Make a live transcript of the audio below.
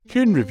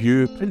Kuhn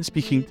Review, print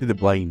speaking to the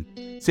blind,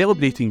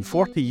 celebrating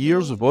 40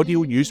 years of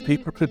audio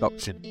newspaper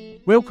production.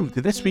 Welcome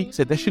to this week's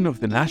edition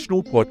of the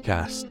National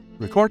Podcast,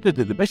 recorded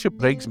at the Bishop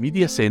Briggs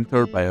Media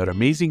Centre by our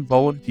amazing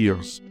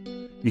volunteers.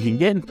 You can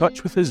get in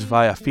touch with us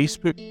via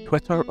Facebook,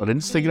 Twitter or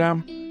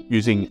Instagram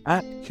using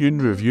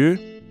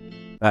 @KuhnReview,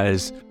 that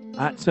is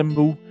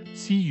 @symbol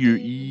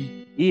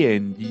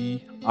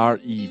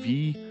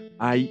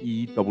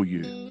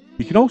CUEANDREVIEW.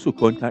 You can also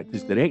contact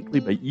us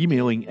directly by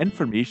emailing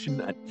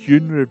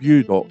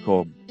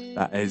information@kuhnreview.com,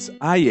 that is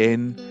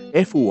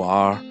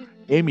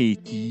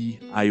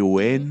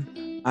INFORMATION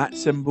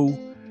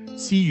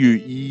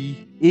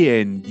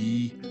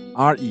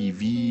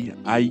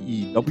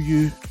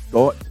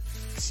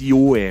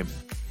 @CUEANDREVIEW.com,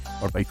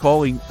 or by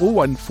calling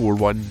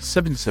 0141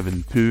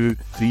 772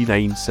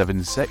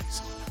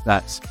 3976,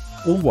 that's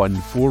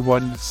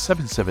 0141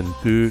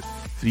 772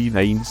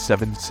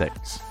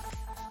 3976.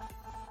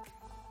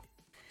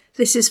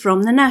 This is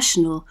from The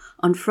National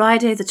on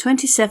Friday the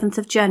 27th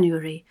of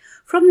January,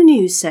 from the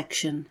news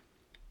section.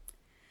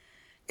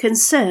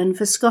 Concern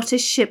for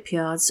Scottish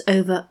shipyards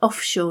over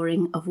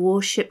offshoring of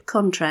warship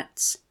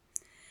contracts.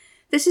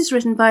 This is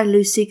written by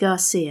Lucy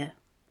Garcia.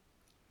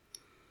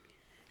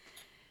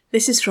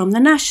 This is from The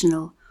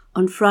National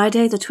on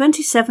Friday the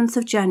 27th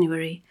of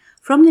January,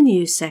 from the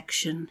news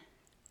section.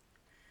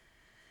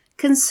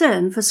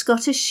 Concern for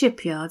Scottish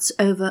shipyards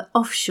over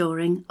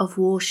offshoring of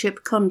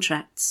warship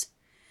contracts.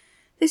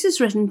 This is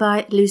written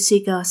by Lucy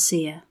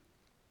Garcia.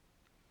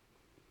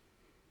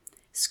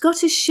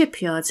 Scottish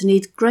shipyards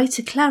need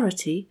greater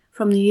clarity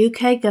from the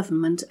UK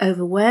government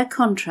over where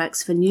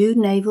contracts for new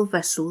naval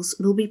vessels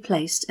will be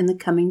placed in the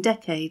coming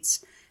decades,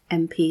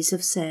 MPs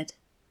have said.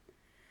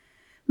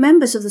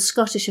 Members of the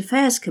Scottish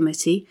Affairs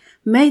Committee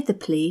made the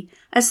plea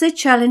as they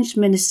challenged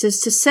ministers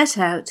to set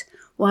out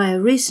why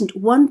a recent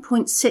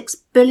 £1.6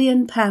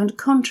 billion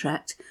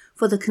contract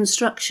for the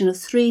construction of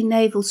 3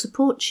 naval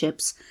support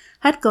ships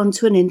had gone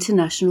to an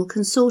international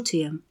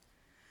consortium,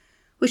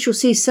 which will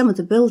see some of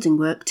the building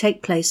work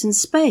take place in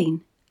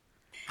Spain.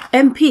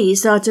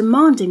 MPs are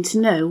demanding to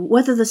know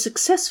whether the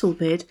successful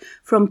bid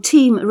from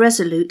Team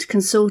Resolute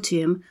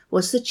consortium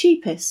was the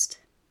cheapest.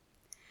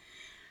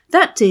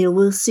 That deal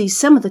will see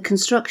some of the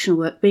construction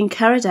work being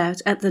carried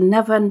out at the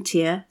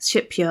Navantia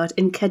shipyard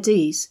in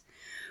Cadiz,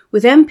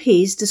 with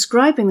MPs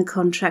describing the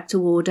contract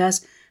award as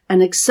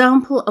an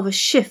example of a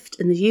shift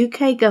in the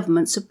UK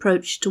government's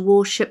approach to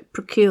warship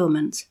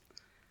procurement.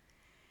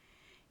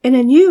 In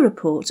a new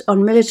report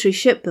on military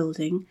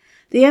shipbuilding,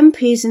 the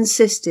MPs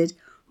insisted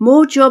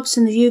more jobs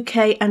in the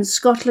UK and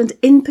Scotland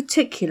in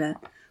particular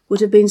would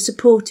have been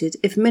supported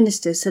if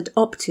ministers had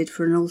opted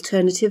for an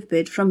alternative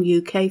bid from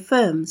UK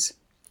firms.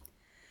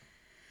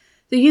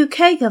 The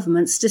UK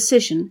government's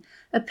decision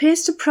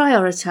appears to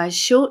prioritise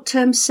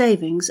short-term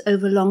savings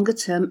over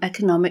longer-term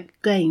economic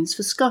gains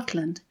for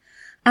Scotland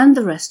and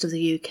the rest of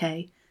the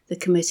UK, the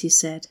committee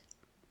said.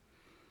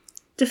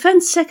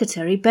 Defence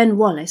Secretary Ben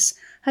Wallace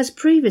has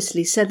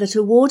previously said that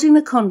awarding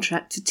the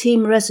contract to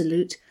Team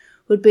Resolute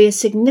would be a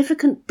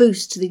significant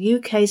boost to the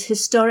UK's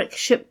historic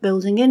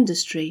shipbuilding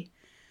industry,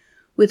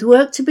 with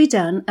work to be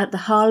done at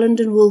the Harland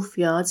and Wolff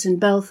yards in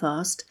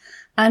Belfast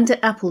and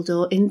at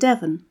Appledore in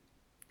Devon.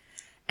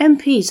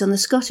 MPs on the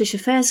Scottish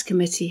Affairs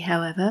Committee,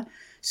 however,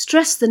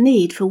 stressed the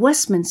need for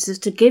Westminster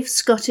to give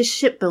Scottish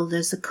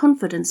shipbuilders the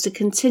confidence to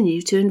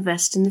continue to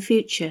invest in the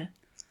future.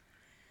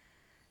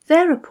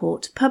 Their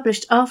report,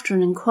 published after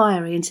an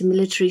inquiry into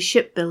military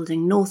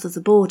shipbuilding north of the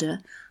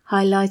border,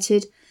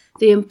 highlighted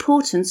the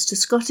importance to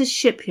Scottish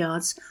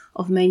shipyards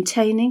of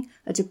maintaining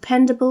a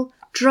dependable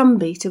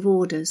drumbeat of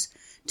orders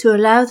to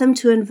allow them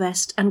to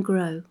invest and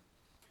grow.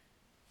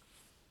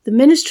 The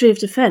Ministry of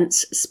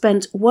Defence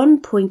spent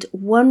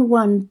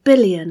 £1.11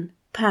 billion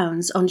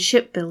on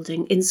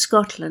shipbuilding in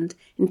Scotland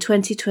in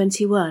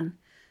 2021,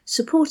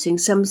 supporting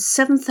some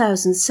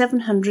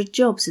 7,700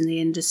 jobs in the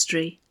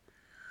industry.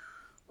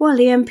 While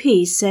the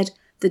MPs said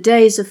the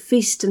days of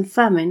feast and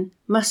famine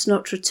must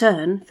not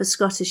return for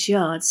Scottish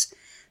yards,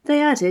 they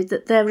added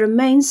that there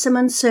remains some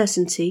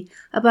uncertainty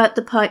about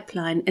the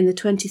pipeline in the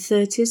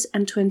 2030s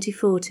and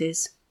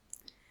 2040s.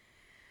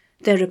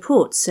 Their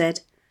report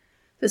said,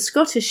 the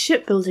Scottish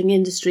shipbuilding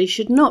industry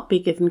should not be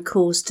given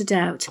cause to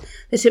doubt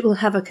that it will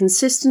have a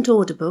consistent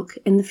order book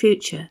in the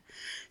future,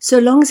 so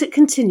long as it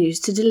continues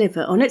to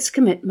deliver on its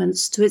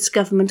commitments to its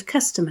government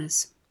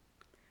customers.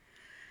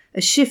 A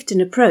shift in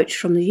approach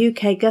from the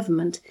UK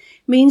government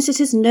means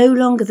it is no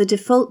longer the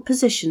default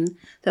position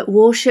that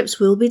warships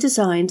will be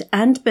designed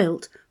and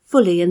built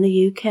fully in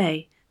the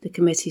UK, the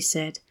committee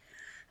said,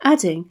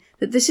 adding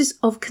that this is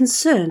of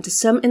concern to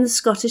some in the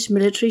Scottish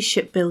military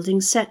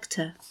shipbuilding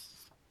sector.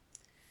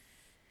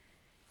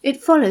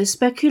 It follows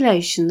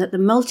speculation that the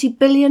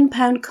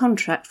multi-billion-pound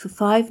contract for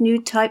 5 new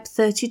Type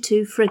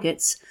 32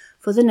 frigates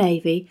for the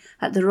Navy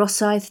at the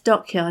Rosyth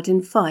Dockyard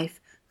in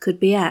Fife could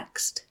be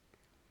axed.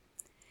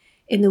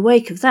 In the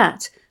wake of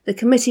that, the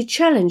committee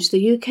challenged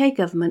the UK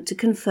government to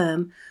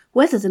confirm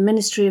whether the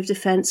Ministry of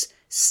Defence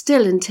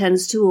still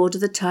intends to order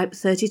the Type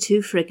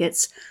 32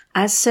 frigates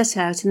as set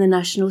out in the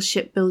National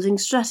Shipbuilding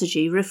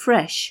Strategy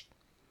Refresh.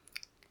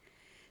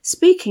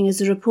 Speaking as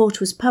the report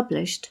was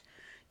published,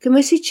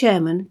 Committee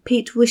Chairman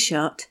Pete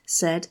Wishart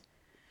said,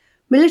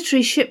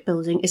 "Military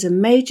shipbuilding is a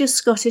major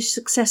Scottish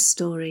success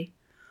story.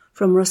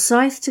 From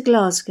Rosyth to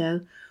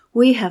Glasgow,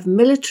 we have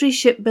military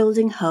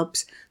shipbuilding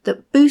hubs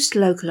that boost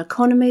local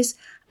economies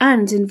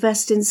and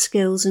invest in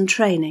skills and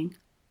training."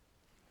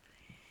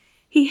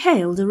 He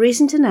hailed a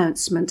recent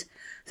announcement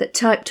that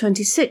Type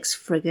 26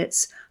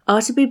 frigates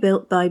are to be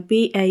built by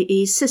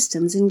BAE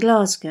Systems in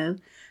Glasgow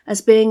as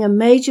being a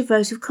major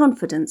vote of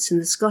confidence in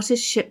the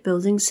Scottish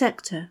shipbuilding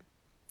sector.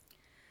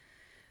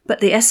 But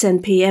the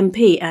SNP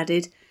MP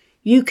added,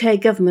 UK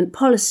government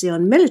policy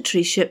on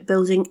military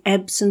shipbuilding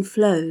ebbs and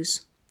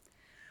flows.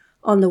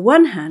 On the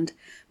one hand,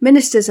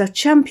 ministers are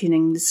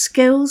championing the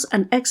skills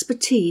and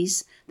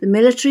expertise the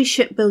military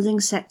shipbuilding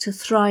sector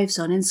thrives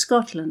on in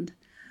Scotland,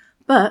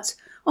 but,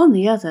 on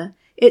the other,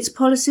 its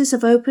policies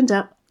have opened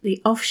up the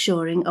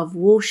offshoring of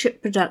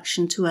warship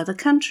production to other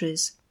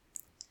countries.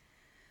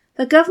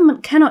 The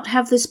government cannot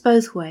have this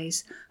both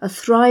ways. A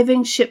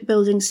thriving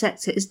shipbuilding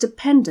sector is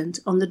dependent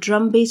on the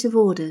drumbeat of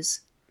orders.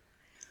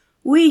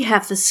 We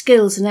have the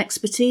skills and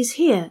expertise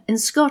here in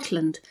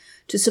Scotland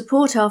to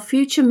support our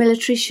future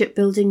military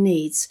shipbuilding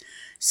needs,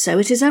 so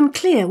it is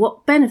unclear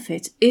what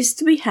benefit is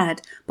to be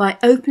had by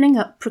opening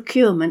up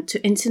procurement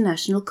to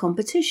international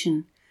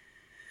competition.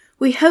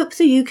 We hope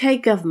the UK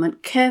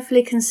government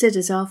carefully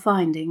considers our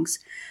findings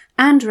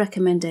and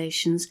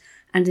recommendations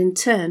and in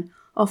turn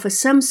offer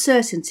some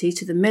certainty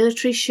to the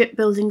military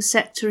shipbuilding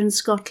sector in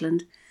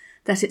Scotland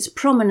that its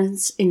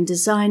prominence in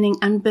designing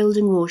and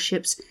building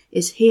warships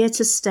is here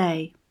to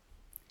stay.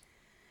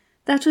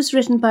 That was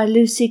written by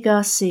Lucy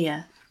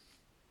Garcia.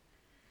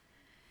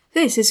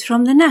 This is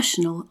from The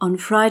National on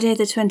Friday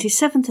the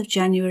 27th of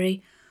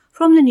January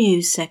from the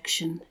news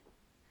section.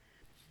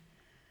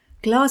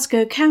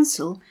 Glasgow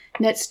Council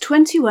nets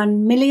 £21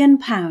 million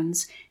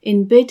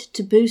in bid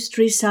to boost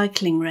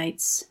recycling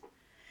rates.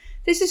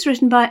 This is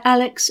written by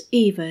Alex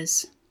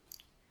Evers.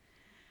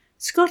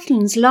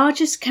 Scotland's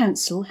largest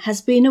council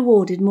has been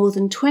awarded more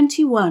than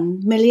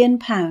 £21 million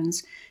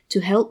to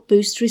help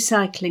boost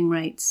recycling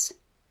rates.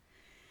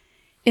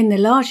 In the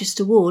largest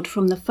award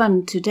from the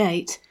fund to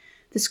date,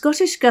 the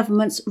Scottish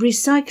Government's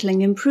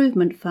Recycling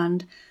Improvement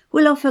Fund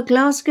will offer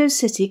Glasgow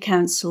City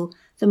Council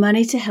the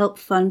money to help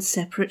fund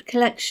separate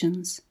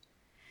collections.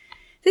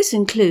 This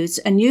includes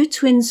a new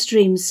twin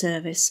stream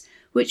service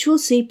which will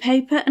see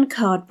paper and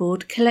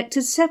cardboard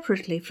collected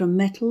separately from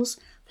metals,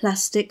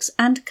 plastics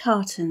and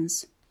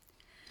cartons.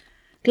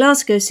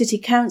 Glasgow City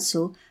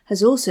Council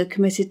has also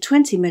committed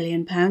 £20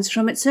 million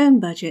from its own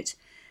budget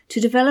to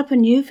develop a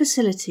new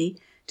facility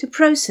to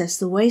process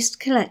the waste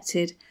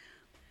collected,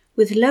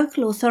 with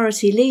local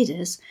authority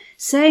leaders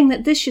saying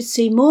that this should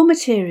see more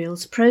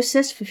materials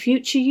processed for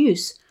future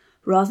use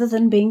rather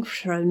than being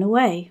thrown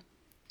away.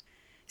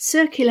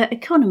 Circular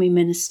Economy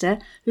Minister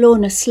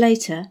Lorna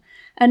Slater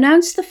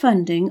announced the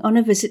funding on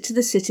a visit to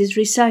the city's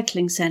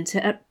recycling centre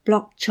at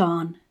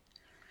Blockcharn.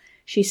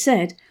 She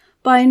said,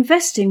 by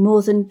investing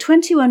more than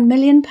 £21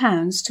 million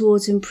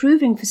towards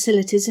improving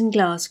facilities in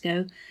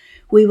Glasgow,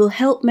 we will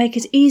help make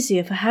it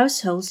easier for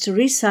households to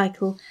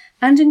recycle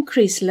and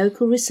increase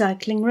local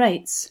recycling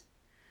rates.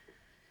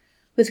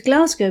 With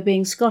Glasgow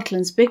being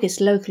Scotland's biggest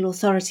local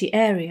authority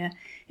area,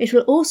 it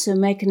will also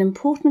make an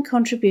important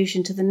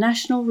contribution to the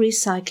national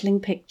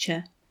recycling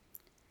picture.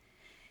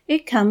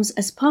 It comes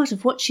as part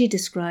of what she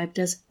described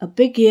as a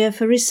big year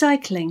for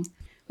recycling,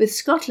 with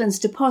Scotland's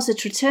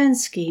deposit return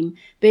scheme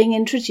being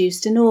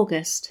introduced in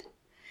August.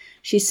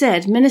 She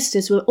said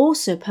ministers will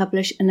also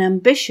publish an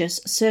ambitious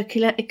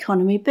circular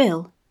economy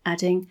bill,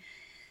 adding,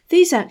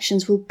 "These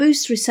actions will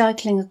boost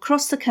recycling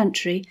across the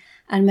country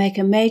and make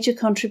a major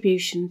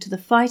contribution to the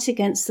fight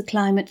against the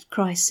climate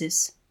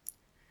crisis."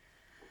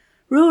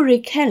 Rory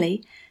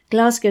Kelly,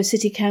 Glasgow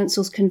City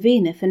Council's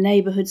convener for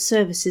neighbourhood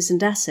services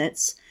and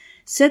assets,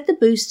 said the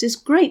boost is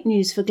great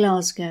news for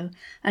Glasgow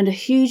and a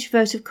huge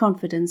vote of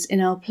confidence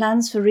in our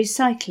plans for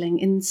recycling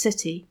in the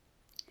city.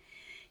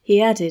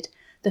 He added,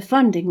 the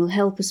funding will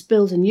help us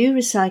build a new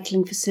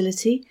recycling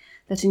facility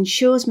that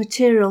ensures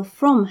material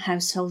from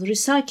household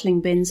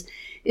recycling bins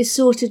is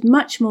sorted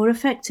much more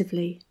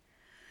effectively.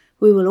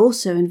 We will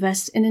also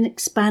invest in an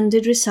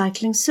expanded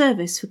recycling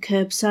service for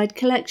curbside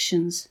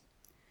collections.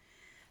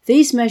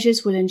 These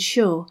measures will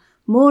ensure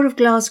more of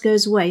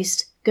Glasgow's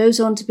waste goes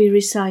on to be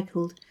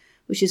recycled,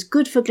 which is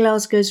good for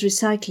Glasgow's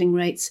recycling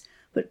rates,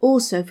 but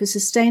also for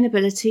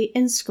sustainability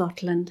in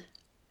Scotland.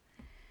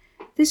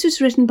 This was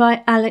written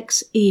by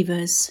Alex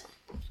Evers.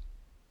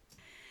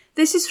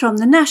 This is from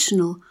The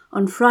National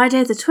on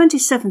Friday the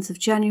 27th of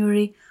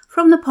January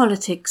from the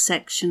Politics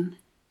section.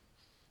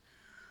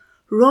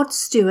 Rod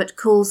Stewart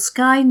calls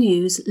Sky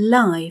News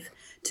live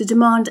to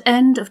demand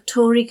end of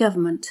Tory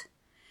government.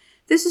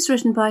 This is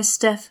written by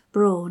Steph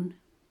Braun.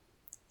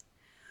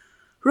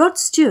 Rod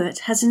Stewart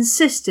has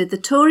insisted the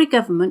Tory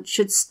government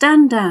should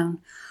stand down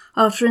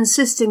after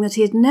insisting that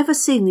he had never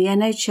seen the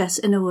NHS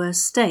in a worse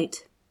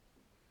state.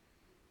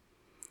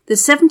 The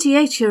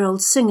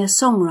 78-year-old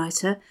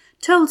singer-songwriter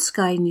told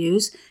Sky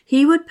News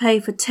he would pay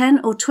for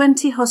 10 or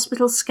 20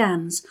 hospital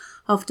scans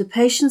after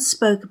patients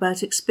spoke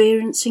about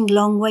experiencing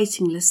long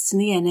waiting lists in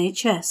the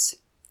NHS.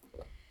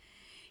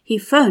 He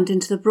phoned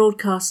into the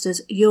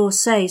broadcaster's Your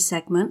Say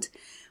segment,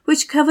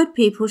 which covered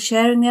people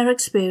sharing their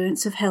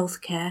experience of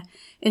healthcare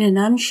in an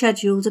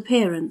unscheduled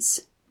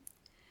appearance.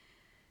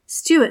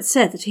 Stewart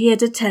said that he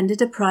had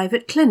attended a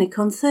private clinic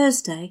on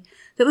Thursday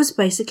that was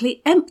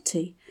basically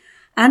empty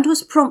and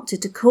was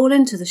prompted to call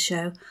into the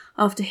show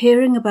after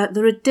hearing about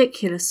the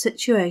ridiculous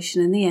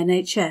situation in the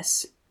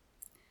NHS.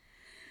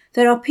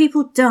 There are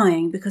people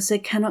dying because they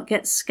cannot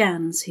get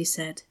scans, he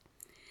said.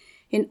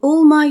 In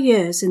all my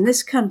years in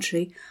this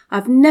country,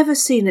 I've never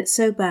seen it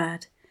so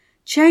bad.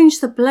 Change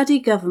the bloody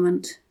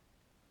government.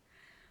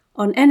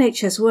 On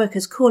NHS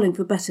workers calling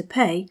for better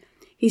pay,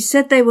 he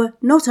said they were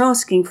not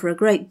asking for a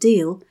great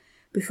deal,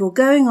 before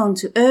going on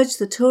to urge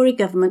the Tory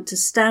government to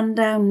stand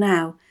down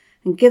now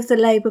and give the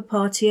Labour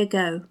Party a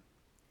go.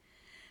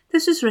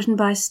 This was written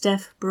by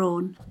Steph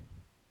Braun.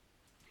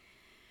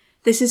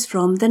 This is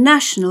from The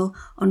National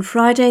on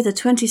Friday the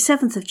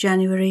 27th of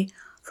January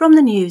from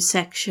the news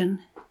section.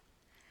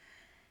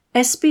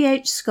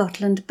 SBH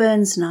Scotland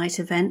Burns Night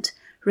event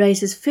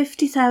raises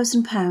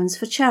 £50,000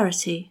 for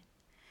charity.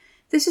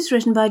 This is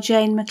written by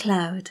Jane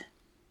MacLeod.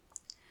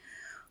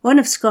 One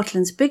of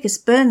Scotland's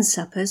biggest burns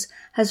suppers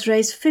has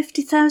raised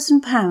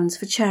 £50,000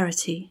 for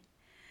charity.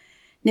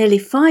 Nearly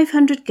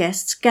 500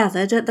 guests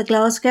gathered at the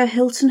Glasgow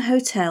Hilton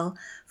Hotel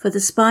for the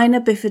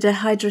Spina Bifida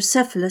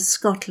Hydrocephalus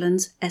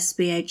Scotland's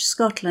SBH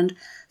Scotland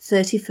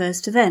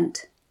 31st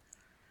event.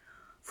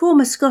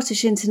 Former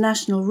Scottish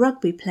international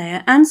rugby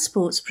player and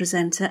sports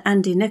presenter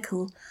Andy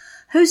Nicol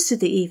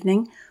hosted the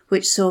evening,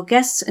 which saw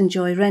guests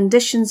enjoy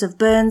renditions of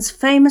Burns'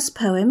 famous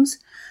poems,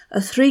 a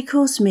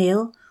 3-course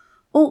meal,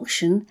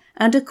 auction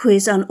and a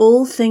quiz on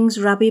all things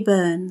Rabbie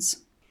Burns.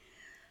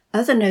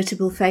 Other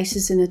notable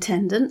faces in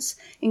attendance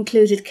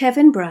included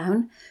Kevin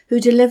Brown, who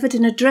delivered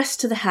an address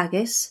to the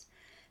haggis,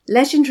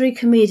 legendary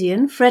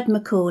comedian Fred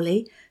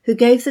Macaulay, who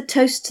gave the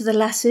toast to the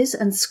lasses,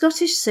 and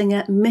Scottish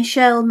singer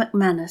Michelle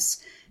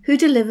McManus, who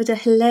delivered a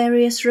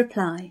hilarious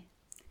reply.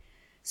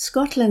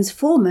 Scotland's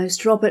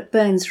foremost Robert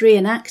Burns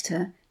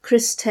reenactor,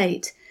 Chris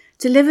Tate,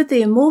 delivered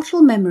the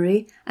immortal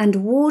memory, and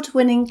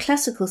award-winning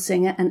classical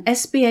singer and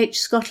SBH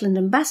Scotland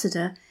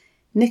ambassador,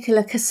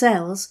 Nicola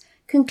Cassels,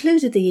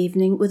 concluded the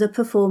evening with a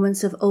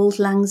performance of Auld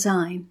Lang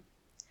Syne.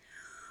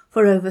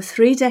 For over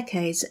 3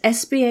 decades,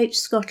 SBH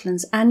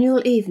Scotland's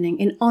annual evening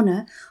in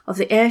honour of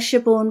the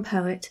Ayrshire-born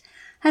poet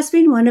has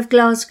been one of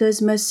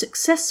Glasgow's most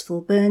successful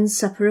Burns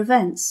supper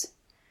events.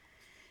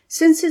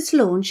 Since its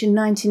launch in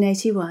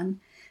 1981,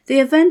 the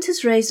event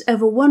has raised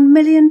over £1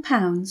 million,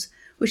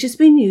 which has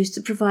been used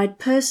to provide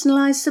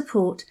personalised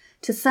support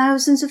to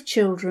thousands of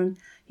children,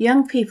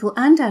 young people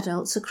and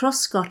adults across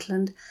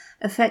Scotland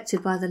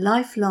affected by the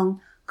lifelong,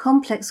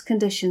 complex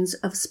conditions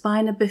of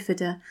spina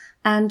bifida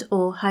and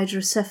or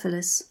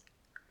hydrocephalus.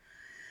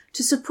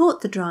 To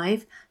support the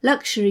drive,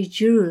 luxury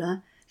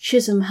jeweller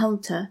Chisholm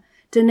Hunter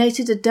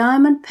donated a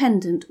diamond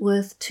pendant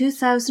worth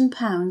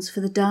 £2,000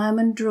 for the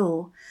diamond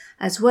draw,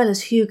 as well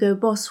as Hugo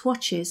Boss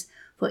watches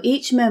for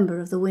each member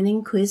of the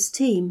winning quiz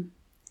team.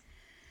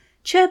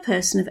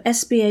 Chairperson of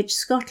SBH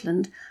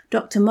Scotland,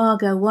 Dr.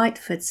 Margot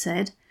Whiteford,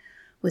 said,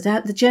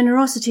 "Without the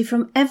generosity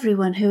from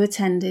everyone who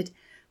attended,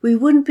 we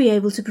wouldn't be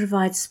able to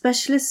provide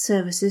specialist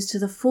services to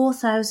the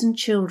 4,000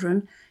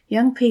 children,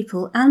 young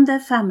people and their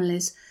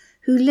families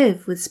who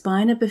live with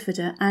spina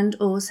bifida and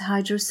or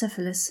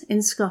hydrocephalus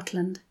in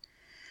Scotland.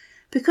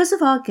 Because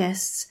of our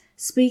guests,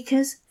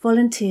 speakers,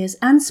 volunteers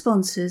and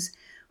sponsors,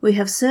 we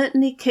have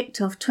certainly kicked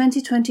off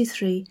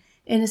 2023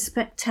 in a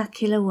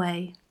spectacular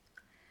way."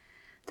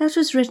 That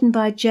was written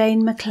by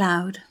Jane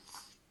MacLeod.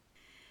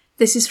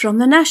 This is from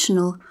The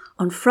National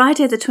on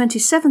Friday the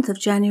 27th of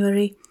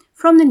January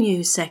from the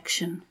news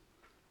section.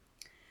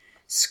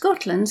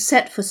 Scotland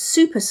set for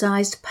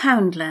supersized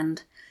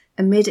Poundland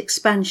amid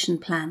expansion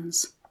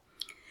plans.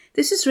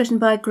 This is written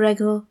by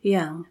Gregor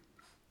Young.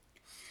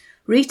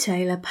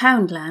 Retailer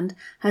Poundland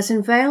has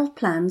unveiled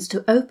plans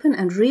to open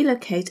and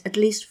relocate at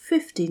least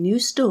 50 new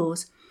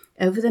stores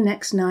over the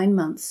next 9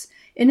 months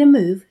in a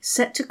move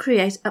set to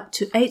create up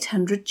to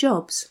 800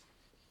 jobs.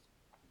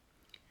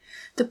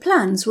 The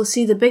plans will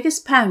see the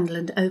biggest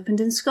Poundland opened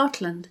in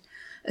Scotland,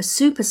 a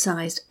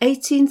supersized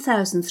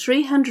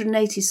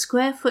 18,380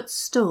 square foot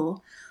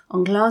store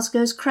on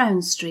Glasgow's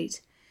Crown Street,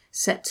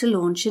 set to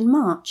launch in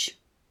March.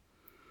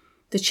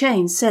 The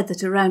chain said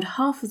that around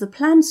half of the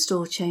planned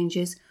store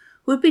changes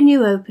would be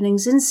new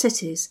openings in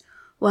cities,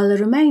 while the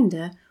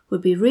remainder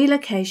would be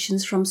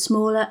relocations from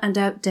smaller and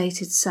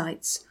outdated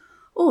sites,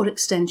 or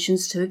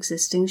extensions to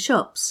existing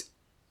shops.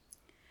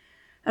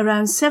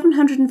 Around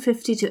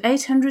 750 to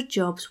 800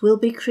 jobs will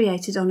be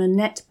created on a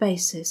net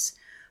basis,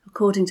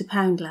 according to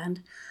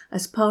Poundland,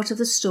 as part of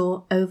the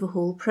store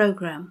overhaul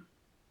programme.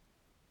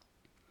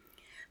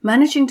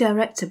 Managing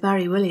Director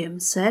Barry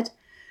Williams said,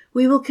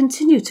 "We will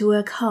continue to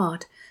work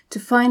hard to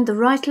find the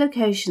right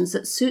locations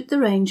that suit the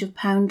range of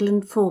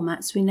Poundland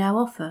formats we now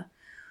offer,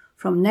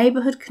 from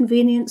neighbourhood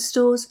convenience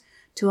stores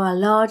to our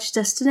large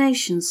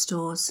destination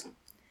stores.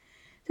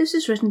 This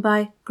is written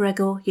by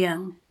Gregor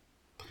Young.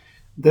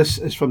 This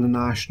is from the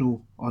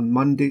National on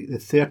Monday, the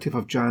 30th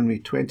of January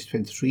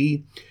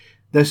 2023.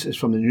 This is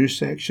from the news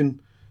section.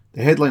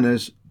 The headline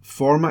is,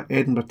 Former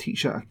Edinburgh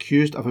teacher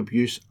accused of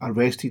abuse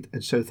arrested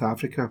in South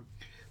Africa.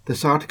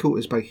 This article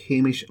is by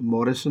Hamish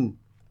Morrison.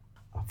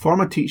 A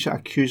former teacher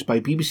accused by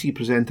BBC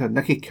presenter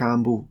Nicky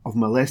Campbell of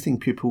molesting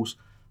pupils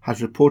has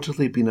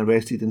reportedly been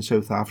arrested in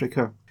South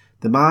Africa.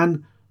 The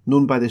man,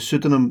 known by the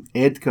pseudonym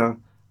Edgar,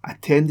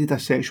 attended a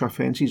sexual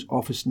offences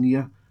office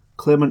near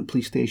Claremont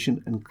Police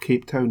Station in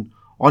Cape Town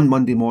on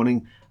Monday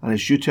morning and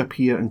is due to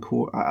appear in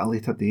court at a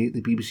later date,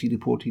 the BBC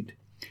reported.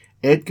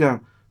 Edgar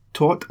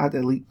taught at the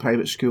elite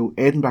private school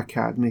Edinburgh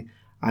Academy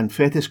and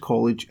Fettes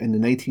College in the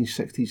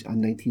 1960s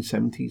and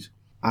 1970s,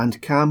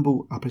 and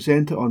Campbell, a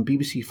presenter on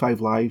BBC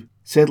 5 Live,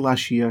 said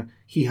last year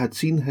he had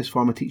seen his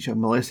former teacher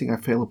molesting a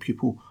fellow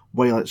pupil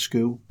while at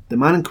school. The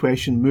man in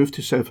question moved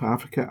to South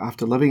Africa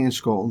after living in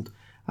Scotland,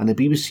 and the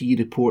BBC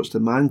reports the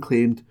man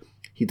claimed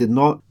he did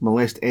not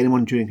molest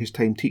anyone during his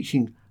time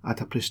teaching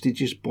at a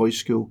prestigious boys'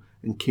 school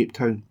in Cape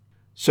Town.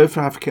 South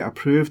Africa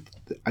approved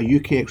a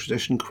UK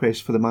extradition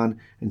request for the man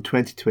in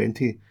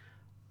 2020,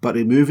 but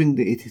removing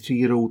the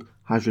 83-year-old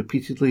has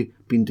repeatedly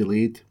been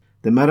delayed.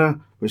 The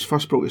Mirror, which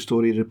first broke the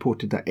story,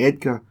 reported that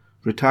Edgar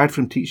retired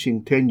from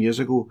teaching 10 years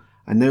ago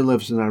and now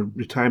lives in a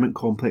retirement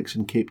complex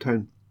in Cape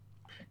Town.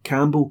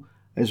 Campbell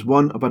is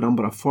one of a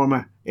number of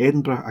former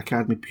Edinburgh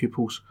Academy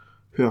pupils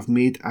who have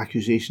made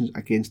accusations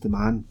against the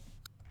man.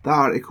 That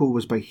article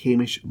was by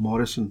Hamish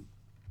Morrison.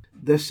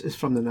 This is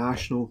from the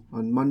National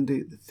on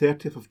Monday, the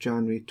 30th of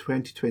January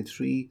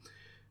 2023.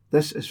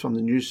 This is from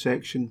the news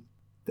section.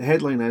 The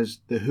headline is,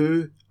 The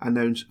Who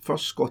announce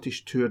first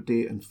Scottish tour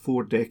date in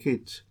 4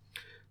 decades.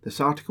 This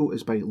article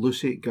is by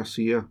Lucy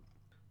Garcia.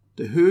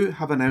 The Who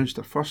have announced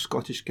their first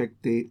Scottish gig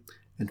date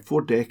in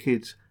 4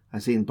 decades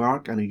as they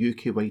embark on a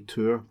UK-wide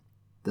tour.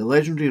 The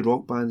legendary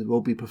rock band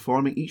will be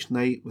performing each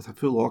night with a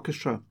full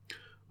orchestra,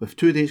 with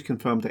 2 dates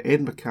confirmed at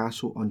Edinburgh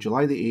Castle on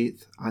July the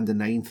 8th and the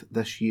 9th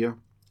this year.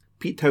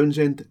 Pete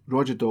Townshend,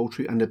 Roger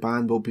Daltrey and the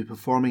band will be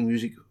performing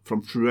music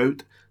from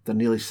throughout their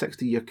nearly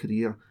 60-year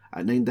career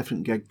at 9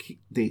 different gig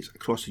dates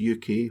across the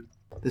UK.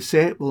 The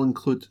set will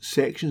include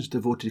sections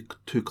devoted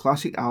to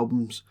classic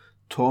albums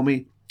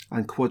Tommy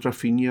and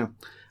Quadrophenia,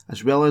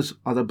 as well as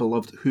other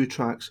beloved Who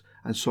tracks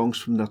and songs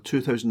from their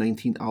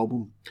 2019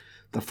 album,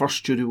 their first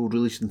studio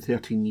release in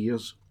 13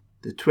 years.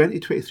 The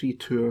 2023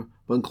 tour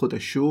will include a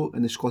show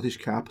in the Scottish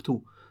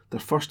capital, their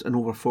first in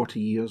over 40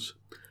 years,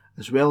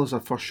 as well as their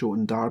first show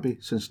in Derby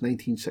since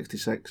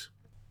 1966.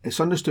 It's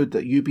understood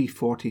that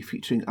UB40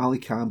 featuring Ali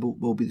Campbell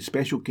will be the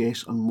special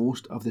guest on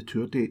most of the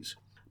tour dates,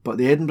 but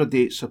the Edinburgh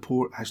date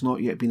support has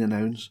not yet been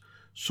announced,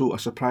 so a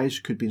surprise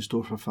could be in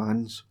store for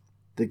fans.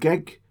 The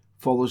gig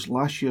follows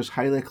last year's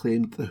highly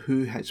acclaimed The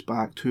Who Hits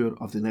Back tour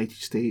of the United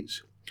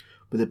States,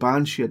 where the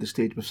band shared the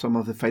stage with some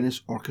of the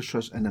finest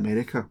orchestras in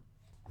America.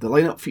 The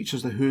lineup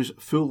features The Who's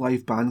full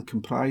live band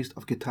comprised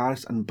of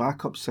guitarist and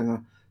backup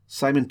singer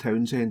Simon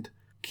Townshend,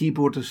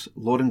 keyboardist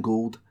Lauren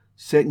Gold,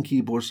 second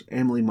keyboardist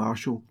Emily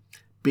Marshall,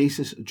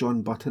 bassist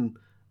John Button,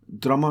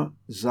 drummer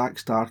Zach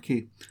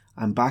Starkey,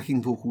 and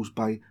backing vocals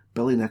by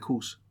Billy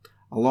Nichols,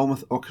 along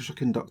with orchestra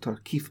conductor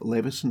Keith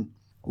Levison,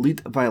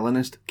 lead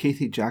violinist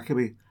Katie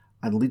Jacoby,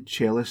 and lead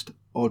cellist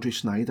Audrey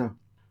Snyder.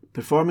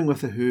 Performing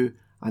with The Who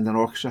and an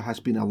orchestra has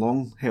been a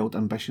long-held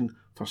ambition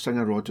for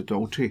singer Roger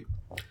Daltrey.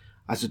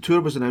 As the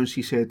tour was announced,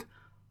 he said,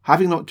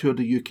 "Having not toured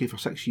the UK for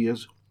 6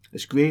 years,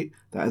 it's great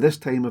that at this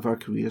time of our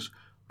careers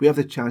we have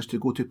the chance to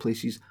go to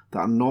places that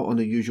are not on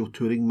the usual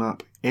touring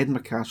map,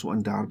 Edinburgh Castle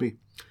and Derby,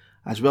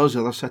 as well as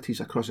other cities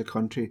across the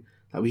country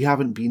that we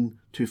haven't been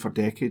to for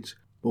decades,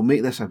 will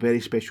make this a very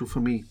special for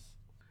me.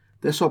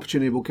 This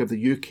opportunity will give the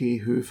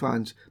UK Who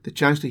fans the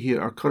chance to hear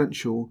our current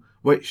show,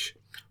 which,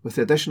 with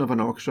the addition of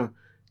an orchestra,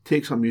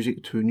 takes our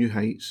music to new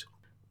heights."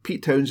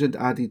 Pete Townshend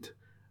added,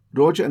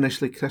 "Roger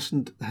initially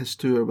christened his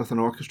tour with an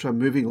orchestra.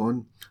 Moving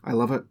on, I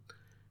love it.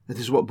 It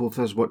is what both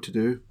of us want to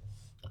do.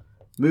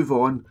 Move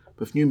on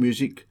with new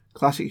music,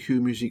 classic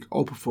Who music,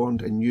 all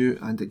performed in new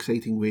and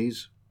exciting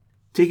ways.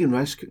 Taking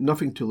risk,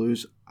 nothing to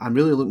lose. I'm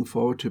really looking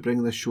forward to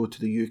bringing this show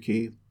to the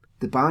UK."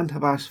 The band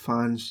have asked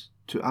fans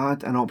to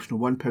add an optional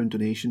 £1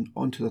 donation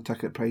onto their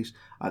ticket price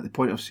at the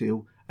point of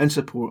sale in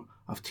support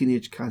of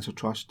Teenage Cancer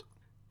Trust.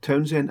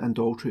 Townshend and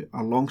Daltrey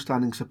are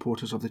long-standing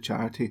supporters of the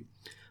charity,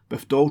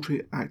 with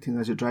Daltrey acting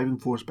as a driving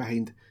force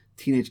behind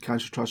Teenage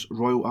Cancer Trust's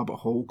Royal Albert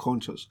Hall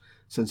concerts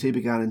since they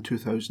began in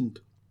 2000.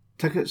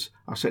 Tickets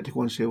are set to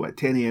go on sale at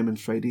 10 a.m. on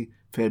Friday,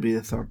 February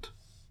the 3rd.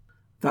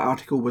 That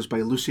article was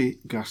by Lucy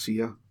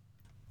Garcia.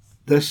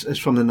 This is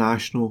from the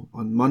National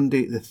on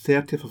Monday, the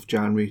 30th of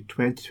January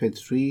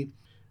 2023.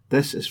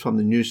 This is from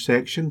the news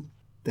section.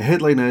 The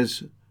headline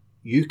is,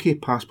 UK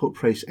passport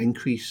price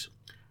increase.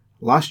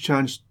 Last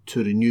chance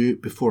to renew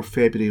before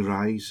February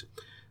rise.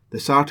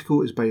 This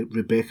article is by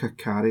Rebecca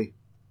Carey.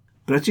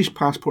 British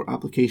passport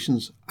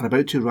applications are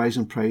about to rise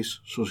in price,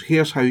 so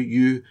here's how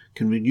you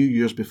can renew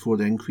yours before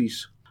the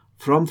increase.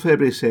 From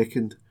February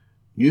 2nd,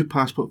 new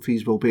passport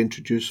fees will be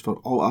introduced for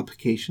all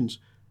applications,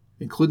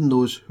 including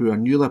those who are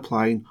newly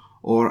applying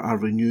or are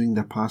renewing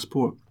their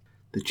passport.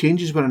 The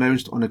changes were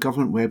announced on a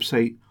government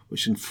website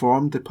which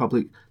informed the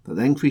public that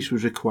the increase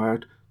was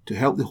required to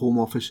help the Home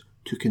Office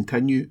to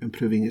continue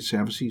improving its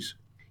services.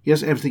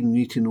 Here's everything you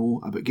need to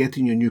know about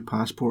getting your new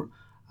passport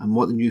and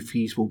what the new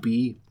fees will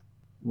be.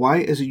 Why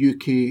is the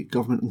UK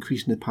government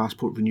increasing the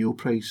passport renewal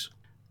price?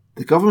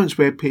 The government's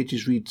web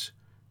pages reads,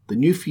 "The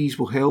new fees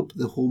will help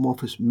the Home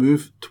Office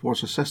move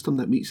towards a system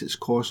that meets its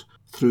costs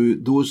through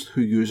those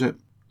who use it,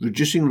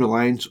 reducing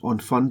reliance on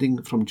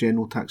funding from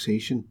general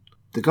taxation.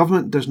 The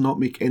government does not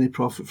make any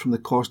profit from the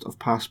cost of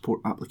passport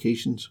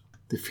applications.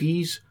 The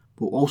fees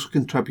will also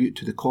contribute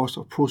to the cost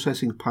of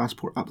processing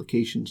passport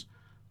applications,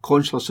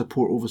 consular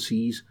support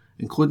overseas,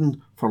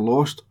 including for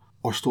lost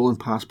or stolen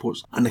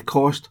passports, and the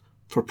cost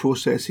for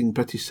processing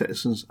British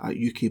citizens at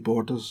UK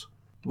borders."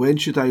 When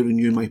should I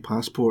renew my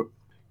passport?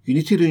 You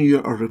need to renew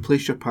or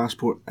replace your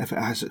passport if it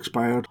has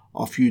expired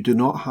or if you do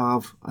not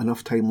have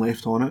enough time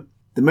left on it.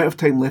 The amount of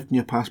time left in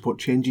your passport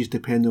changes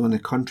depending on the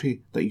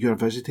country that you are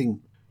visiting.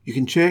 You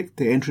can check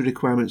the entry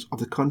requirements of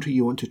the country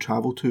you want to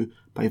travel to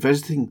by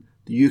visiting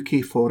the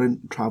UK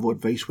Foreign Travel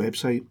Advice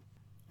website.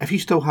 If you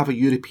still have a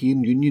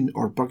European Union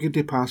or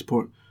Burgundy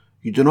passport,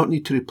 you do not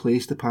need to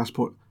replace the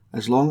passport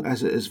as long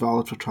as it is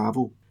valid for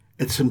travel.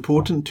 It's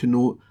important to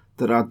note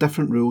there are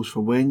different rules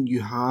for when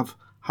you have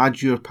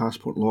had your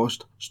passport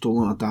lost,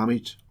 stolen or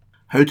damaged.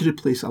 How to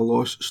replace a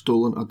lost,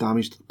 stolen or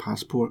damaged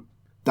passport.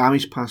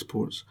 Damaged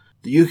passports.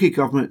 The UK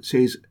government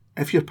says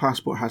if your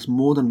passport has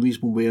more than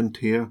reasonable wear and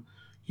tear,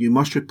 you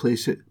must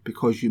replace it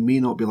because you may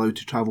not be allowed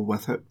to travel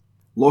with it.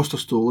 Lost or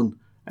stolen.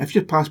 If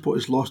your passport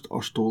is lost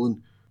or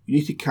stolen, you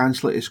need to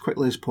cancel it as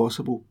quickly as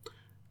possible.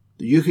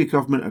 The UK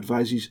government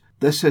advises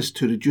this is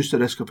to reduce the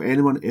risk of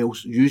anyone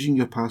else using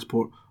your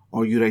passport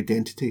or your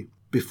identity.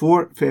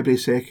 Before February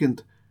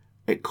 2nd,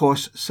 it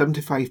costs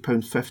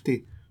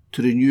 £75.50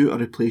 to renew or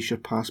replace your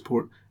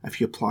passport if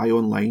you apply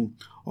online,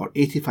 or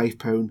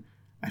 £85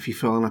 if you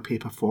fill in a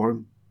paper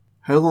form.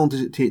 How long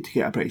does it take to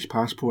get a British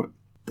passport?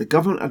 The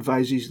government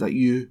advises that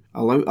you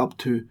allow up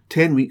to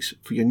 10 weeks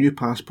for your new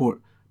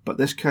passport, but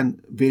this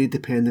can vary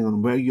depending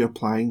on where you're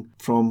applying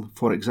from.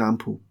 For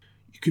example,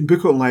 you can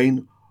book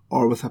online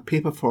or with a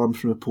paper form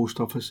from the post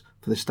office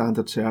for the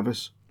standard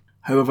service.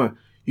 However,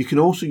 you can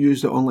also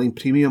use the online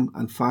premium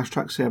and fast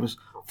track service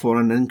for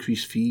an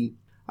increased fee.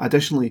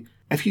 Additionally,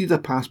 if you need a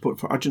passport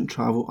for urgent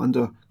travel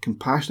under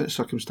compassionate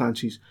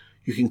circumstances,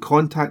 you can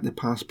contact the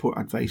Passport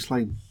Advice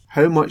Line.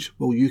 How much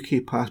will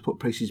UK passport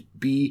prices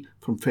be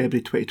from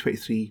February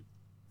 2023?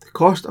 The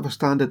cost of a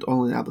standard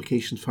online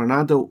application for an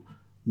adult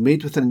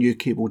made within the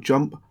UK will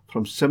jump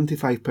from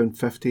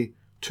 £75.50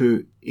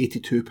 to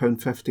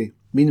 £82.50.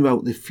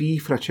 Meanwhile, the fee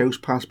for a child's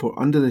passport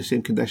under the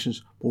same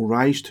conditions will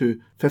rise to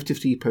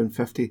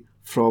 £53.50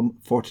 from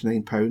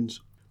 £49.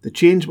 The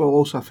change will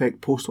also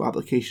affect postal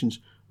applications,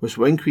 which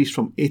will increase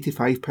from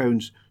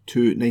 £85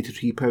 to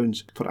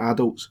 £93 for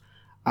adults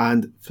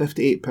and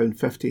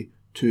 £58.50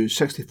 to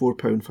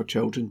 £64 for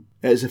children.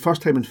 It is the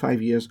first time in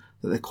 5 years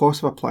that the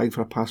cost of applying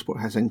for a passport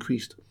has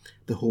increased,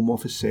 the Home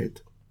Office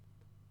said.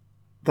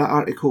 That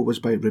article was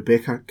by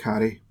Rebecca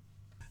Carey.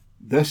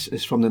 This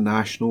is from The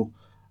National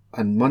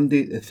on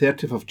Monday the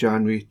 30th of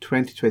January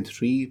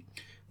 2023.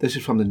 This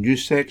is from the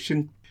news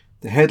section.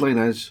 The headline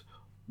is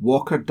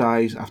 "Walker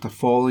dies after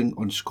falling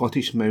on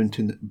Scottish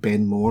mountain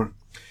Benmore."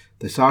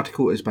 This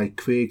article is by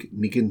Craig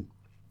Meighan.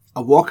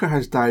 A walker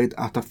has died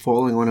after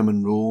falling on a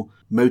Munro,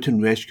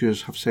 mountain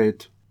rescuers have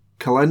said.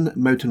 Cullen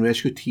Mountain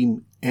Rescue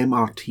Team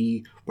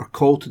MRT were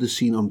called to the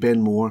scene on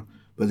Benmore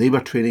where they were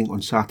training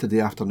on Saturday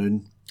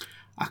afternoon.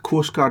 A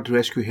Coast Guard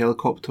rescue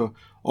helicopter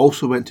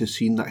also went to the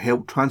scene that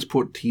helped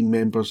transport team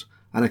members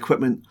and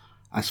equipment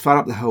as far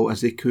up the hill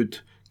as they could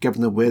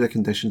given the weather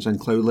conditions and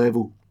cloud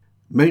level.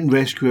 Mountain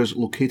rescuers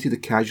located the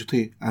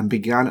casualty and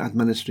began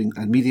administering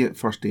immediate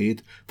first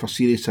aid for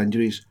serious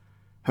injuries.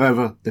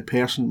 However, the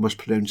person was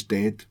pronounced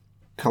dead.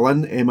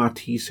 Cullen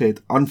MRT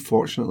said,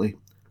 "Unfortunately,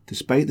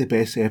 despite the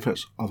best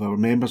efforts of our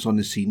members on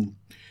the scene,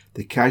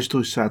 the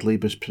casualty sadly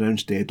was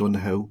pronounced dead on the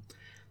hill.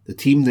 The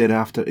team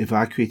thereafter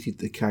evacuated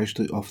the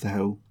casualty off the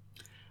hill.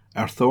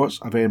 Our thoughts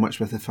are very much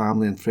with the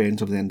family and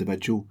friends of the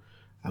individual,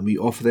 and we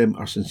offer them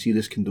our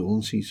sincerest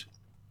condolences.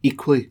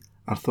 Equally,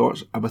 our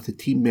thoughts are with the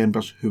team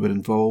members who were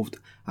involved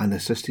and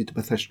assisted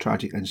with this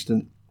tragic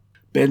incident."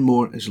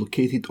 Benmore is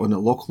located on the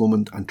Loch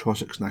Lomond and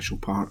Trossachs National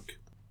Park.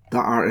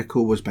 That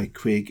article was by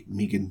Craig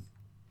Meighan.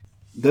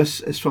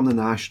 This is from The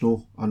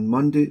National on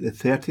Monday the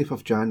 30th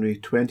of January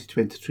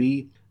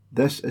 2023.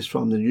 This is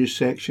from the news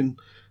section.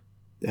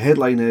 The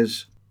headline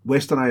is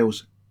 "Western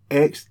Isles,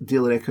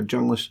 ex-Daily Record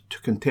journalist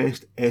to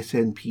contest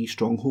SNP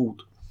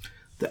stronghold."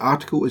 The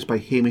article is by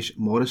Hamish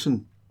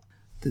Morrison.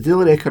 The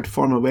Daily Record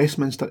former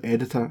Westminster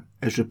editor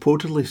is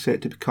reportedly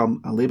set to become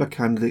a Labour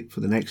candidate for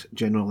the next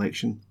general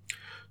election.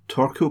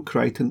 Torquil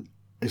Crichton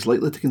is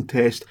likely to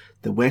contest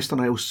the Western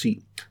Isles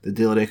seat, the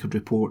Daily Record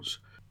reports.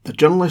 The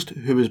journalist,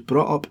 who was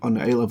brought up on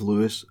the Isle of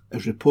Lewis,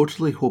 is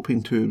reportedly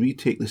hoping to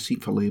retake the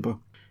seat for Labour.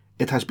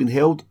 It has been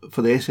held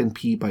for the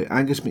SNP by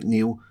Angus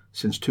MacNeil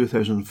since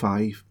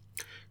 2005.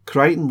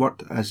 Crichton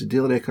worked as the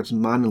Daily Record's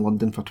man in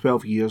London for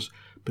 12 years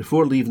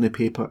before leaving the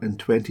paper in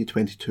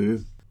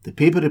 2022. The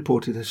paper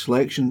reported his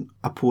selection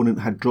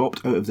opponent had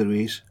dropped out of the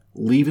race,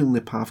 leaving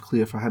the path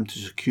clear for him to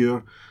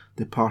secure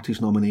the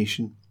party's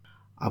nomination.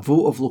 A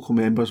vote of local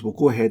members will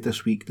go ahead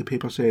this week, the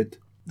paper said.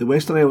 The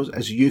Western Isles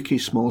is the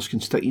UK's smallest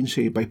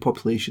constituency by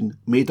population,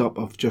 made up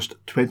of just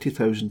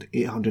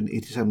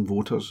 20,887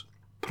 voters.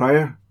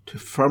 Prior to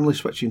firmly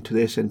switching to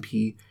the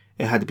SNP,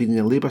 it had been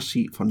a Labour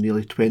seat for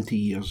nearly 20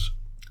 years.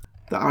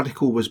 The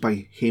article was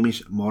by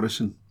Hamish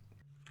Morrison.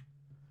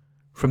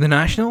 From The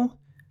National,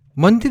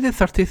 Monday the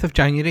 30th of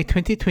January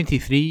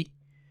 2023.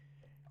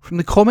 From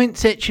the comment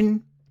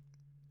section,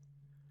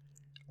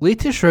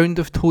 latest round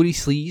of Tory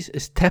sleaze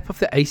is tip of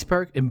the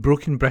iceberg in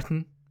broken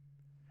Britain.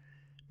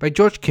 By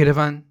George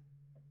Caravan.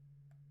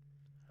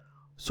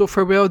 So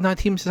farewell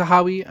Nadhim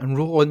Zahawi and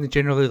roll on the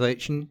general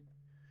election.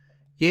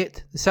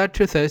 Yet, the sad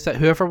truth is that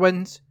whoever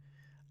wins,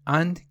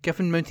 and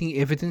given mounting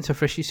evidence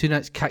of Rishi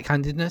Sunak's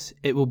cack-handedness,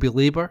 it will be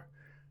Labour,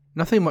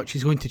 nothing much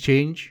is going to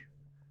change.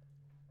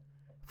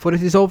 For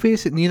it is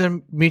obvious that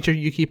neither major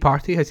UK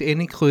party has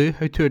any clue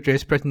how to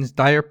address Britain's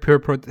dire poor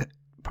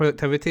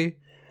productivity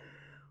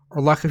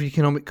or lack of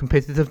economic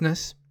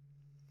competitiveness.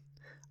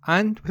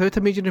 And without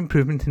a major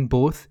improvement in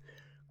both,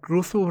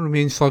 growth will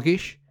remain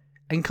sluggish,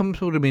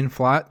 incomes will remain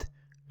flat,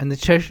 and the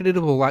Treasury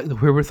will lack the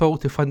wherewithal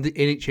to fund the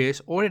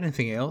NHS or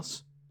anything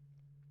else.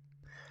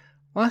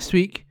 Last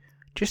week,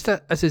 just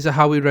as the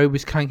Zahawi row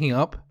was cranking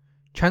up,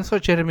 Chancellor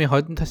Jeremy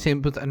Hunt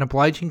assembled an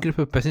obliging group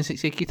of business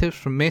executives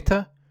from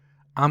Meta,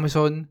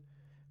 Amazon,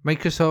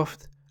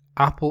 Microsoft,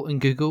 Apple and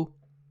Google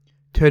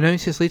to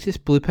announce his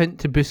latest blueprint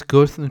to boost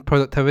growth and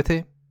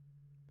productivity.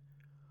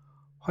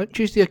 Hunt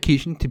used the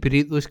occasion to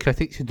berate those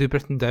critics who do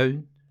Britain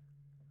down.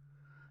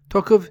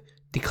 Talk of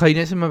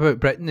declinism about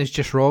Britain is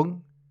just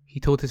wrong,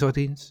 he told his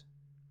audience.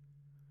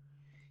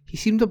 He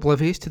seemed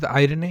oblivious to the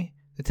irony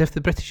that if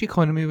the British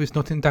economy was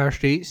not in dire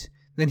straits,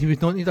 then he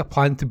would not need a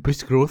plan to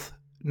boost growth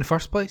in the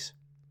first place.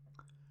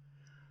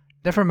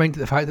 Never mind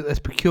the fact that this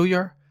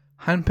peculiar,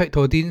 hand-picked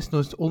audience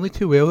knows only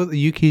too well that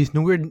the UK is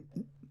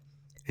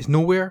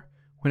nowhere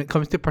when it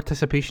comes to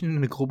participation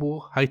in the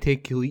global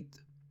high-tech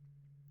elite.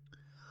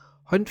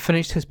 Hunt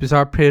finished his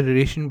bizarre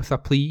peroration with a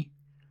plea.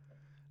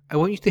 I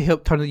want you to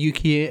help turn the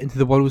UK into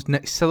the world's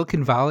next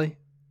Silicon Valley.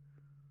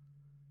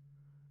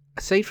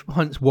 Aside from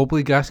Hunt's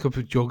wobbly grasp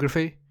of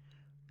geography,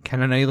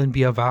 can an island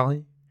be a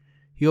valley?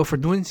 He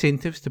offered no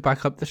incentives to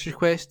back up this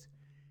request,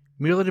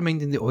 merely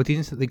reminding the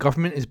audience that the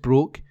government is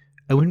broke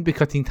and wouldn't be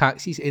cutting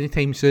taxes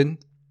anytime soon.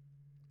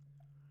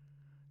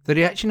 The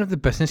reaction of the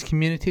business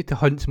community to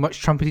Hunt's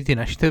much trumpeted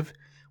initiative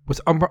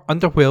was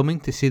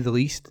underwhelming to say the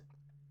least.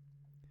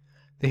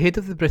 The head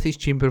of the British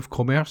Chamber of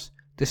Commerce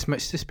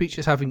dismissed the speech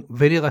as having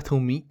very little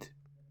meat.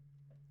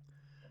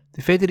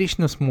 The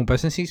Federation of Small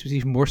Businesses was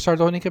even more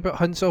sardonic about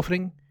Hunt's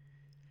offering.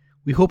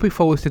 We hope he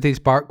follows today's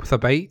bark with a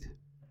bite.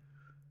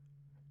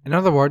 In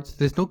other words,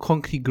 there's no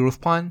concrete growth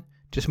plan,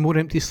 just more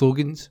empty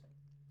slogans.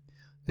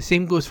 The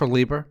same goes for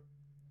Labour.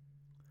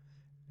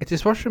 It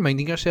is worth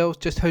reminding ourselves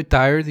just how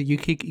dire the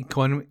UK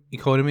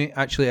economy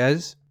actually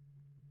is.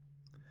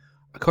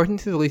 According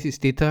to the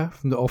latest data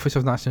from the Office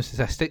of National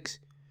Statistics,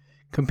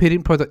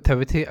 comparing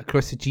productivity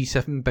across the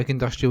G7 big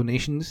industrial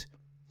nations,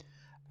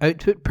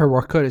 output per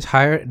worker is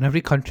higher in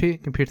every country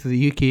compared to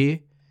the UK,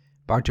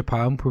 bar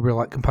Japan where we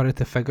lack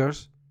comparative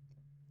figures.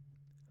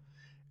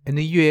 In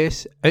the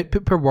US,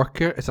 output per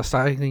worker is a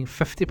staggering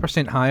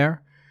 50%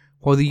 higher,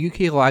 while the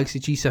UK lags the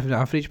G7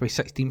 average by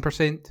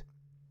 16%.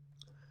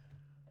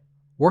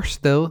 Worse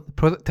still, the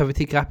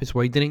productivity gap is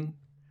widening.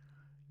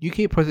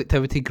 UK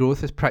productivity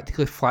growth has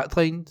practically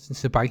flatlined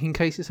since the banking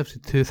crisis of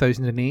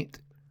 2008.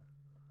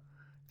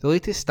 The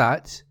latest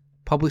stats,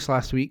 published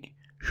last week,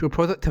 show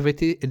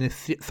productivity in the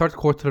third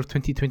quarter of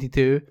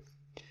 2022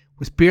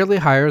 was barely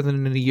higher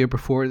than in the year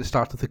before the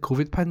start of the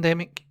COVID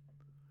pandemic.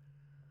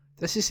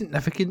 This is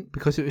significant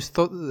because it was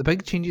thought that the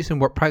big changes in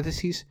work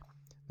practices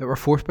that were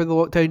forced by the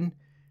lockdown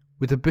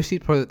would have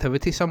boosted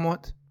productivity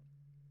somewhat.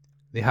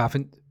 They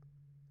haven't.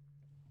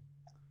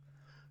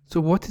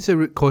 So what is the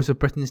root cause of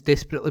Britain's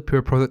desperately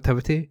poor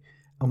productivity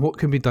and what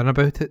can be done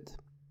about it?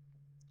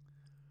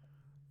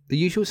 The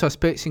usual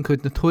suspects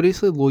include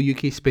notoriously low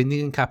UK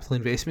spending and capital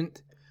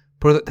investment.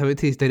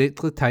 Productivity is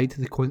directly tied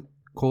to the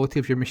quality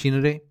of your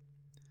machinery,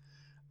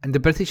 and the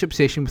British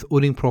obsession with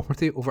owning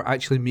property over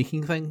actually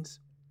making things.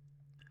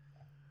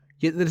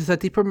 Yet there is a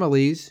deeper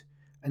malaise,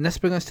 and this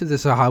brings us to the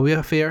Zahawi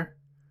affair.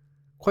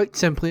 Quite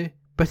simply,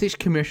 British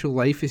commercial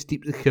life is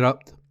deeply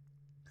corrupt.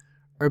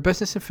 Our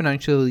business and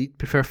financial elite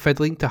prefer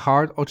fiddling to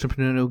hard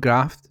entrepreneurial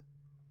graft.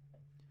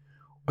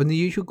 On the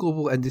usual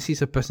global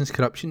indices of business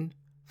corruption,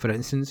 for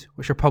instance,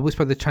 which are published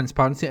by the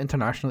Transparency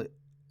International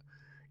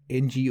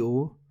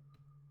NGO,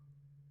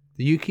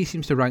 the UK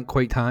seems to rank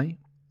quite high.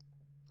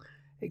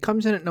 It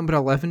comes in at number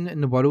 11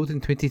 in the world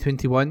in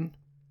 2021,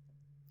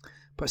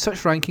 but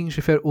such rankings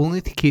refer only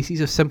to cases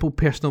of simple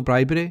personal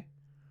bribery.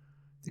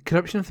 The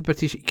corruption of the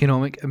British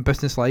economic and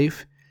business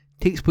life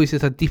takes place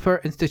at a deeper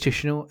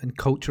institutional and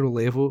cultural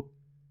level.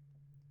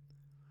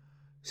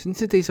 Since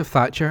the days of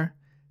Thatcher,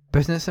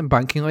 business and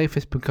banking life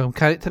has become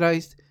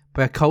characterised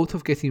by a cult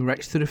of getting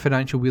rich through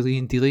financial wheeling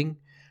and dealing,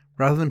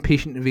 rather than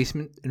patient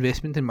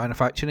investment in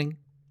manufacturing.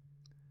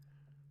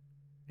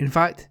 In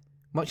fact,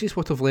 much is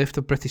what is left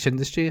of British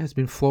industry has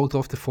been flogged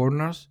off to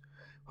foreigners,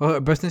 while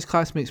our business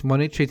class makes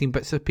money trading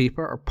bits of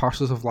paper or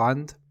parcels of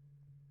land.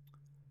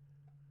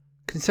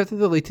 Consider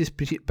the latest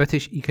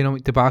British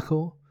economic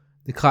debacle,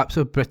 the collapse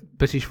of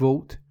British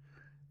Volt,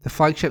 the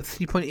flagship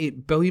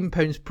 £3.8 billion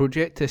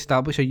project to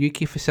establish a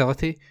UK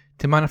facility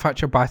to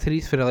manufacture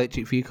batteries for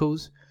electric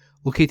vehicles,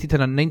 located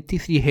on a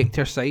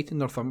 93-hectare site in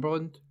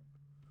Northumberland.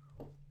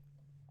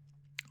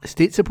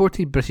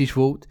 State-supported British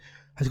Volt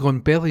has gone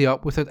belly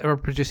up without ever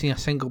producing a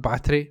single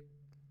battery.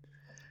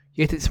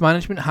 Yet its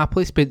management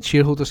happily spent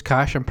shareholders'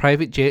 cash on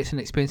private jets and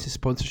expensive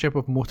sponsorship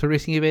of motor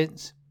racing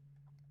events.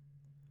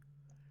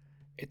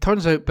 It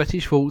turns out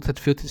British Volt had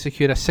failed to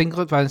secure a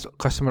single advanced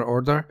customer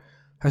order,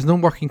 has no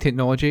working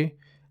technology,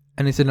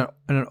 and is in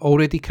an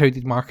already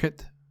crowded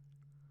market.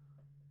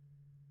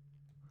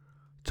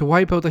 So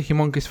why build a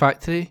humongous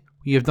factory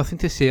when you have nothing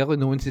to sell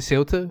and no one to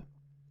sell to?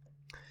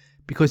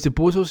 Because the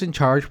bozos in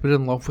charge were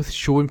in love with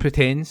show and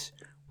pretends,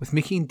 with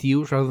making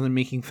deals rather than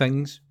making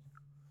things.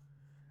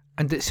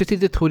 And it suited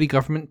the Tory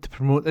government to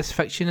promote this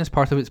fiction as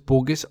part of its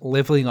bogus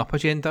levelling up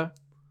agenda.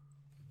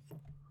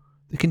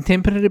 The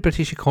contemporary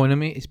British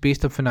economy is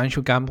based on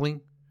financial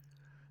gambling.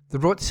 The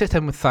rot set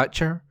in with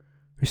Thatcher,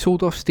 who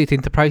sold off state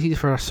enterprises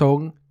for a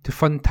song to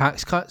fund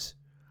tax cuts,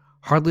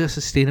 hardly a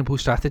sustainable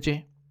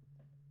strategy.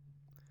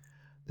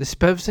 The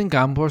spivs and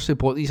gamblers who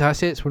bought these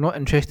assets were not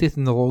interested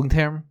in the long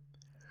term.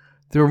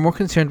 They were more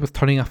concerned with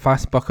turning a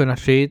fast buck on a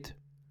trade.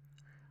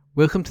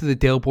 Welcome to the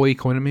Del Boy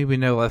economy we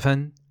now live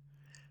in.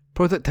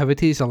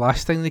 Productivity is the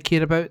last thing they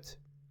care about.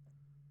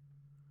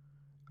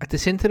 At the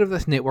centre of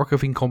this network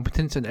of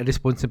incompetence and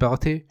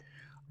irresponsibility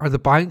are the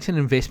banks and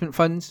investment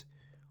funds,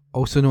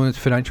 also known as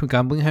financial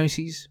gambling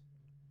houses.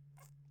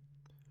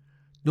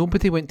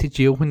 Nobody went to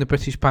jail when the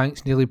British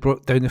banks nearly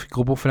brought down the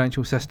global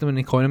financial system and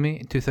economy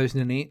in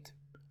 2008.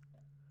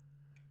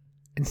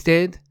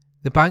 Instead,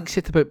 the banks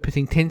set about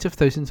putting tens of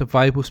thousands of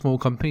viable small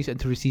companies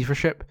into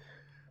receivership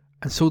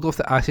and sold off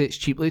the assets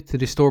cheaply to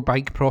restore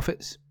bank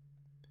profits.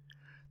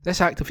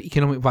 This act of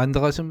economic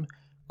vandalism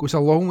goes a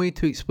long way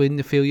to explain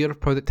the failure of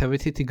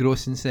productivity to grow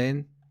since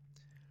then.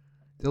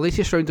 The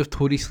latest round of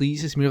Tory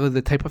sleaze is merely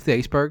the tip of the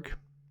iceberg.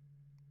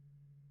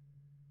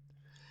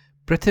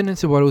 Britain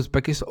is the world's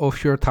biggest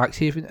offshore tax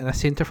haven and a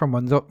centre for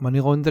money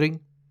laundering.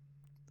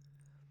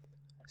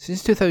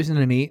 Since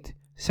 2008,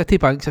 city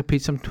banks have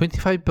paid some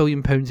 £25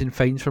 billion in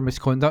fines for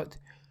misconduct,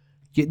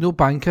 yet no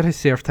banker has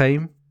served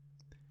time.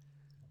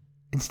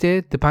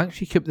 Instead, the banks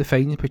recoup the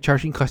fines by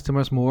charging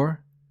customers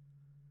more.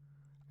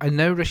 And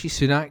now Rishi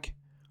Sunak,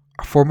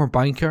 a former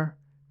banker,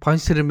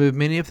 plans to remove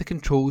many of the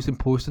controls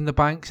imposed on the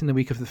banks in the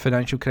wake of the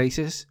financial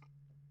crisis.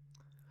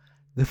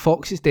 The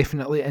fox is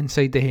definitely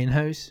inside the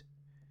henhouse.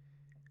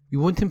 We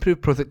won't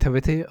improve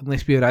productivity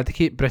unless we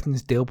eradicate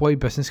Britain's Del Boy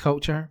business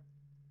culture.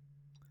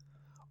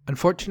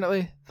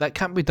 Unfortunately, that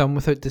can't be done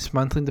without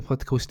dismantling the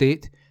political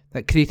state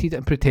that created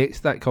and protects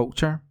that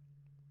culture.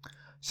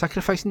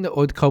 Sacrificing the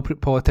odd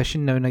culprit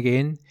politician now and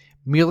again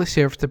merely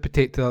serves to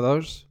protect the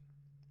others.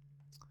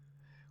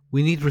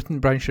 We need root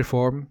and branch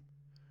reform,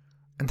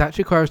 and that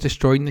requires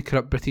destroying the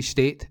corrupt British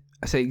state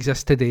as it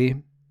exists today.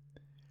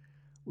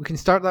 We can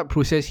start that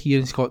process here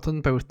in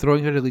Scotland by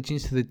withdrawing our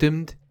allegiance to the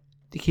doomed,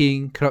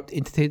 decaying, corrupt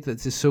entity that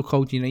is the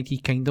so-called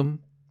United Kingdom.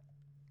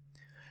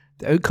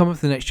 The outcome of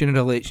the next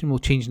general election will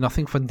change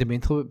nothing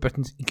fundamental about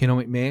Britain's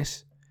economic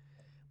mess,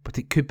 but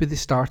it could be the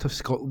start of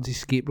Scotland's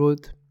escape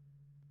road.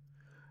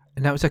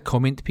 And that was a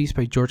comment piece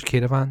by George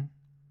Caravan.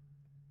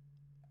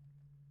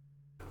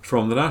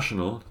 From The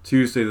National,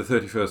 Tuesday the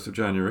 31st of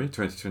January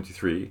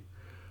 2023,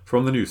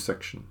 from the news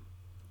section.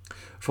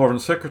 Foreign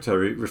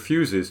Secretary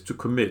refuses to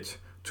commit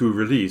to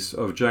release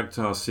of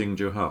Jagtar Singh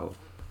Johal,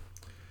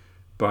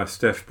 by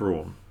Steph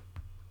Braun.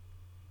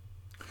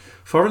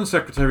 Foreign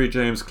Secretary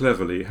James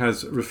Cleverly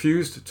has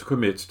refused to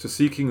commit to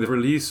seeking the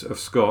release of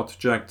Scot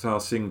Jagtar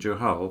Singh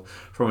Johal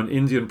from an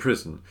Indian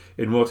prison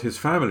in what his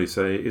family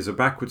say is a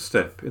backward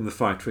step in the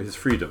fight for his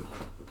freedom.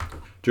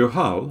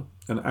 Johal,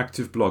 an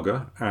active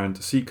blogger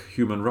and Sikh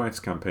human rights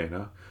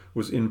campaigner,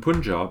 was in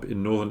Punjab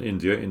in northern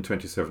India in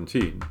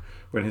 2017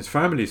 when his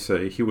family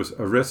say he was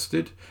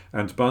arrested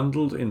and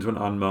bundled into an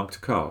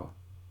unmarked car.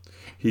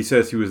 He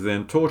says he was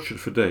then tortured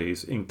for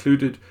days,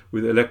 included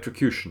with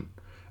electrocution,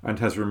 and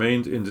has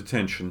remained in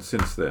detention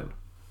since then.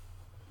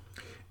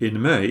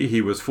 In May,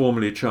 he was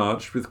formally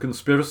charged with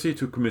conspiracy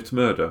to commit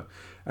murder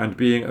and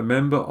being a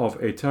member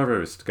of a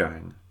terrorist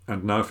gang,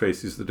 and now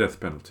faces the death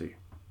penalty.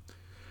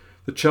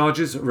 The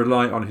charges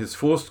rely on his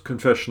forced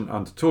confession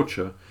under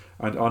torture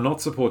and are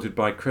not supported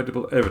by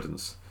credible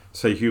evidence,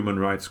 say human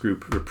rights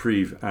group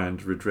Reprieve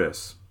and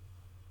Redress.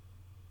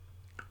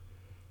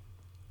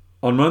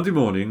 On Monday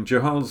morning,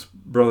 Johal's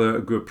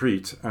brother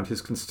Gurpreet and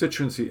his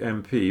constituency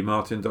MP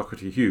Martin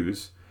Doherty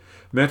Hughes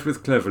met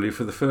with Cleverly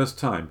for the first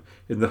time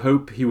in the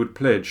hope he would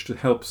pledge to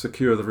help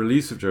secure the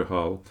release of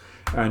Johal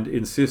and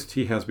insist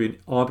he has been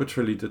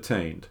arbitrarily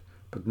detained,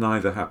 but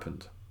neither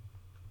happened.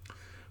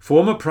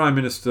 Former Prime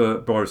Minister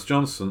Boris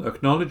Johnson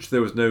acknowledged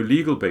there was no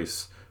legal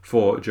base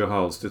for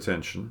Johal's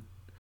detention,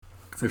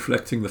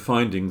 reflecting the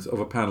findings of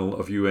a panel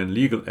of UN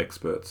legal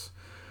experts,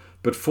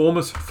 but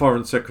former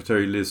Foreign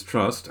Secretary Liz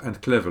Truss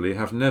and Cleverly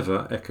have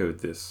never echoed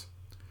this.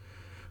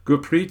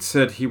 Gurpreet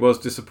said he was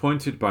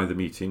disappointed by the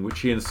meeting,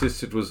 which he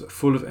insisted was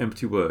full of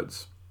empty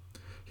words.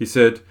 He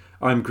said,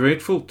 "I'm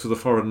grateful to the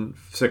Foreign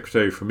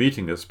Secretary for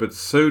meeting us, but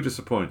so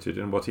disappointed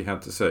in what he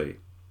had to say.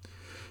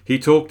 He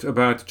talked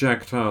about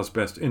Jagtar's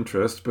best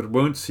interest, but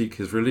won't seek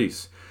his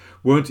release,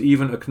 won't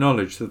even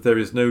acknowledge that there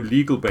is no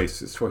legal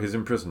basis for his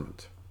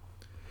imprisonment.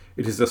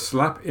 It is a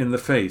slap in the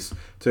face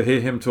to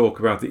hear him talk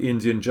about the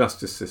Indian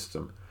justice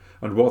system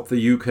and what the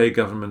UK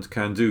government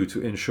can do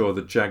to ensure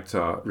that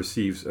Jagtar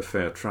receives a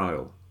fair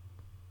trial."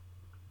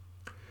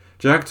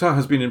 Jagtar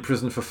has been in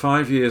prison for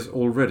 5 years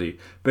already,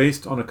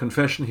 based on a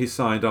confession he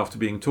signed after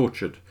being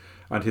tortured,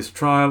 and his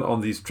trial on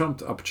these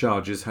trumped-up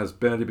charges has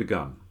barely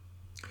begun.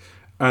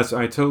 As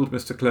I told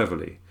Mr.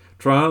 Cleverly,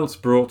 trials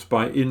brought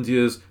by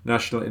India's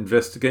National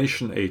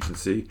Investigation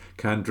Agency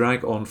can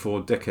drag on for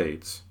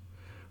decades.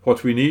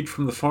 What we need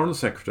from the Foreign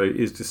Secretary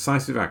is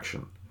decisive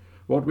action.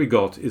 What we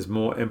got is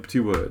more empty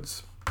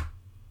words.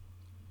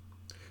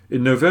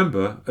 In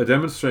November, a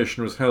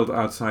demonstration was held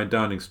outside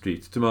Downing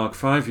Street to mark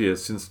 5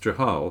 years since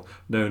Johal,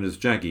 known as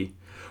Jaggi,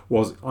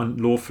 was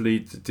unlawfully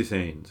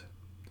detained.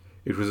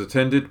 It was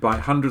attended by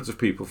hundreds of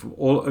people from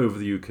all over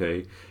the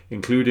UK,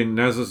 including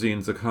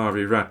Nazazzine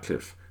Zaghari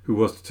Ratcliffe, who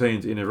was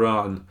detained in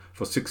Iran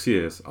for 6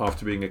 years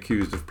after being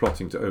accused of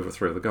plotting to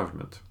overthrow the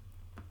government.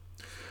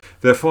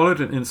 There followed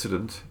an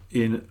incident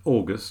in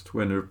August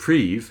when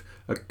Reprieve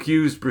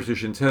accused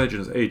British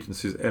intelligence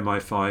agencies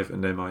MI5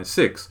 and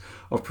MI6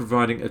 of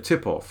providing a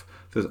tip-off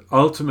that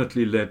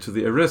ultimately led to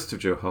the arrest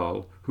of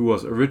Johal, who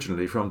was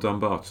originally from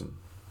Dumbarton.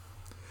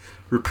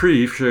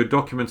 Reprieve showed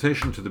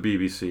documentation to the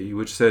BBC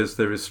which says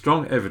there is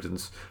strong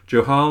evidence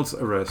Johal's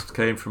arrest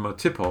came from a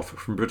tip-off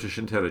from British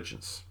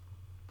intelligence.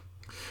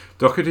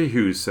 Doherty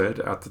Hughes said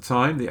at the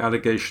time the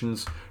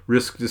allegations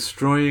risk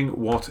destroying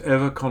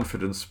whatever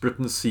confidence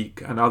Britain's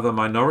Sikh and other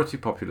minority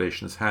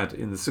populations had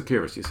in the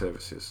security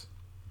services.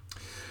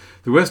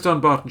 The West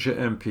Dunbartonshire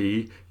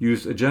MP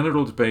used a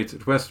general debate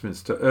at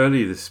Westminster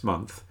early this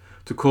month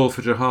to call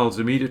for Johal's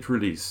immediate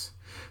release,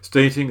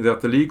 stating that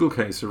the legal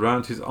case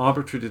around his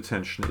arbitrary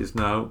detention is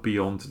now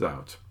beyond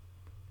doubt.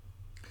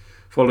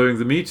 Following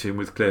the meeting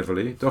with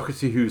Cleverly,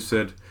 Doherty Hughes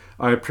said,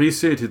 "I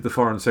appreciated the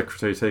Foreign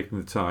Secretary taking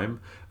the time,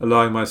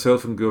 allowing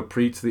myself and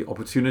Gurpreet the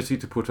opportunity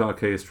to put our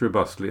case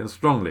robustly and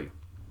strongly.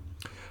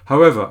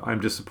 However, I am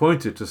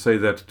disappointed to say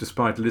that,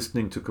 despite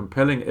listening to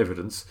compelling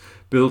evidence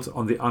built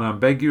on the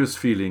unambiguous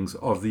feelings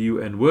of the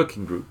UN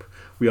Working Group,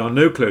 we are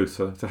no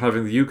closer to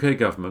having the UK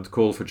government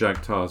call for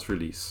Jagtar's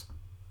release."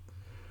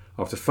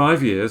 After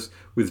 5 years,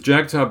 with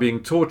Jagtar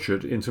being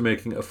tortured into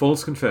making a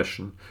false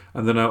confession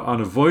and the now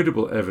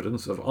unavoidable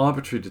evidence of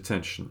arbitrary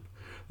detention,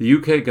 the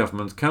UK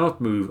government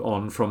cannot move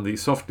on from the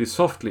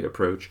softly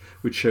approach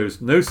which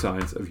shows no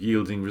signs of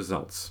yielding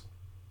results.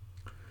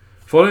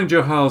 Following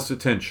Johal's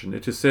detention,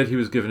 it is said he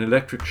was given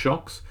electric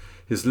shocks,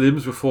 his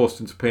limbs were forced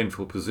into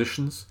painful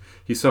positions,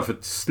 he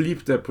suffered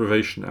sleep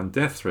deprivation and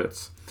death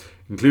threats,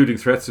 including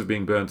threats of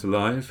being burnt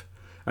alive,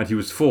 and he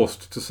was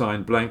forced to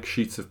sign blank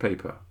sheets of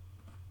paper.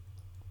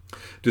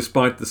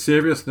 Despite the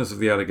seriousness of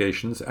the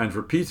allegations and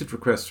repeated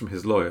requests from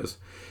his lawyers,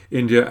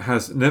 India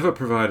has never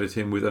provided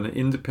him with an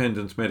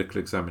independent medical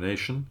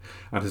examination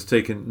and has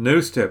taken no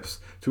steps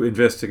to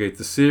investigate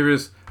the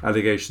serious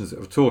allegations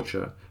of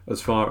torture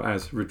as far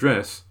as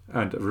redress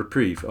and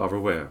Reprieve are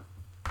aware.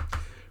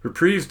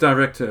 Reprieve's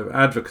Director of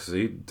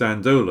Advocacy,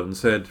 Dan Dolan,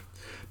 said,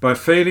 "By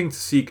failing to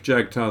seek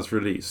Jagtar's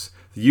release,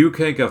 the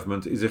UK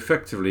government is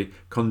effectively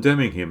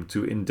condemning him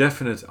to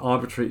indefinite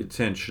arbitrary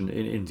detention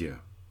in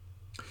India.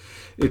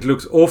 It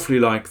looks awfully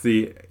like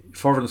the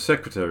Foreign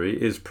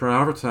Secretary is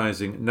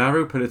prioritising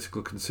narrow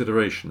political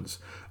considerations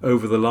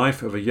over the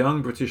life of a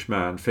young British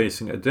man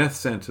facing a death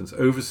sentence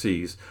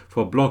overseas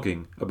for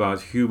blogging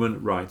about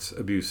human rights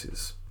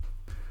abuses."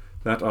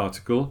 That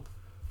article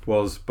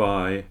was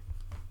by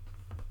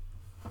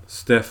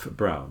Steph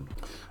Brown.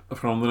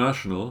 From The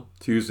National,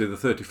 Tuesday the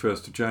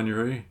 31st of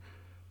January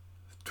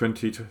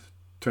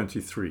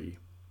 2023.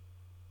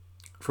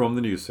 From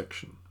the news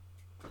section.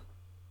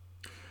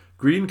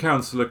 Green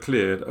councillor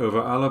cleared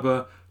over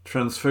Alaba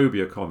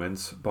transphobia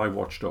comments by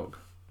Watchdog.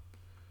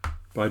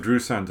 By Drew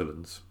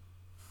Sandilands.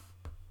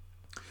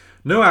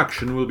 No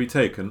action will be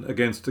taken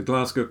against a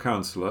Glasgow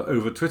councillor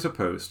over Twitter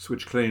posts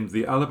which claimed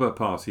the Alaba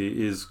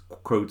party is,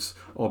 quotes,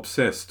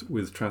 obsessed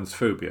with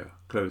transphobia,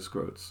 close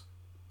quotes.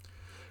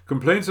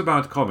 Complaints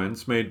about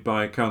comments made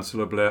by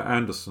Councillor Blair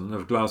Anderson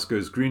of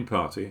Glasgow's Green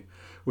Party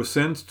were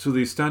sent to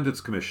the Standards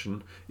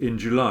Commission in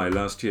July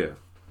last year.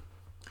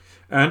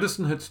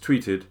 Anderson had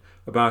tweeted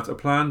about a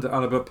planned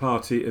Alaba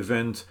Party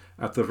event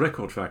at the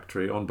Record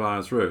Factory on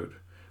Byres Road,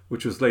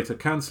 which was later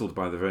cancelled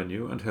by the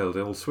venue and held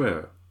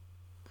elsewhere.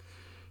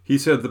 He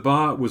said the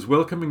bar was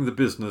welcoming the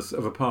business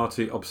of a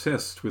party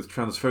obsessed with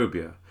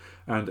transphobia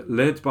and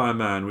led by a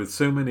man with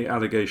so many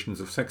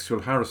allegations of sexual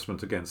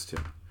harassment against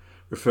him,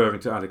 referring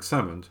to Alex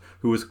Salmond,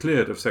 who was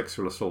cleared of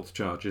sexual assault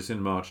charges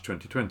in March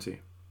 2020.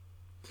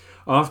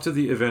 After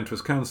the event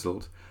was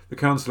cancelled, the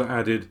councillor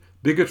added,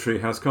 "Bigotry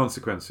has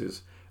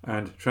consequences,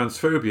 and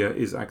transphobia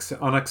is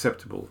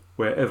unacceptable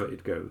wherever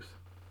it goes."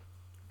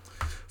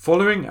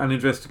 Following an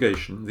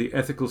investigation, the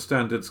Ethical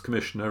Standards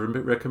Commissioner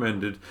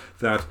recommended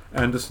that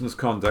Anderson's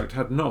conduct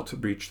had not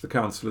breached the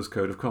councillor's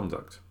code of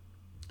conduct.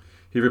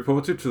 He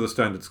reported to the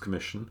Standards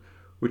Commission,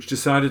 which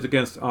decided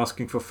against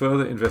asking for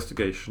further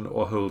investigation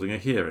or holding a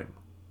hearing.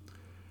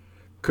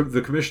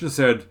 The Commission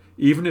said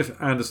even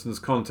if Anderson's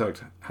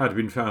conduct had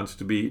been found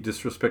to be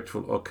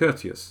disrespectful or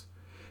courteous,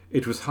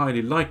 it was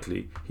highly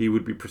likely he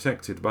would be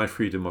protected by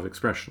freedom of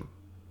expression.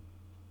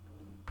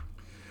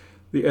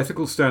 The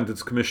Ethical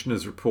Standards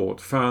Commissioner's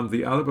report found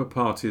the Alba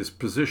Party's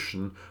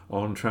position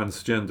on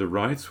transgender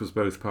rights was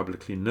both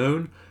publicly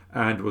known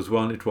and was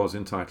one it was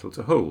entitled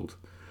to hold,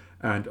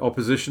 and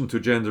opposition to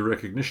gender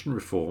recognition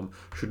reform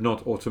should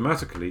not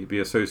automatically be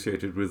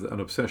associated with an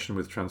obsession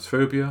with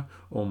transphobia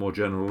or more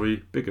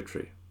generally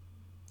bigotry.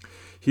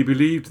 He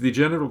believed the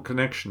general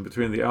connection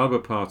between the Alba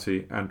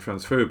Party and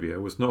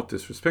transphobia was not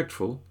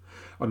disrespectful,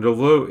 and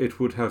although it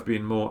would have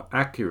been more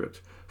accurate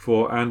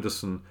for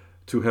Anderson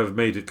to have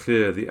made it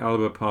clear the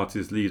Alba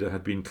Party's leader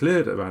had been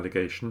cleared of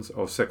allegations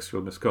of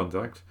sexual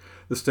misconduct,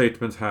 the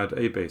statement had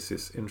a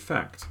basis in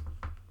fact.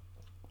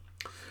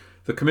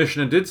 The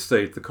Commissioner did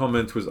state the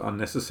comment was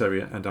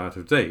unnecessary and out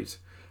of date,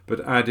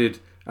 but added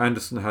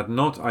Anderson had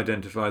not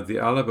identified the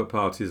Alba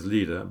Party's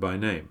leader by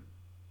name.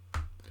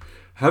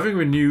 Having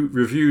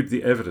reviewed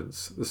the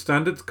evidence, the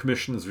Standards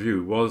Commission's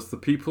view was the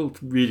people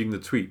reading the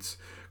tweets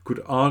could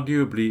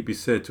arguably be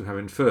said to have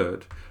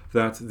inferred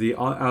that the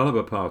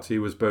Alba Party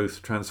was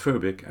both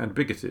transphobic and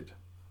bigoted.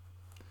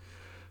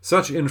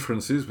 Such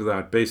inferences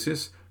without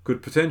basis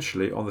could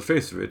potentially, on the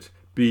face of it,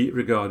 be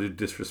regarded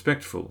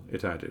disrespectful,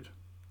 it added.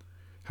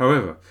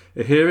 However,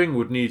 a hearing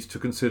would need to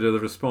consider the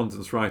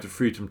respondent's right of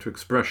freedom to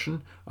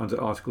expression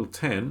under Article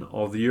 10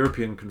 of the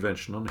European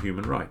Convention on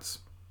Human Rights.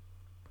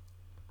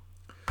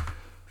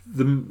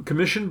 The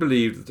Commission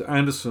believed that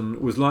Anderson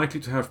was likely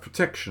to have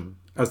protection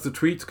as the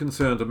tweet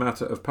concerned a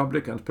matter of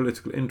public and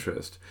political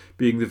interest,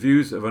 being the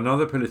views of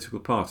another political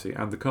party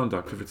and the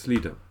conduct of its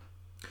leader.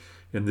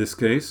 In this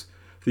case,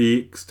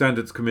 the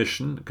Standards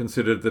Commission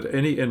considered that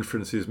any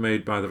inferences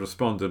made by the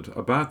respondent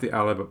about the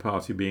Alba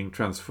Party being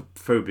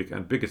transphobic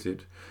and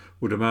bigoted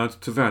would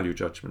amount to value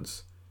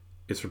judgments,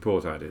 its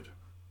report added.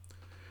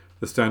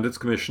 The Standards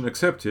Commission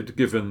accepted,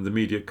 given the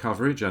media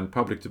coverage and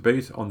public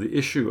debate on the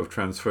issue of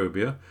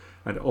transphobia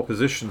and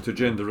opposition to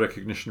gender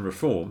recognition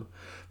reform,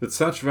 that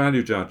such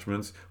value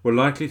judgments were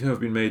likely to have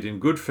been made in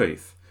good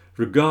faith,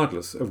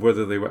 regardless of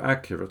whether they were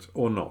accurate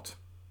or not.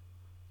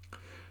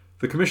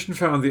 The Commission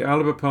found the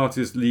Alba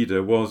Party's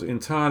leader was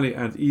entirely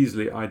and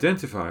easily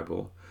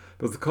identifiable,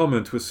 but the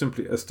comment was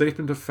simply a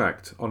statement of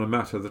fact on a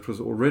matter that was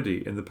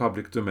already in the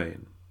public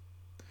domain.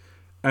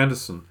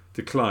 Anderson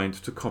declined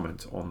to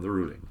comment on the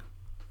ruling.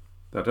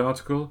 That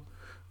article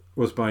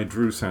was by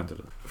Drew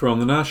Sanderson. From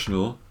The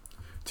National,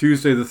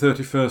 Tuesday the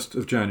 31st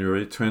of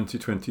January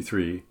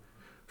 2023,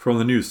 from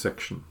the news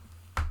section.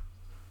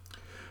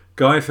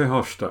 Guy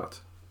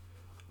Verhofstadt.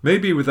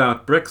 Maybe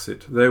without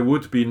Brexit there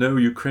would be no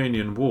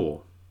Ukrainian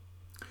war.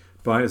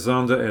 By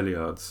Zander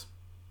Eliades.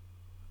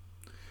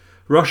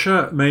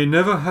 Russia may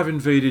never have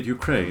invaded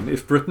Ukraine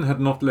if Britain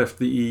had not left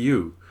the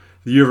EU,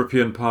 the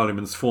European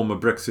Parliament's former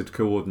Brexit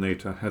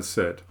coordinator has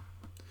said.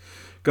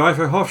 Guy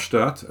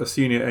Verhofstadt, a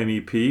senior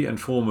MEP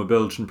and former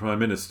Belgian Prime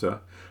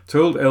Minister,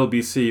 told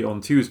LBC on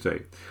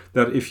Tuesday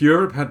that if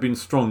Europe had been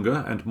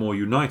stronger and more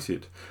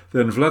united,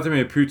 then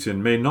Vladimir Putin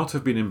may not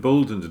have been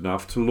emboldened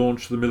enough to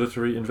launch the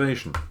military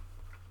invasion.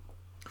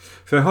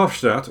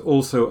 Verhofstadt,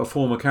 also a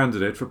former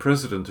candidate for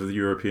President of the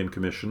European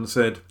Commission,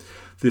 said,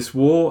 "This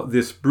war,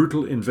 this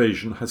brutal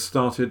invasion has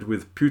started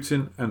with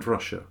Putin and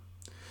Russia.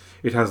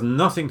 It has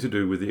nothing to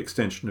do with the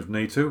extension of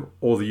NATO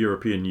or the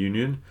European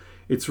Union.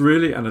 It's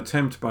really an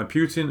attempt by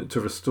Putin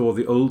to restore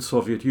the old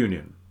Soviet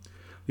Union.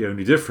 The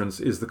only difference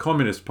is the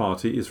Communist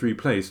Party is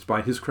replaced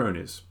by his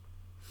cronies.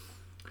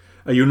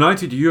 A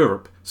united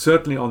Europe,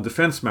 certainly on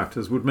defence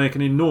matters, would make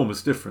an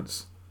enormous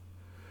difference.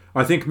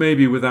 I think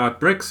maybe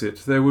without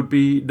Brexit there would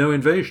be no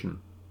invasion.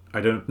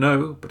 I don't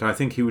know, but I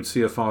think he would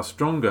see a far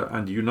stronger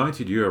and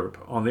united Europe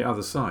on the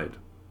other side."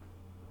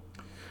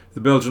 The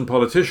Belgian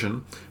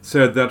politician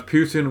said that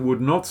Putin would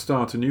not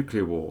start a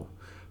nuclear war,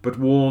 but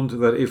warned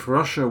that if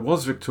Russia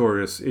was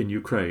victorious in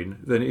Ukraine,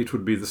 then it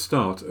would be the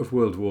start of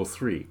World War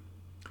III.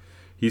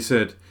 He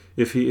said,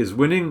 "If he is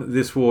winning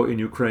this war in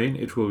Ukraine,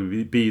 it will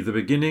be the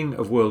beginning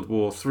of World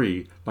War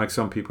III, like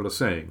some people are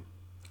saying.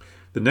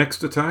 The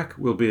next attack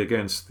will be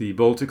against the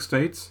Baltic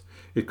states.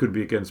 It could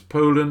be against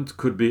Poland,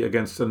 could be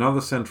against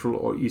another Central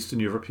or Eastern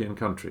European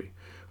country.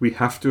 We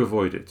have to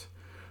avoid it.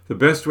 The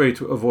best way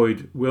to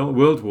avoid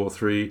World War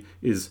III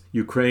is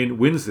Ukraine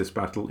wins this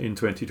battle in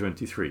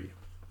 2023.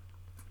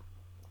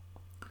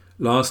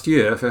 Last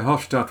year,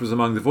 Verhofstadt was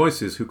among the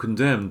voices who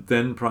condemned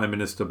then Prime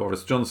Minister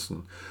Boris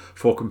Johnson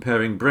for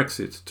comparing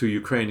Brexit to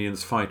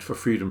Ukrainians' fight for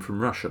freedom from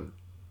Russia.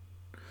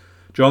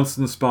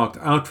 Johnson sparked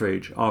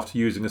outrage after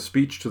using a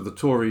speech to the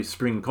Tory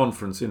Spring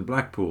Conference in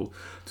Blackpool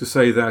to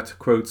say that,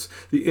 quotes,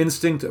 the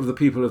instinct of the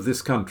people of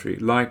this country,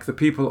 like the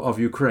people of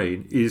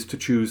Ukraine, is to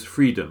choose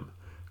freedom,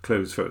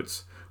 close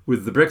votes,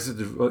 with the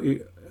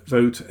Brexit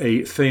vote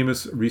a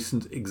famous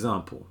recent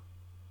example.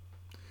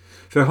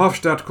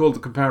 Verhofstadt called the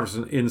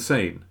comparison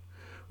insane,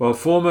 while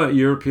former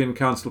European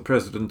Council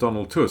President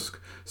Donald Tusk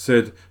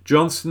said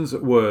Johnson's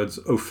words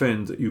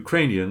offend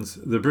Ukrainians,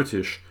 the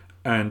British,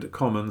 and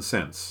common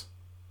sense.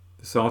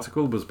 This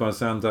article was by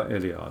Xander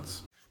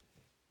Eliards.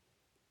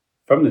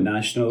 From the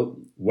National,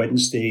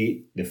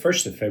 Wednesday, the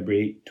 1st of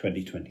February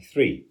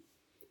 2023.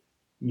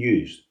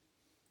 News.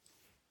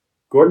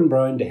 Gordon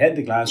Brown to head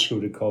to Glasgow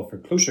to call for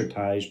closer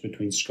ties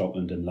between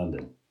Scotland and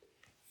London.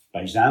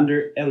 By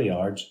Xander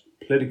Eliards,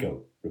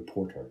 political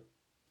reporter.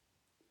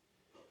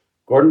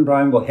 Gordon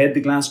Brown will head to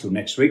Glasgow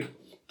next week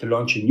to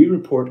launch a new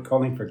report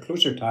calling for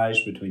closer ties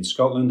between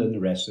Scotland and the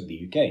rest of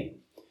the UK.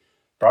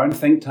 Brown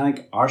think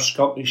tank Our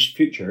Scottish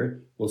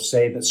Future will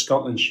say that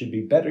Scotland should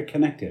be better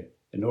connected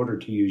in order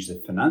to use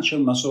the financial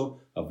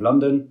muscle of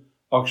London,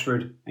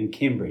 Oxford and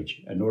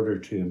Cambridge in order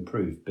to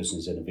improve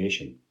business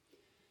innovation.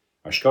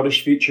 Our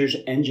Scottish Future's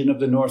Engine of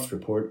the North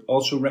report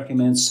also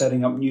recommends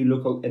setting up new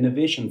local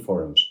innovation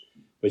forums,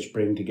 which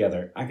bring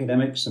together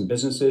academics and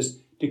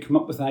businesses to come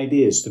up with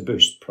ideas to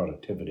boost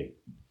productivity.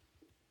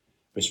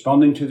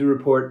 Responding to the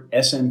report,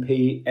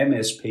 SNP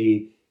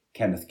MSP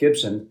Kenneth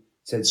Gibson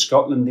said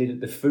Scotland needed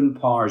the full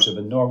powers of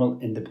a normal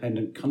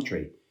independent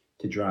country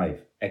to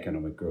drive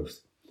economic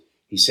growth.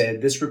 He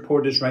said this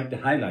report is right to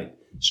highlight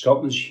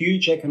Scotland's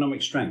huge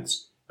economic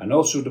strengths and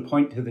also to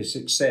point to the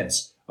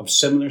success of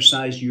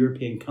similar-sized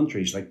European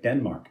countries like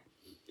Denmark.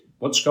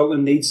 What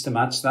Scotland needs to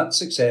match that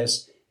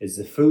success is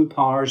the full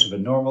powers of a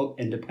normal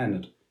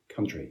independent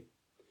country.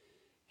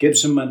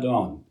 Gibson went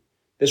on,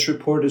 this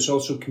report is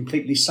also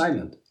completely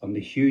silent on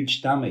the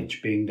huge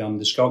damage being done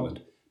to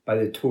Scotland by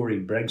the Tory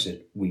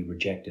Brexit we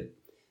rejected,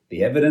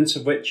 the evidence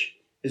of which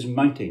is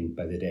mounting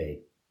by the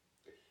day.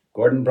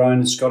 Gordon Brown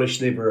and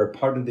Scottish Labour are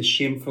part of the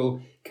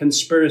shameful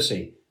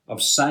conspiracy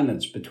of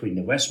silence between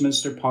the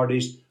Westminster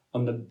parties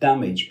on the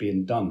damage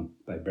being done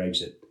by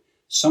Brexit,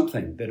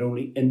 something that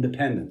only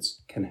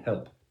independence can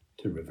help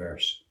to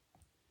reverse.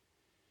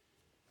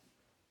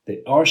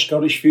 The Our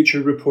Scottish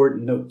Future report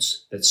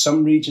notes that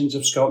some regions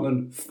of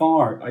Scotland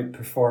far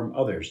outperform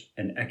others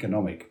in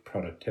economic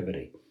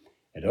productivity.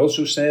 It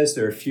also says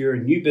there are fewer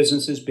new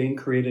businesses being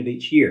created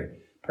each year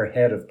per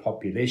head of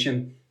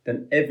population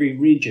than every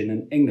region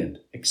in England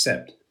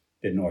except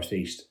the North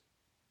East.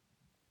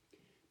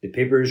 The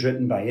paper is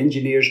written by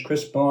engineers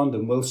Chris Bond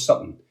and Will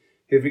Sutton,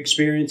 who have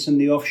experience in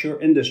the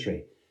offshore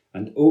industry,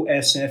 and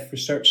OSF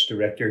Research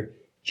Director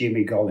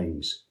Jamie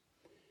Gollings.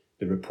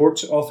 The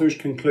report's authors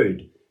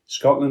conclude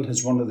Scotland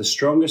has one of the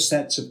strongest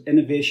sets of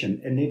innovation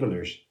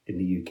enablers in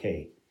the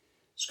UK.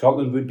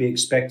 Scotland would be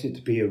expected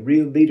to be a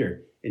real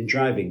leader in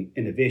driving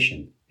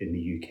innovation in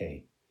the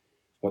UK.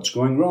 What's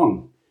going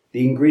wrong?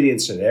 The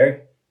ingredients are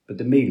there, but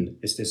the meal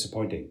is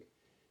disappointing.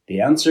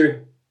 The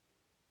answer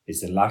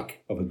is the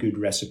lack of a good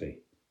recipe.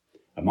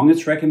 Among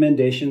its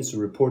recommendations, the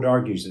report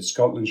argues that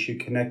Scotland should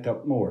connect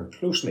up more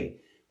closely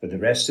with the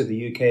rest of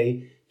the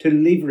UK to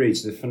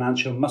leverage the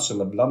financial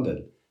muscle of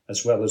London,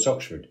 as well as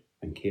Oxford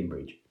and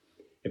Cambridge.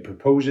 It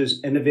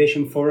proposes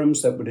innovation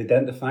forums that would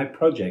identify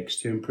projects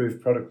to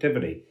improve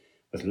productivity,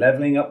 with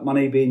levelling up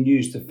money being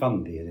used to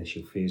fund the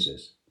initial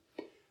phases.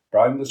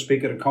 Brown will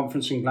speak at a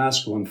conference in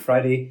Glasgow on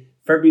Friday,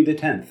 February the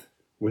 10th,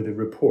 where the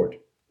report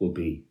will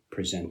be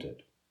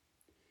presented.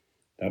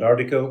 That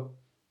article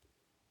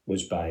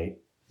was by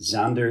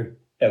Xander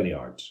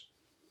Eliards.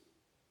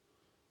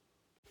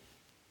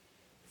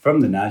 From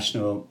the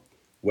National,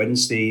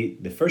 Wednesday,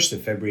 the 1st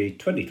of February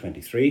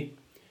 2023,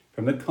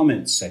 from the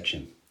comments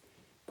section.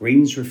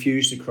 Greens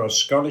refuse to cross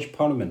Scottish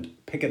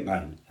Parliament picket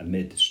line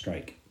amid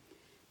strike.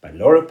 By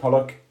Laura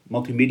Pollock,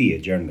 multimedia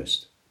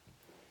journalist.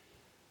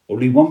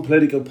 Only one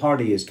political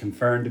party is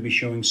confirmed to be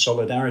showing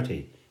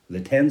solidarity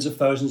with the tens of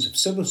thousands of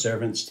civil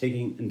servants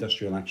taking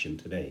industrial action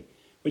today,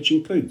 which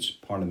includes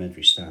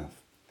parliamentary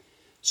staff.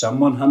 Some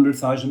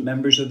 100,000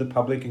 members of the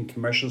Public and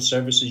Commercial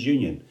Services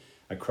Union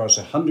across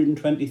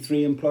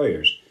 123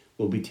 employers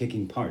will be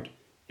taking part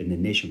in the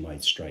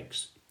nationwide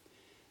strikes.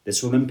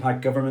 This will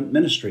impact government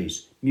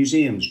ministries,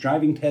 museums,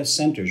 driving test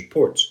centres,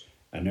 ports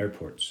and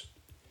airports.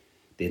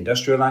 The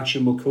industrial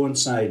action will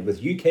coincide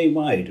with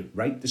UK-wide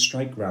Right to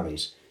Strike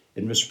rallies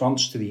in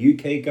response to the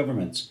UK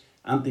government's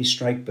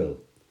anti-strike bill.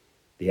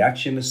 The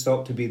action is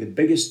thought to be the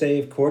biggest day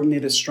of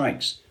coordinated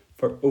strikes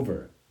for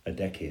over a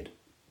decade.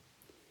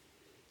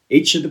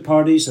 Each of the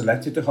parties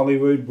elected to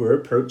Holyrood were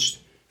approached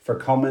for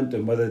comment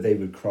on whether they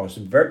would cross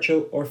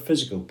virtual or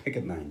physical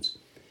picket lines.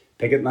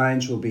 Picket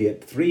lines will be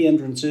at 3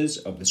 entrances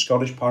of the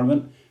Scottish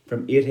Parliament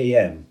from 8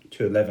 a.m.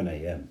 to 11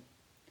 a.m.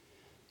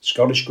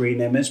 Scottish Green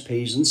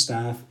MSPs and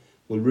staff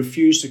will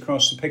refuse to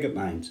cross the picket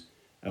lines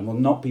and will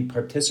not be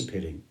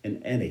participating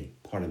in any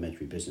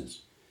parliamentary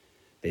business.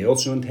 They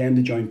also intend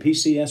to join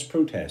PCS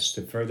protests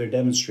to further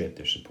demonstrate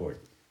their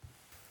support.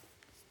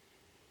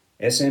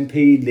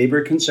 SNP,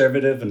 Labour,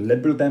 Conservative and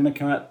Liberal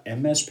Democrat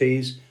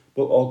MSPs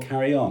will all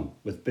carry on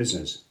with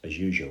business as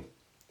usual.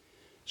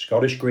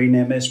 Scottish Green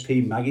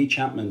MSP Maggie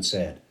Chapman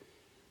said,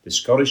 "The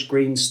Scottish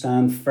Greens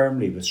stand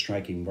firmly with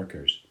striking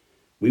workers.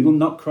 We will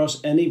not cross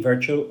any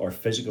virtual or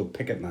physical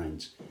picket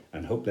lines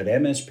and hope that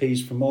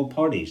MSPs from all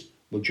parties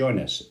will join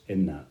us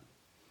in that."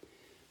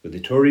 With the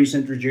Tories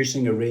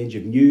introducing a range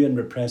of new and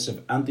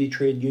repressive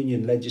anti-trade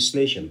union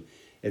legislation,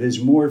 it is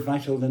more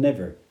vital than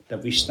ever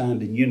that we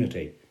stand in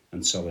unity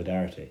and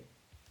solidarity.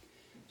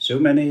 So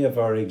many of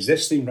our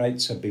existing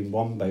rights have been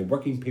won by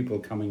working people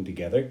coming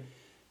together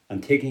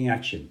and taking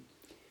action,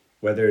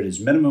 whether it is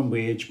minimum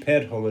wage,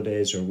 paid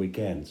holidays or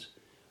weekends.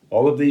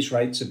 All of these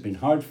rights have been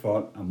hard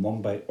fought and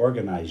won by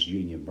organised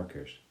union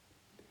workers.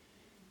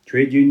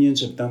 Trade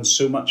unions have done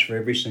so much for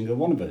every single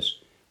one of us,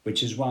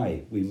 which is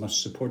why we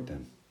must support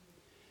them.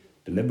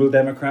 The Liberal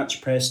Democrats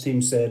press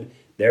team said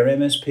their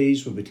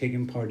MSPs will be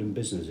taking part in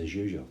business as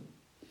usual.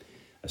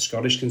 A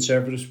Scottish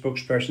Conservative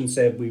spokesperson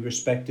said, "We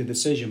respect the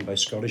decision by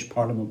Scottish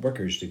Parliament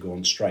workers to go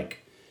on strike,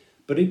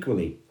 but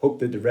equally hope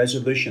that the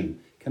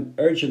resolution can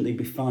urgently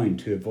be found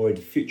to avoid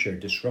future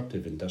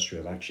disruptive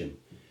industrial action.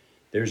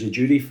 There is a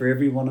duty for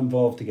everyone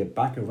involved to get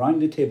back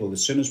around the table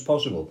as soon as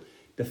possible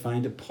to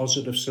find a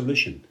positive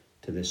solution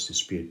to this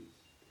dispute."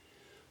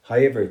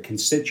 However,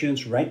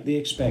 constituents rightly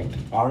expect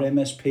our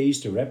MSPs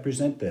to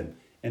represent them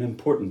in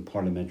important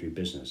parliamentary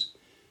business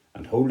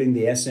and holding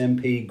the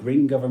SNP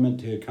Green government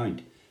to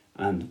account,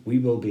 and we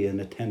will be in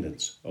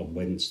attendance on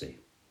Wednesday.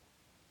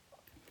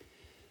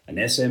 An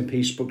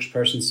SNP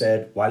spokesperson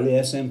said, "While the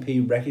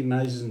SNP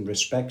recognises and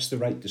respects the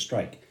right to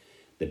strike,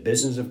 the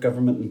business of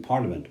government and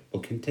Parliament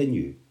will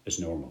continue as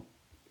normal."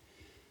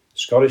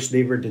 Scottish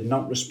Labour did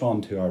not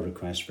respond to our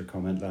request for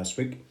comment last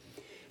week.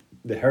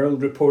 The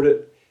Herald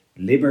reported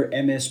Labour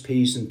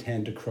MSPs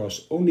intend to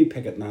cross only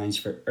picket lines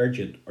for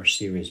urgent or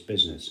serious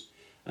business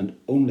and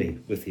only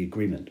with the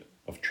agreement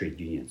of trade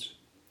unions.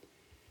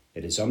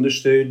 It is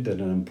understood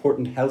that an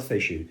important health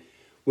issue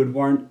would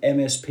warrant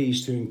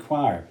MSPs to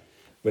inquire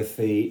with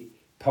the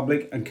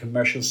Public and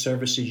Commercial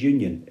Services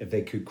Union if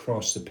they could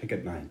cross the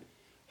picket line.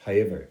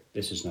 However,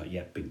 this has not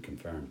yet been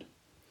confirmed.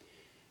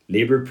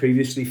 Labour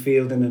previously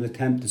failed in an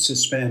attempt to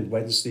suspend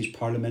Wednesday's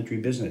parliamentary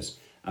business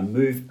and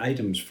move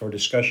items for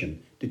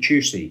discussion to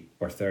Tuesday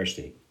or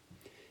Thursday.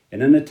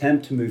 In an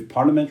attempt to move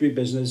parliamentary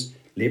business,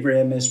 Labour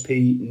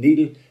MSP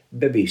Neil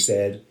Bibby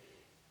said,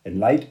 "In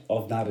light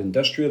of that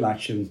industrial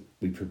action,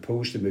 we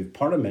propose to move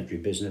parliamentary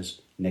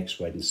business next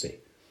Wednesday.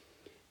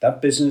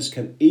 That business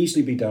can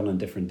easily be done on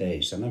different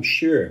days, and I'm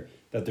sure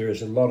that there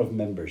is a lot of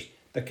members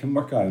that can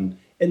work on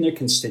in their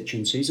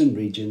constituencies and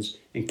regions,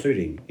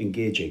 including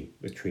engaging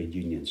with trade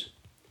unions."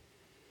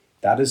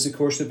 That is the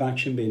course of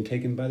action being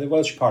taken by the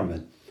Welsh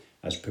Parliament,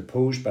 as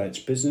proposed by its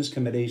business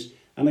committees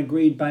and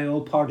agreed by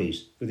all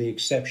parties with the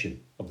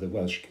exception of the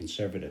Welsh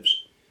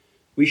Conservatives.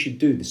 We should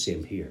do the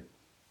same here.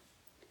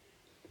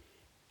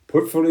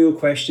 Portfolio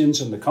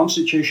questions on the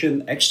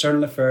Constitution,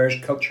 External Affairs,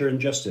 Culture and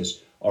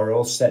Justice are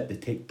all set to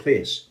take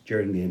place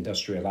during the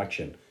industrial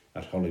action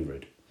at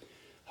Holyrood.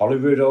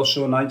 Holyrood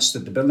also announced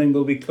that the building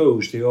will be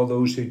closed to all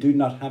those who do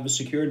not have a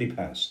security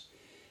pass.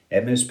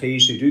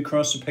 MSPs who do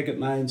cross the picket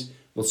lines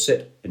will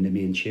sit in the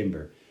main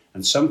chamber,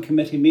 and some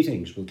committee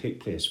meetings will take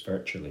place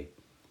virtually.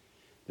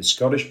 The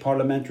Scottish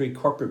Parliamentary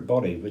Corporate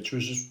Body, which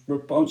was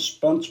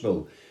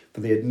responsible for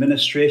the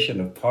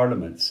administration of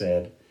Parliament,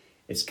 said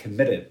it's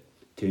committed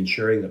to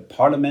ensuring that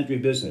parliamentary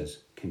business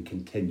can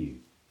continue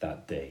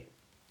that day.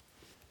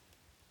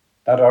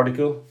 That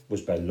article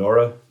was by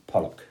Laura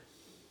Pollock.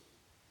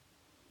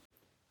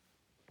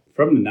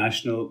 From the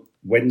National,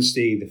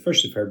 Wednesday, the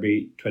 1st of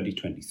February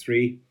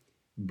 2023,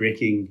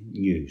 breaking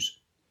news.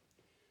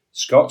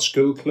 Scots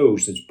school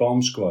closed as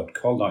bomb squad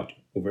called out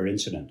over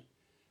incident,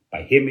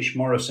 by Hamish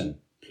Morrison,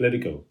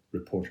 political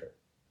reporter.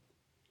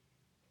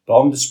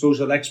 Bomb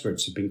disposal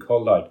experts have been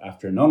called out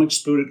after an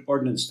unexploded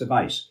ordnance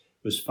device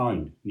was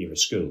found near a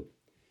school.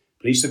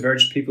 Police have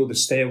urged people to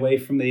stay away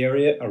from the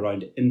area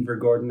around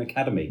Invergordon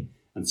Academy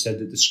and said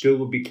that the school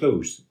will be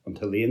closed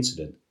until the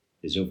incident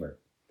is over.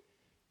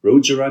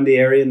 Roads around the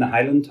area in the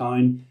Highland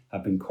town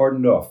have been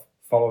cordoned off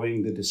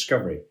following the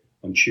discovery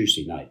on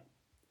Tuesday night.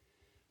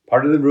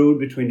 Part of the road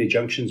between the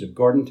junctions of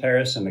Gordon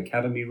Terrace and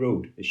Academy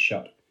Road is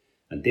shut,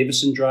 and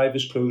Davison Drive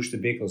is closed to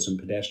vehicles and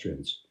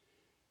pedestrians.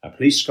 A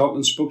Police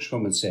Scotland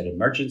spokeswoman said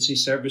emergency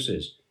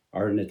services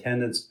are in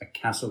attendance at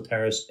Castle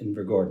Terrace,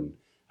 Invergordon,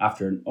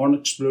 after an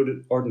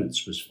unexploded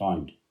ordnance was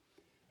found.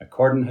 A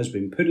cordon has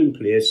been put in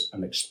place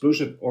and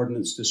explosive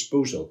ordnance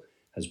disposal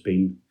has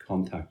been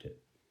contacted.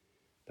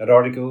 That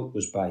article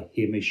was by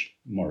Hamish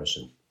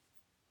Morrison.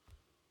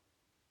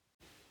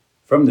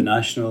 From the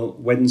National,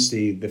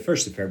 Wednesday, the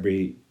 1st of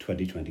February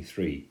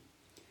 2023.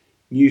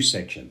 News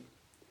section.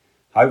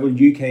 How will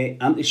UK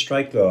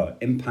anti-strike law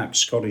impact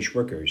Scottish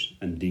workers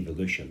and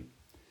devolution?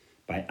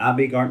 By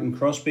Abby Garton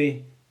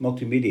Crosby,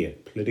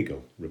 multimedia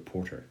political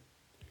reporter.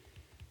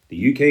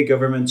 The UK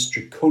government's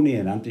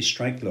draconian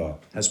anti-strike law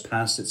has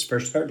passed its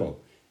first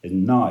hurdle,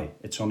 and now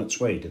it's on its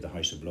way to the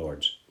House of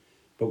Lords.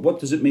 But what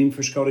does it mean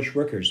for Scottish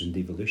workers and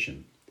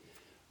devolution?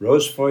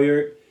 Rose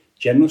Foyer,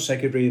 General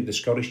Secretary of the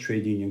Scottish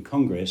Trade Union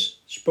Congress,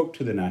 spoke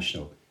to the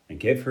National and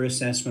gave her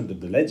assessment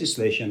of the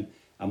legislation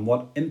and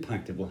what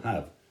impact it will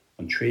have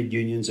on trade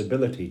unions'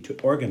 ability to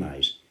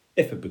organise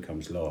if it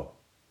becomes law.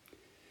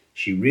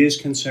 She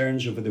raised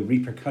concerns over the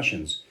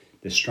repercussions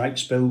the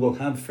strikes bill will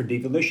have for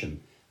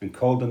devolution and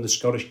called on the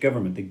Scottish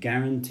Government to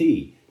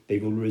guarantee they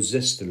will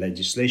resist the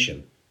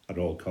legislation at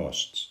all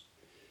costs.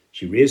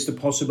 She raised the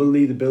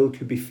possibility the bill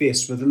could be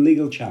faced with a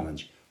legal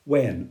challenge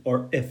when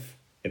or if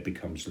it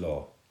becomes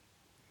law.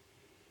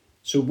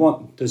 So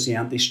what does the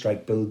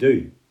anti-strike bill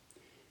do?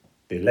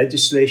 The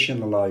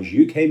legislation allows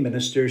UK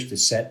ministers to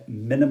set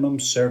minimum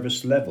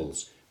service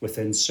levels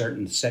within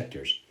certain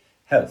sectors: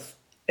 health,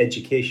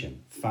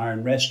 education, fire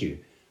and rescue,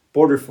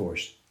 border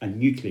force and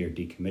nuclear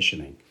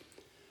decommissioning.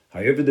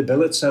 However, the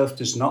bill itself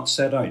does not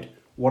set out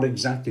what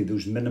exactly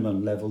those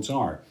minimum levels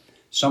are,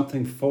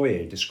 something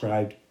Foyer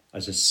described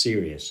as a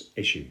serious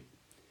issue.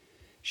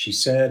 She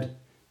said,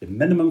 the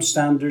minimum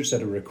standards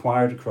that are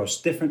required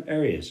across different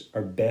areas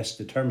are best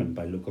determined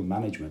by local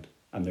management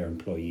and their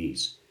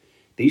employees.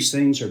 These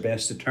things are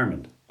best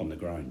determined on the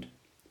ground.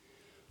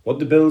 What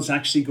the bill is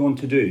actually going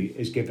to do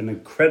is give an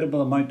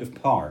incredible amount of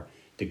power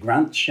to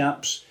Grant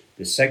Shapps,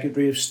 the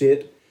Secretary of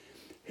State,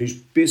 who's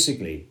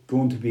basically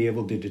going to be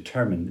able to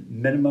determine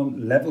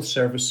minimum level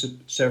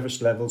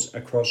service levels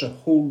across a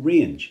whole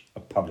range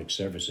of public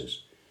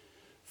services.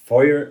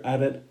 Foyer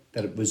added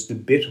that it was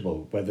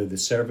debatable whether the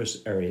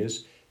service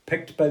areas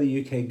picked by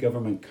the UK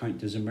government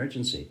count as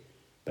emergency,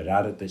 but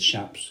added that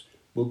Shapps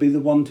will be the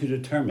one to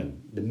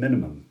determine the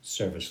minimum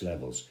service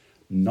levels,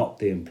 not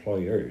the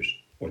employers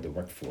or the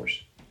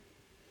workforce.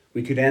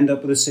 We could end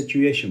up with a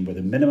situation where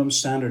the minimum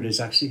standard is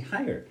actually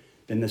higher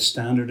than the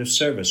standard of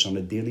service on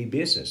a daily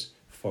basis,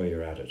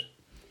 Foyer added.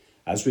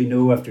 As we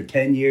know, after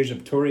 10 years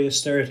of Tory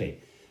austerity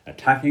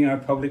attacking our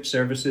public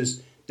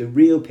services, the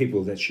real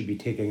people that should be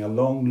taking a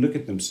long look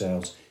at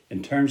themselves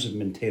in terms of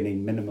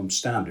maintaining minimum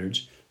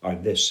standards are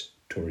this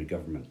Tory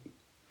government.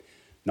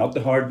 Not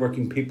the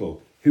hard-working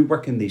people who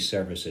work in these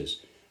services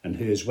and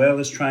who, as well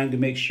as trying to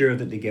make sure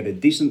that they get a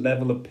decent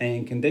level of pay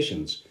and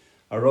conditions,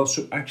 are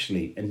also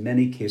actually in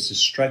many cases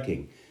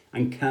striking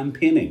and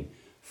campaigning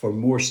for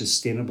more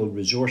sustainable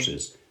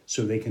resources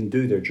so they can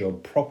do their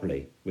job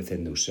properly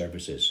within those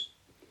services.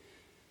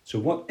 So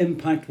what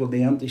impact will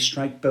the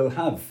anti-strike bill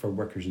have for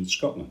workers in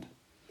Scotland?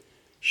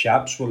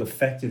 Shapps will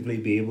effectively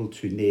be able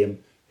to name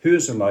who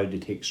is allowed to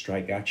take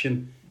strike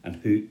action and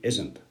who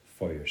isn't,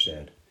 Foyer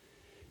said.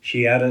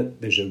 She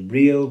added, there's a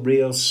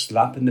real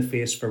slap in the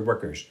face for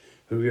workers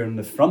who were on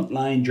the front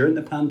line during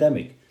the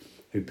pandemic,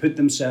 who put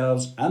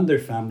themselves and their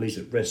families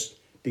at risk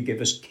to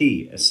give us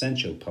key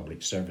essential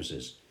public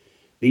services.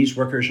 These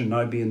workers are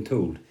now being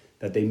told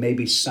that they may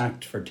be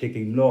sacked for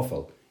taking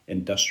lawful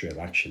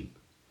industrial action.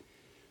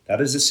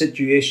 That is a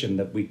situation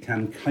that we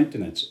can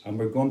countenance, and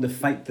we're going to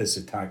fight this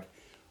attack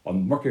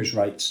on workers'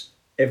 rights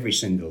every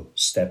single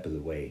step of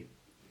the way.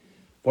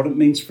 What it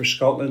means for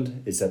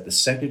Scotland is that the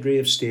Secretary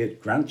of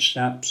State, Grant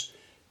Shapps,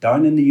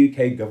 down in the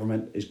UK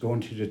government is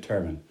going to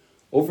determine,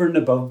 over and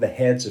above the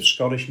heads of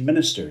Scottish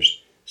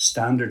ministers,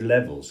 standard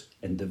levels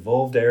in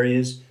devolved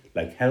areas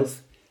like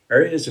health,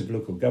 areas of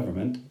local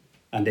government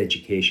and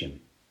education.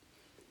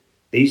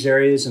 These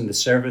areas and the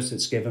service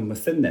that's given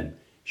within them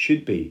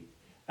should be,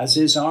 as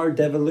is our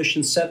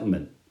devolution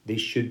settlement,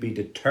 these should be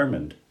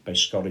determined by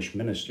Scottish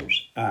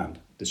ministers and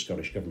the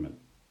Scottish Government.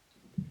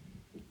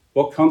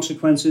 What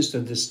consequences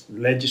does this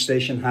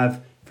legislation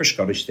have for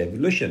Scottish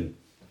devolution?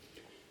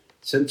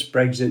 Since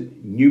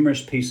Brexit,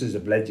 numerous pieces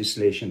of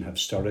legislation have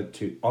started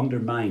to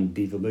undermine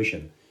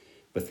devolution,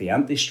 with the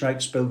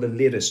anti-strikes bill the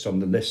latest on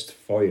the list,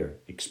 Foyer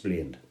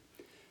explained.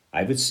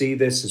 I would see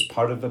this as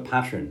part of a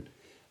pattern.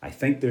 I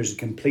think there's a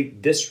complete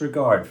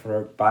disregard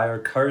by our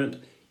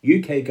current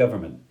UK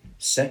government,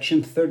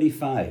 Section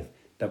 35,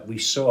 that we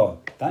saw,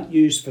 that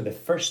used for the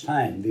first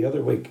time the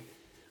other week.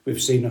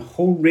 We've seen a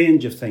whole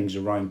range of things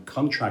around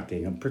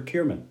contracting and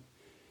procurement.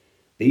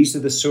 These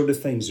are the sort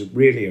of things that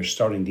really are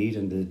starting to eat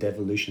into the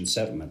devolution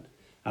settlement,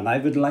 and I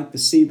would like to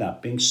see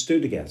that being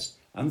stood against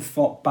and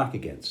fought back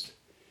against.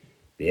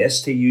 The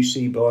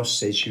STUC boss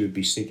says she would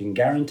be seeking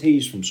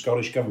guarantees from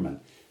Scottish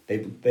Government.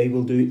 They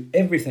will do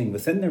everything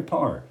within their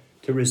power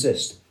to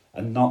resist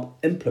and not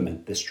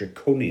implement this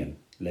draconian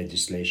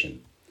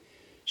legislation.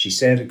 She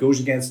said it goes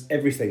against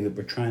everything that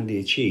we're trying to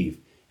achieve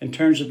in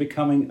terms of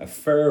becoming a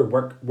fair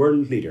work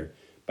world leader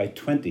by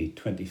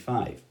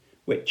 2025,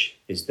 which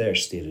is their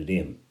stated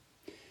aim.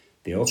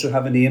 They also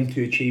have an aim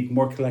to achieve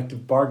more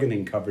collective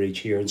bargaining coverage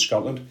here in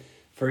Scotland,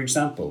 for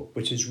example,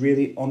 which is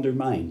really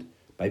undermined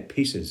by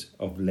pieces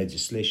of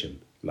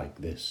legislation like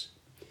this.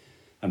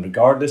 And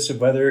regardless of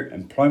whether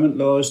employment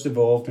law is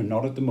devolved or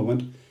not at the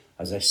moment,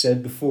 as I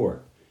said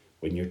before,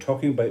 When you're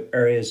talking about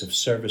areas of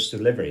service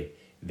delivery,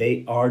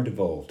 they are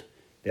devolved.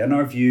 In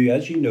our view,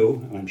 as you know,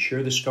 and I'm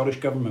sure the Scottish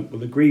Government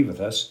will agree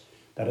with us,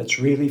 that it's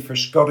really for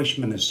Scottish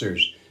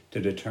ministers to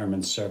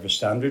determine service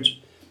standards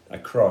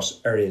across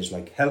areas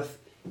like health,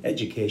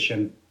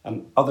 education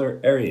and other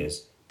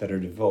areas that are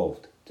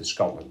devolved to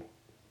Scotland.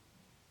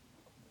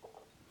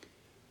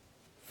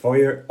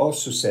 Foyer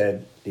also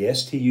said the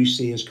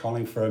STUC is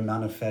calling for a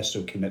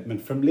manifesto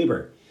commitment from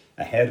Labour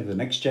ahead of the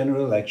next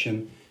general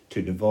election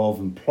to devolve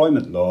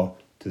employment law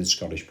to the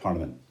Scottish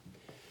Parliament.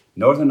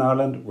 Northern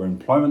Ireland, where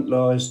employment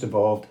law is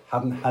devolved,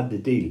 hadn't had to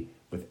deal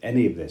with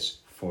any of this,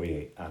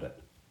 Foyer added.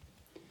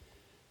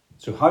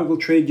 So how will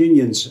trade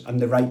unions and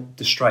the right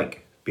to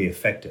strike be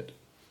affected?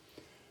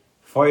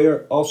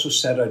 Foyer also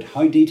set out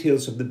how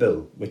details of the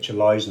bill, which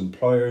allows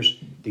employers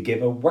to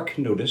give a work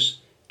notice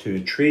to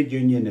a trade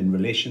union in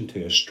relation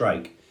to a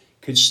strike,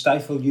 could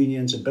stifle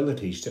unions'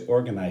 abilities to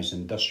organise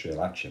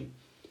industrial action.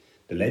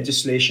 The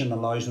legislation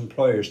allows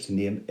employers to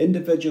name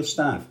individual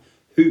staff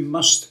who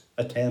must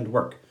attend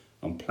work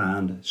on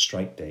planned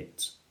strike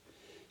dates.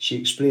 She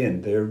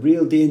explained there are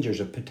real dangers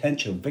of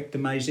potential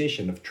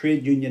victimisation of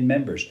trade union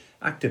members,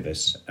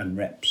 activists and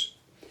reps.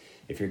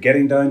 If you're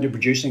getting down to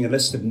producing a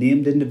list of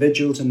named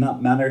individuals in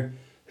that manner,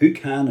 who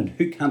can and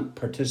who can't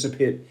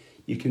participate,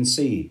 you can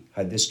see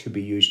how this could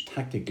be used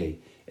tactically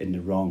in the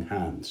wrong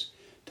hands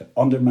to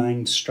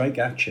undermine strike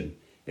action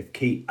if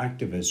key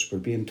activists were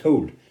being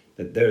told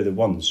that they're the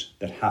ones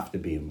that have to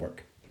be in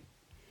work.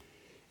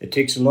 It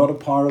takes a lot of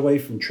power away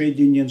from trade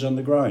unions on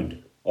the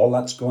ground. All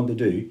that's going to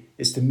do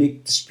is to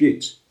make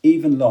disputes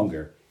even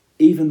longer,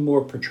 even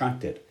more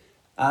protracted,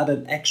 add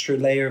an extra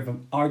layer of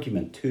an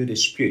argument to a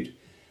dispute,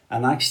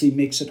 and actually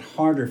makes it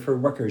harder for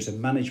workers and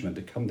management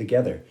to come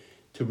together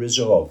to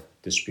resolve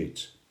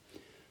disputes.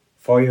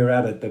 Foyer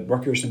added that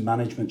workers and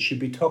management should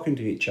be talking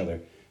to each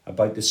other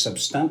about the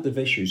substantive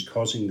issues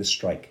causing the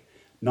strike,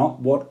 not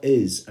what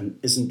is and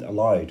isn't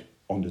allowed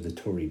under the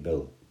Tory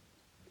bill.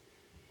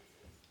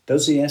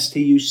 Does the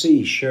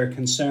STUC share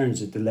concerns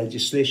that the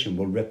legislation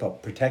will rip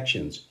up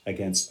protections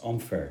against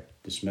unfair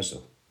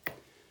dismissal?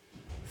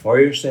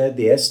 Foyer said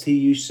the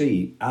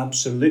STUC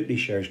absolutely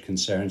shares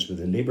concerns with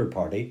the Labour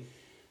Party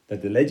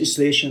that the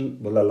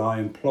legislation will allow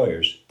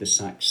employers to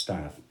sack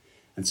staff,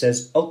 and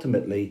says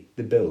ultimately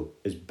the bill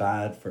is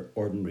bad for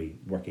ordinary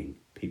working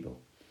people.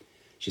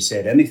 She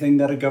said anything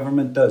that a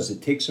government does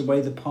that takes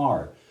away the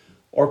power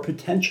or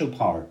potential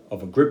power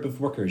of a group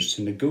of workers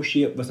to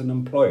negotiate with an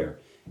employer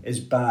is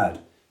bad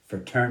for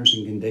terms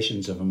and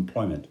conditions of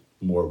employment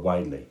more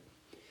widely.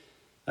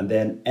 And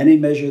then any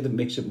measure that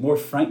makes it more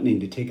frightening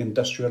to take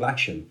industrial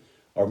action,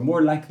 or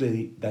more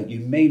likely that you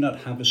may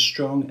not have as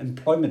strong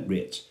employment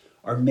rates,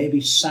 or maybe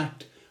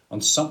sacked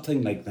on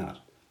something like that.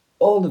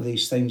 All of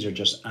these things are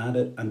just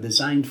added and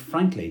designed,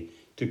 frankly,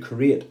 to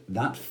create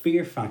that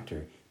fear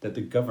factor that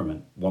the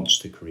government wants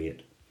to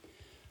create.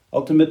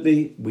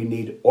 Ultimately, we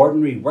need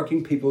ordinary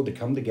working people to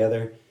come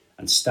together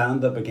and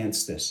stand up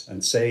against this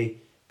and say,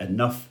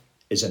 enough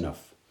is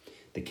enough.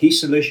 The key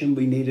solution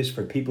we need is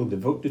for people to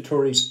vote the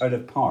Tories out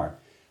of power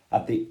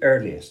at the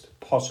earliest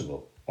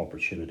possible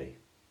opportunity.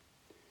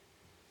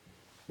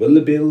 Will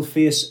the bill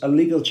face a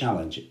legal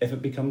challenge if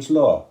it becomes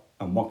law,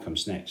 and what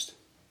comes next?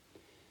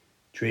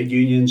 Trade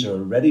unions are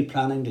already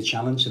planning to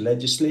challenge the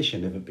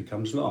legislation if it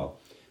becomes law,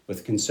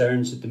 with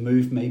concerns that the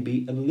move may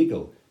be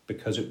illegal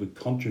because it would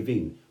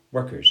contravene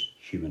workers'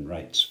 human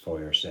rights,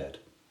 Foyer said.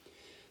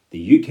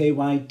 The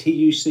UK-wide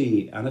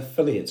TUC and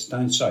affiliates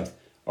down south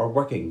are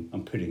working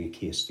on putting a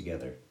case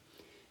together.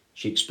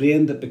 She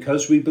explained that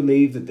because we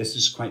believe that this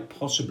is quite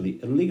possibly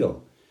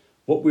illegal,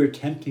 what we're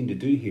attempting to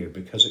do here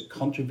because it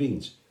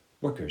contravenes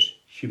workers'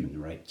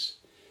 human rights.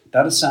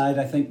 That aside,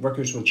 I think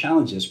workers will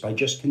challenge this by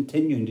just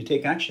continuing to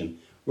take action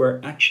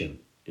where action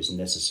is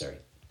necessary.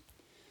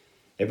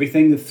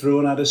 Everything they've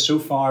thrown at us so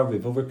far,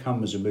 we've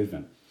overcome as a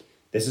movement.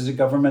 This is a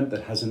government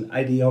that has an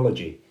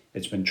ideology.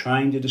 It's been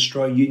trying to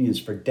destroy unions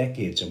for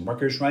decades and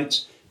workers'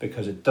 rights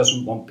because it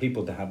doesn't want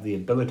people to have the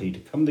ability to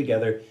come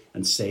together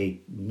and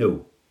say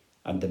no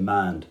and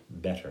demand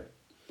better.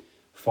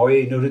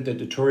 Foyer noted that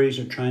the Tories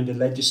are trying to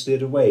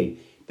legislate away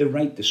the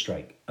right to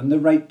strike and the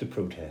right to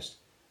protest,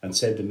 and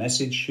said the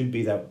message should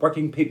be that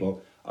working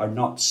people are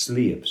not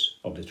slaves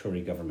of the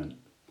Tory government.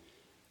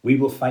 We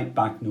will fight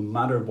back no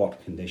matter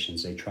what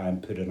conditions they try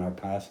and put in our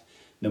path,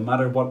 no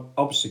matter what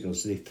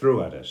obstacles they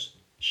throw at us,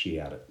 she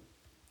added.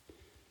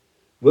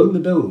 Will the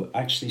bill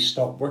actually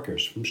stop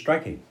workers from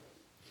striking?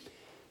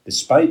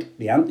 Despite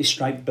the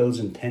anti-strike bill's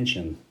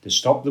intention to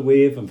stop the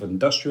wave of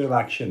industrial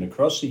action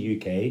across the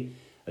UK,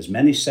 as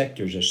many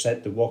sectors are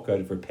set to walk out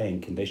of their paying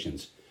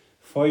conditions,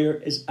 Foyer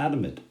is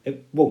adamant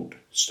it won't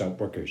stop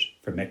workers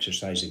from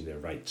exercising their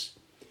rights.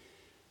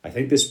 I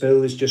think this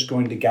bill is just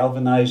going to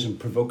galvanise and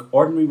provoke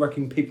ordinary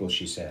working people,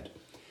 she said.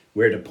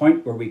 We're at a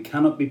point where we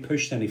cannot be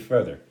pushed any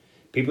further.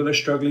 People are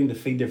struggling to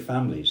feed their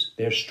families.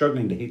 They're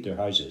struggling to heat their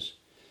houses.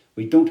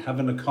 We don't have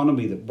an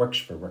economy that works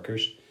for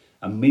workers.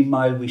 And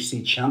meanwhile, we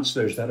see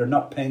chancellors that are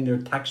not paying their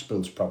tax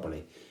bills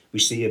properly. We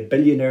see a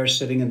billionaire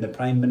sitting in the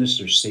Prime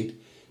Minister's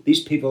seat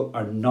These people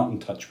are not in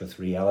touch with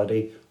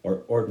reality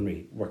or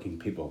ordinary working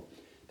people.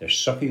 They're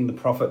sucking the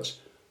profits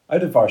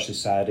out of our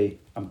society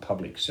and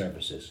public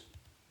services.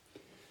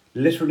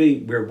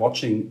 Literally, we're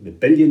watching the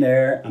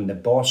billionaire and the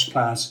boss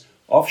class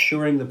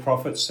offshoring the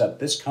profits that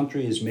this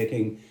country is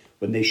making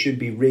when they should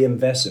be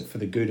reinvested for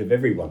the good of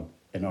everyone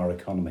in our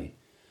economy.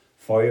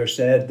 Foyer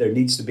said there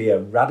needs to be a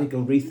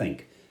radical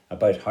rethink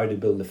about how to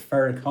build a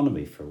fair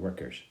economy for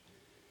workers.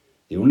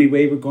 The only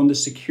way we're going to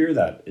secure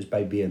that is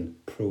by being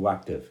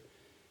proactive,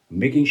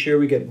 making sure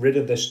we get rid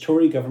of this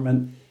Tory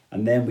government,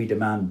 and then we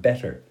demand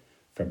better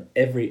from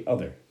every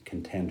other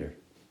contender.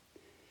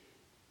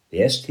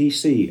 The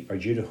STC are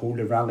due to hold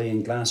a rally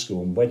in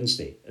Glasgow on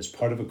Wednesday as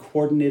part of a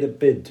coordinated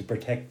bid to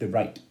protect the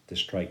right to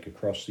strike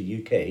across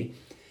the UK,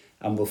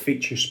 and will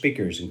feature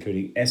speakers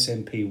including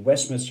SNP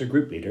Westminster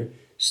Group Leader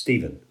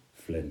Stephen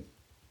Flynn.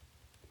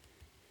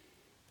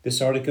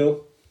 This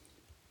article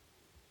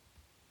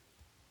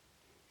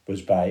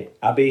was by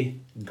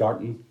Abby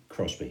Garton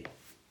Crosby.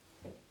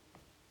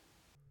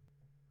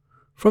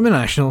 From the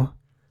National,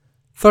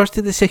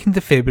 Thursday the 2nd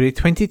of February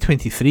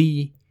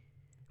 2023.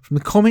 From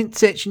the comment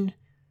section,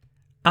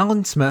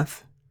 Alan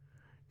Smith.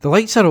 The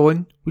lights are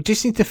on, we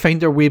just need to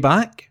find our way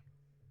back.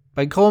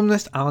 By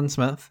columnist Alan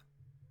Smith.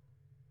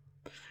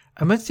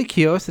 Amidst the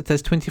chaos that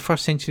is 21st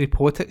century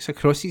politics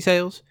across these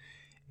aisles,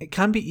 it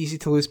can be easy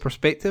to lose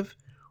perspective,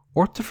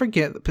 or to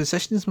forget that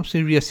positions must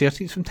be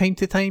reasserted from time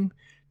to time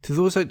to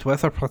those out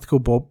with our political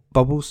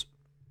bubbles.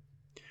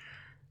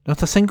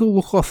 Not a single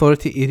local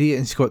authority area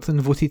in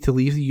Scotland voted to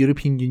leave the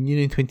European Union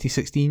in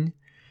 2016,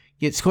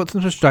 yet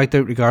Scotland was dragged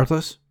out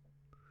regardless.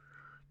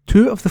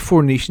 2 of the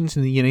 4 nations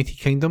in the United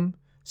Kingdom,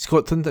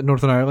 Scotland and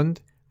Northern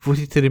Ireland,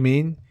 voted to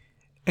remain,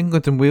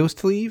 England and Wales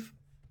to leave.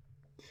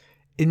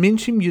 In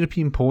mainstream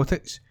European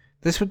politics,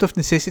 this would have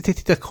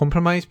necessitated a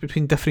compromise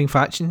between differing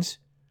factions.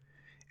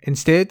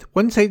 Instead,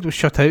 one side was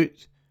shut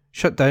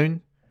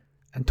down,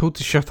 and told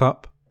to shut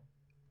up.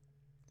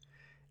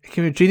 It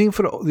can be draining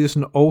for those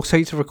on all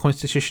sides of our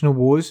constitutional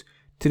woes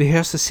to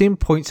rehearse the same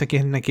points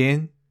again and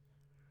again.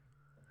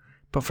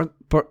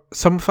 But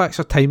some facts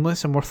are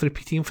timeless and worth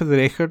repeating for the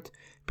record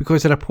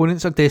because their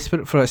opponents are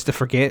desperate for us to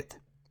forget.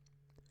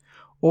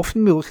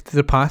 Often we look to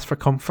the past for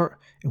comfort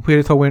in where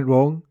it all went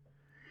wrong,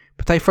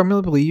 but I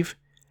firmly believe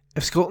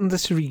if Scotland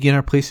is to regain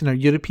our place in our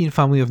European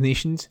family of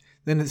nations,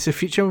 then it's the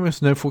future we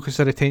must now focus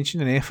our attention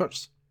and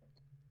efforts.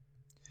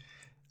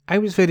 I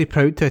was very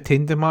proud to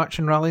attend the march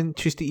and rally on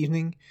Tuesday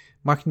evening,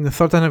 marking the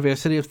 3rd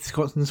anniversary of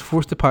Scotland's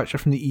forced departure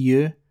from the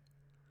EU.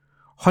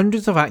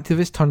 Hundreds of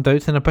activists turned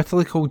out on a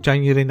bitterly cold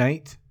January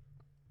night.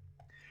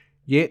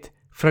 Yet,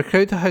 for a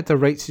crowd that had their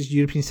rights as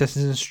European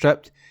citizens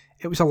stripped,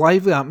 it was a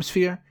lively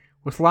atmosphere,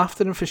 with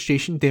laughter and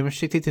frustration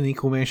demonstrated in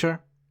equal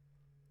measure.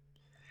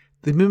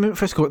 The movement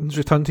for Scotland's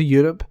return to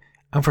Europe,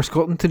 and for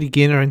Scotland to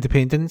regain our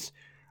independence,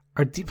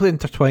 are deeply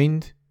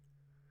intertwined.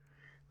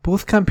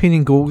 Both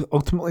campaigning goals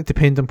ultimately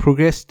depend on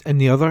progress in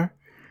the other,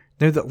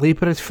 now that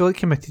Labour is fully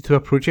committed to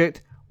a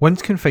project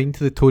once confined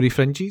to the Tory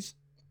fringes.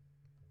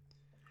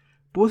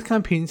 Both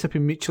campaigns have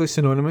been mutually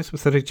synonymous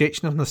with the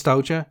rejection of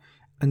nostalgia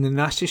and the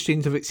nasty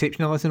strains of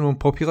exceptionalism and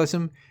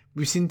populism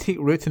we've seen take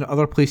root in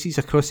other places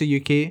across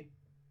the UK.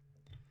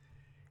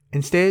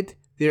 Instead,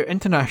 they are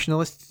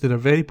internationalists to their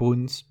very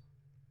bones.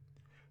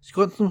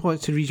 Scotland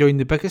wants to rejoin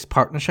the biggest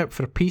partnership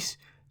for peace,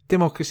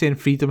 democracy and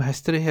freedom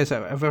history has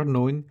ever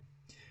known,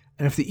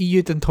 and if the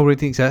EU didn't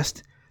already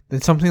exist,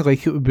 then something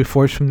like it would be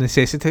forged from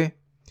necessity,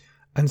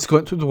 and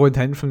Scotland would want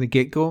in from the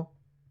get-go.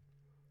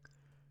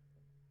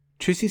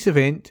 Tuesday's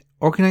event,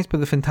 organised by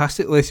the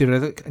fantastic Leslie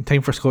Riddoch and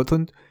Time for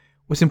Scotland,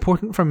 was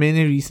important for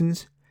many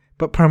reasons,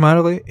 but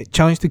primarily it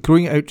challenged the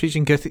growing outrage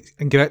and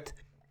grit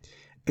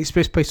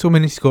expressed by so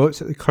many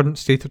Scots at the current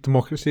state of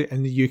democracy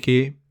in the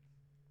UK.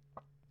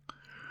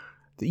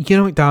 The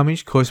economic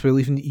damage caused by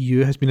leaving the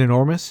EU has been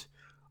enormous,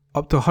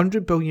 up to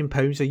 £100 billion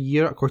a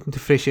year according to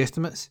fresh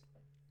estimates.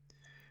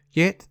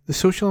 Yet, the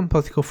social and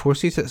political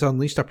forces it has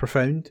unleashed are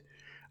profound,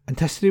 and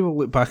history will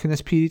look back on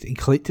this period in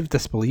collective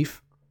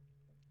disbelief.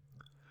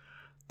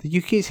 The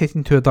UK is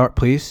heading to a dark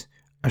place,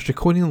 as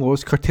draconian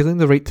laws curtailing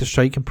the right to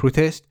strike and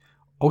protest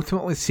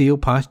ultimately sail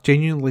past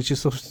genuine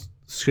legislative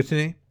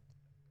scrutiny.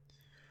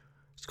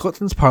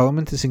 Scotland's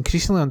Parliament is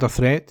increasingly under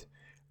threat,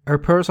 our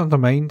powers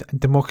undermined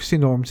and democracy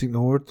norms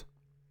ignored.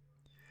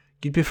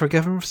 You'd be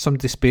forgiven for some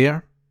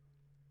despair.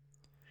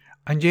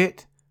 And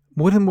yet,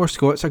 more and more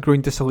Scots are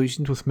growing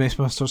disillusioned with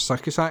Westminster's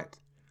Circus Act.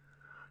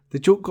 The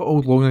joke got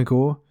old long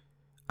ago,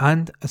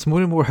 and as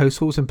more and more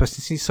households and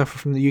businesses suffer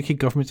from the UK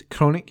government's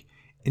chronic,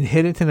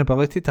 inherent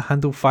inability to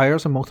handle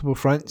fires on multiple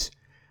fronts,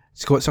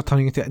 Scots are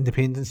turning to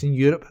independence in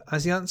Europe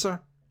as the answer.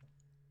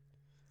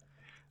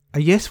 A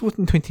yes vote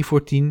in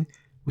 2014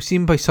 was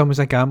seen by some as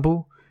a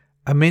gamble,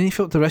 and many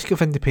felt the risk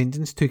of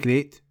independence too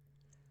great.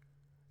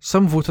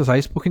 Some voters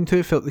I've spoken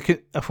to felt they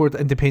could afford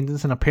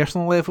independence on a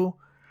personal level,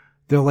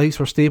 their lives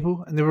were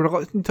stable, and they were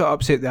reluctant to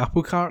upset the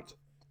apple cart.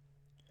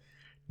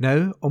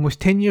 Now, almost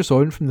 10 years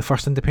on from the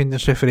first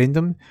independence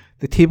referendum,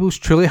 the tables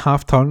truly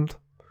have turned.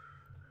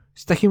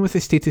 Sticking with the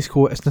status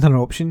quo is not an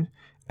option,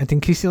 and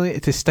increasingly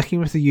it is sticking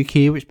with the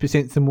UK which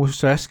presents the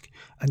most risk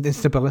and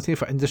instability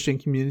for industry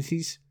and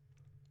communities.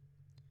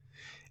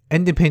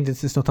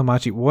 Independence is not a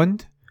magic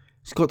wand.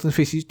 Scotland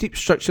faces deep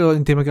structural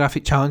and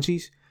demographic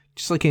challenges,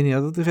 just like any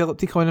other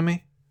developed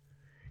economy.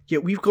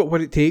 Yet we've got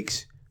what it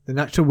takes, the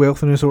natural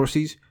wealth and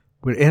resources,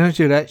 we're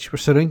energy rich, we're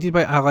surrounded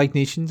by allied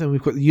nations, and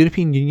we've got the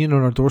European Union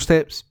on our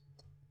doorsteps.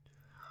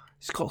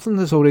 Scotland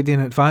is already an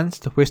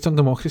advanced Western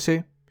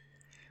democracy.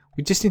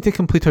 We just need to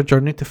complete our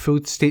journey to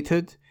full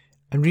statehood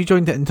and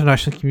rejoin the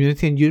international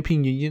community and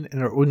European Union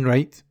in our own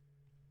right.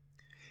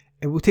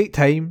 It will take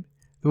time,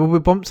 there will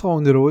be bumps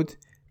along the road,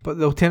 but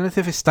the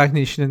alternative is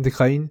stagnation and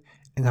decline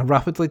in a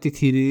rapidly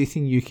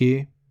deteriorating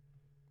UK.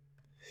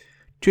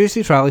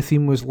 Tuesday's rally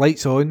theme was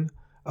Lights On,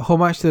 a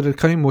homage to the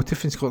recurring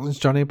motif in Scotland's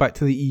journey back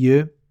to the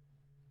EU.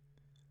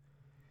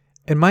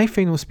 In my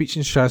final speech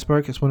in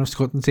Strasbourg as one of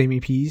Scotland's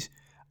MEPs,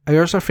 I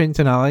urge our friends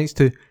and allies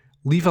to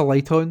leave a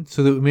light on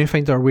so that we may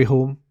find our way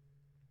home.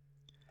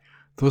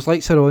 Those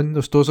lights are on,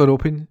 those doors are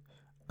open,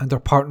 and our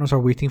partners are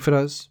waiting for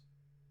us.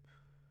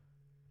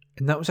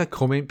 And that was a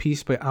comment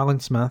piece by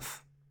Alan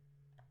Smith.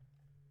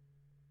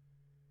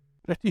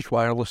 British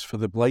Wireless for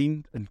the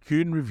Blind and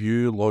Kuhn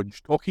Review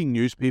launched talking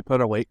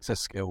newspaper Alexa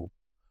Skill.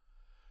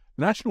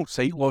 The National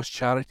Sight Loss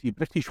charity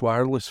British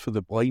Wireless for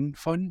the Blind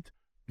Fund,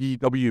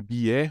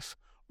 BWBF,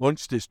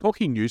 launched its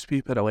talking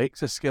newspaper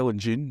Alexa Skill in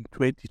June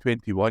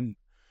 2021,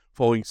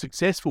 following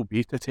successful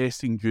beta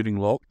testing during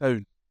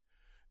lockdown.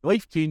 The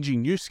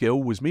life-changing new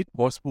skill was made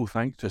possible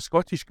thanks to a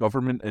Scottish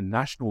Government and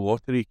National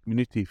Lottery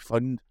Community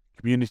Fund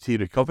Community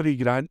Recovery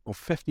Grant of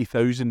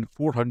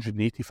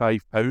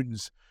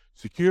 £50,485,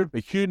 secured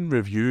by Kuhn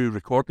Review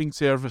Recording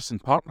Service in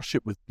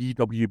partnership with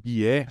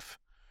BWBF.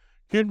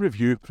 Kuhn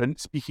Review Print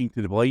Speaking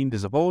to the Blind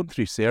is a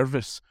voluntary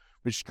service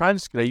which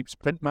transcribes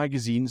print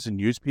magazines and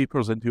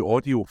newspapers into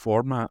audio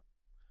format.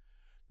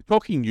 The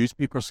talking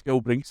newspaper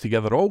skill brings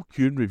together all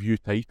Kuhn Review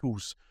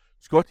titles,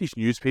 Scottish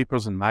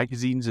newspapers and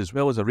magazines, as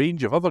well as a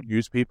range of other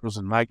newspapers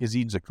and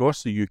magazines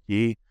across the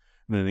UK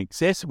in an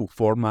accessible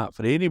format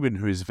for anyone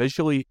who is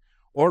visually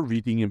or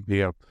reading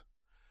impaired.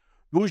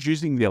 Those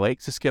using the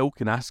Alexa skill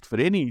can ask for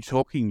any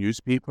talking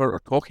newspaper or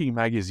talking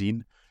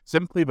magazine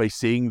simply by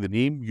saying the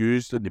name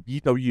used in the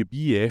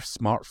BWBF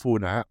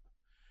smartphone app.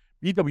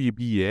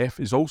 BWBF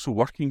is also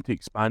working to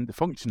expand the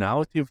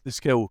functionality of the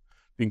skill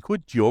to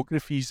include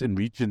geographies and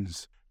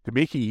regions, to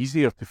make it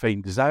easier to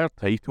find desired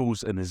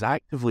titles, and is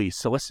actively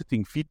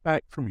soliciting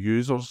feedback from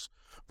users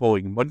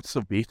following months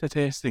of beta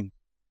testing.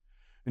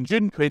 In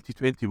June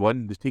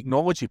 2021, the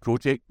technology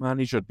project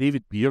manager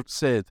David Beard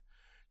said,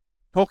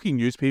 "Talking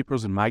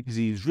newspapers and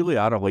magazines really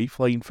are a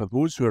lifeline for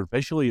those who are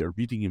visually or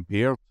reading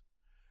impaired.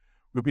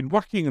 We've been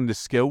working on this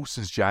skill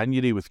since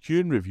January with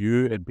Kuhn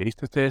Review and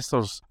beta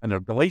testers and are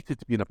delighted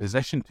to be in a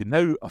position to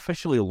now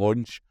officially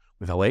launch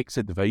with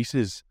Alexa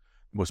devices,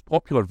 the most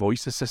popular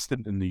voice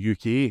assistant in the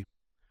UK.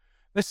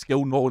 This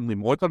skill not only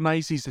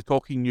modernises the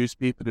talking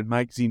newspaper and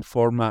magazine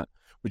format,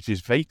 which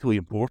is vitally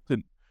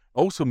important, it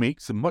also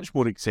makes them much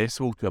more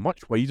accessible to a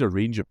much wider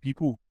range of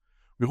people.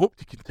 We hope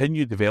to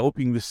continue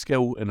developing this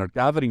skill and are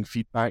gathering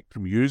feedback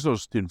from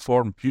users to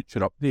inform future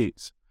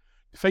updates.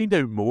 To find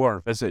out more,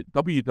 visit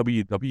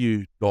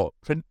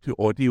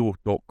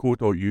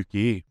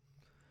www.printtoaudio.co.uk.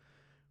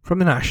 From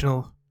the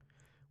National,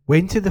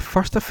 Wednesday the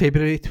 1st of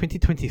February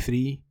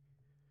 2023.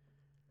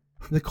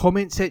 From the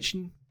comment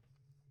section,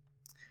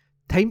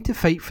 Time to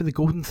Fight for the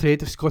Golden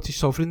Thread of Scottish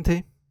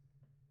Sovereignty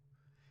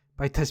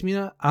by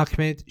Tasmina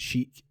Ahmed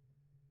Sheikh.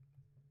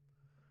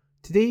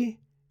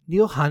 Today,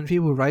 Neil Hanvey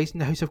will rise in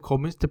the House of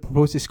Commons to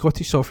propose the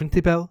Scottish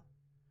Sovereignty Bill.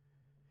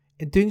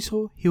 In doing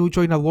so, he will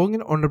join a long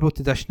and honourable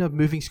tradition of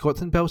moving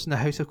Scotland bills in the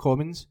House of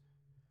Commons.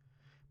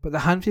 But the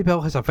Hanvey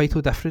Bill has a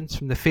vital difference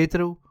from the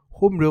federal,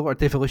 Home Rule or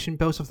devolution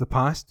bills of the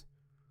past.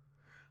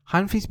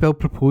 Hanvey's bill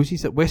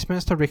proposes that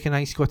Westminster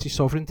recognise Scottish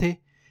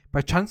sovereignty by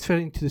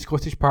transferring to the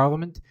Scottish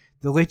Parliament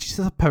the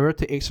legislative power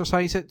to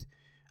exercise it,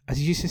 as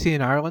he used to say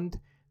in Ireland,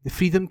 the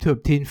freedom to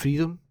obtain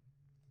freedom.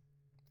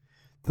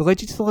 The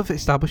legislative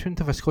establishment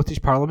of a Scottish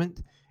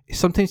Parliament is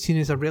sometimes seen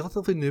as a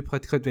relatively new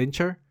political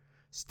adventure,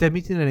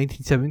 stemming in the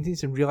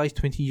 1970s and realised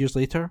 20 years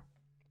later.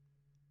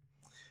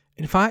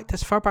 In fact,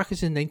 as far back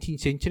as the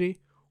 19th century,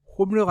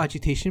 Home Rule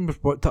agitation was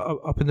brought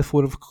up in the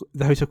floor of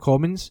the House of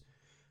Commons,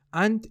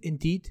 and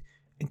indeed,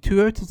 in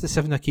 2 out of the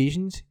 7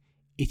 occasions,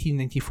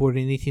 1894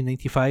 and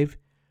 1895,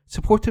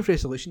 supportive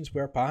resolutions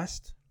were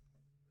passed.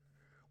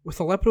 With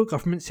the Liberal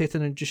government set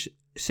on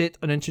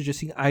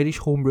introducing Irish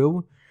Home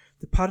Rule,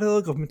 the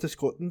Parallel Government of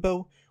Scotland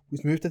Bill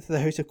was moved into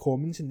the House of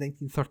Commons in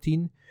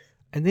 1913,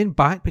 and then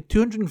back by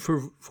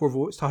 204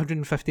 votes to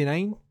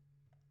 159.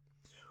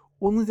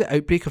 Only the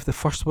outbreak of the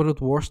First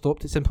World War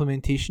stopped its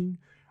implementation,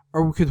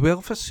 or we could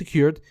well have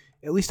secured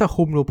at least a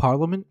Home Rule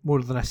Parliament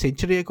more than a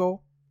century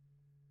ago.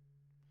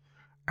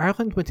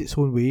 Ireland went its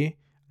own way,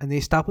 and the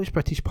established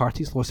British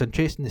parties lost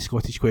interest in the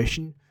Scottish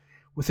question,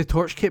 with the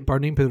torch kept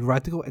burning by the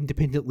Radical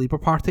Independent Labour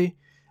Party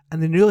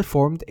and the newly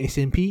formed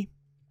SNP.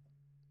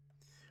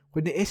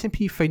 When the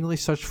SNP finally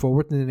surged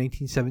forward in the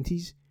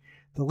 1970s,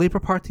 the Labour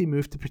Party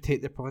moved to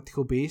protect their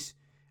political base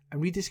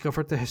and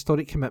rediscovered the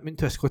historic commitment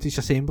to a Scottish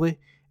Assembly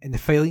in the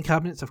filing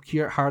cabinets of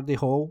Keir Hardie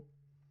Hall.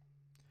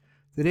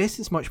 The rest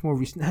is much more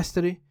recent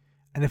history,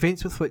 and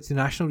events with which the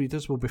national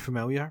readers will be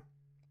familiar.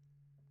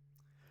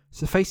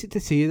 Suffice it to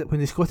say that when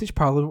the Scottish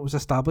Parliament was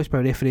established by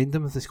a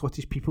referendum of the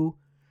Scottish people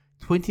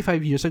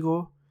 25 years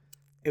ago,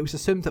 it was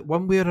assumed that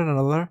one way or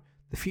another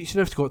the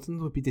future of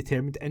Scotland would be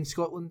determined in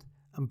Scotland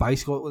and by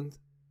Scotland.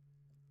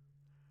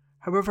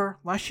 However,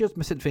 last year's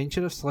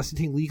misadventure of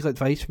soliciting legal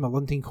advice from a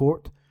London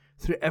court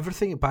threw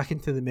everything back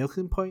into the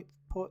melting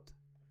pot.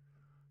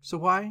 So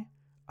why,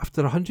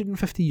 after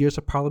 150 years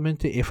of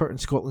parliamentary effort in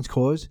Scotland's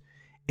cause,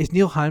 is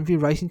Neil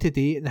Hanvey rising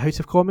today in the House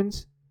of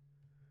Commons?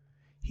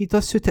 He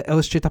does so to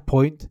illustrate a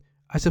point,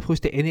 as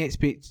opposed to any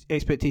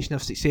expectation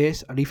of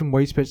success or even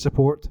widespread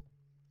support.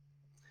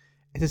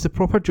 It is the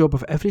proper job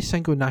of every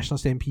single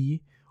Nationalist MP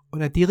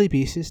on a daily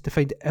basis to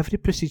find every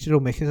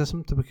procedural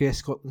mechanism to progress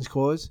Scotland's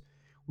cause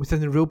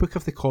within the rulebook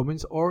of the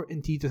Commons, or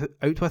indeed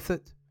out with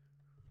it.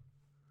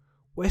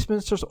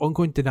 Westminster's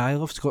ongoing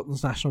denial of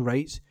Scotland's national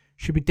rights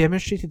should be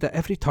demonstrated at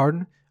every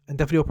turn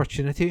and every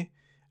opportunity,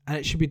 and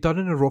it should be done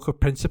on a rock of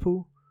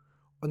principle,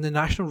 on the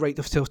national right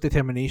of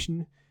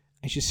self-determination,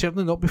 and should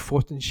certainly not be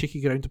fought on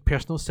shaky ground of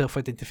personal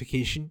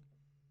self-identification.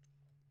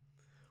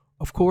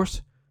 Of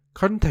course,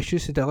 current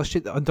issues should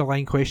illustrate the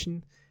underlying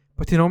question,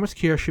 but enormous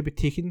care should be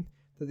taken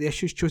that the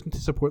issues chosen to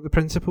support the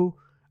principle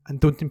and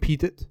don't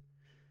impede it.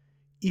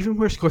 Even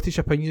where Scottish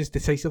opinion is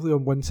decisively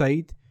on one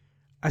side,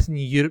 as in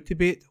the Europe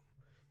debate,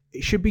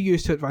 it should be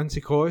used to advance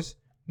the cause,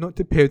 not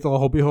to peddle a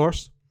hobby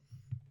horse.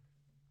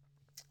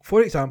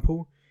 For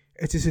example,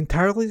 it is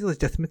entirely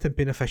legitimate and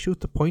beneficial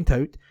to point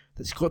out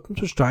that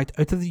Scotland was dragged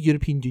out of the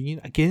European Union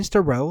against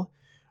her will,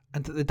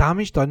 and that the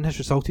damage done has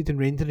resulted in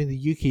rendering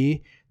the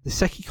UK the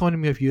sick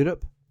economy of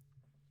Europe.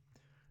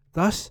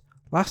 Thus,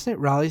 last night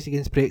rallies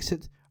against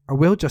Brexit are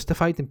well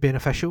justified and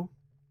beneficial.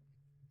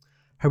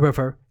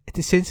 However, it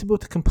is sensible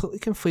to completely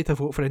conflate a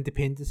vote for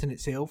independence in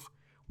itself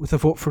with a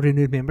vote for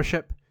renewed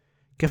membership,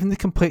 given the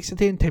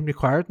complexity and time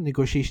required in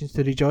negotiations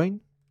to rejoin.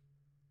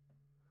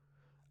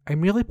 I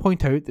merely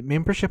point out that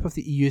membership of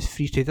the EU's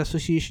Free Trade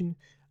Association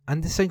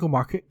and the single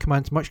market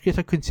commands much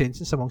greater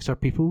consensus amongst our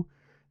people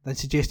than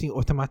suggesting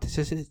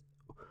automaticity.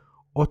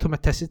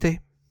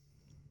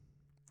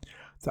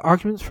 The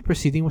arguments for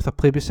proceeding with a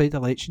plebiscite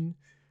election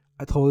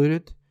at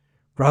Holyrood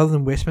rather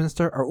than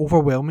Westminster are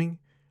overwhelming,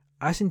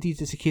 as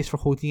indeed is the case for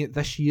holding it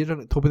this year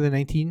on October the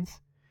 19th,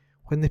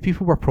 when the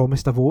people were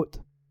promised a vote.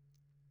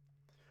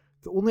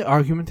 The only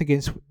argument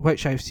against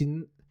which I have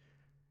seen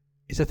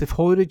is that if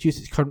Holyrood used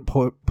its current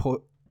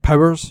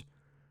powers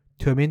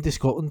to amend the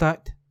Scotland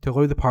Act to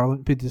allow the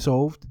Parliament to be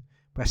dissolved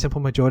by a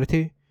simple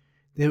majority,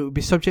 then it would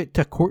be subject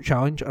to a court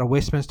challenge or a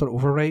Westminster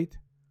override.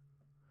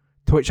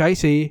 To which I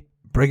say,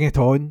 bring it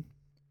on.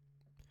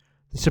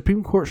 The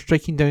Supreme Court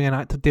striking down an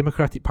act of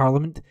democratic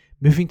Parliament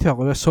moving to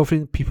allow a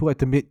sovereign people a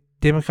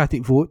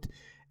democratic vote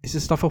is the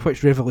stuff of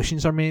which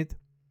revolutions are made.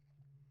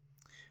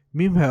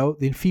 Meanwhile,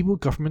 the enfeebled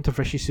government of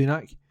Rishi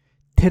Sunak,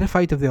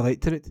 terrified of the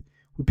electorate,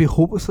 would be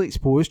hopelessly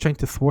exposed trying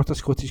to thwart a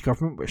Scottish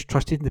government which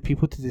trusted in the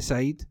people to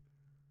decide.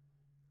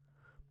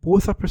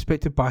 Both are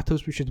prospective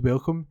battles we should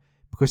welcome,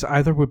 because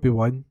either would be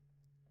won.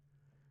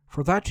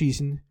 For that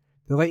reason,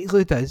 the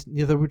likelihood is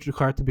neither would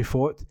require to be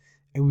fought,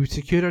 and we would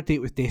secure our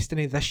date with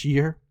destiny this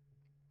year.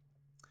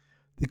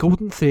 The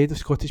golden thread of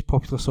Scottish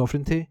popular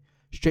sovereignty,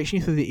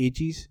 stretching through the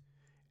ages,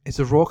 is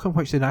the rock on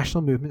which the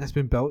national movement has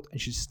been built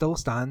and should still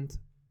stand.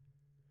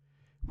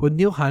 When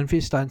Neil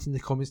Hanvey stands in the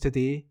Commons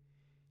today,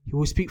 he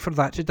will speak for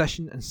that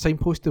tradition and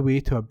signpost the way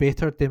to a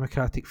better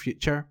democratic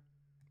future.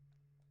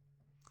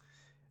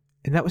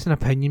 And that was an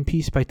opinion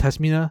piece by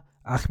Tasmina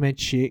Ahmed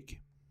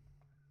Sheikh.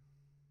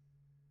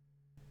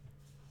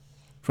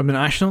 From the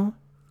National,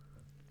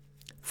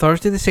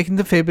 Thursday the 2nd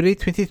of February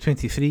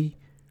 2023,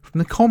 from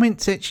the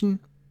comment section.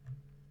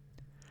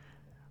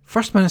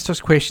 First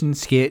Minister's question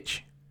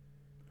sketch.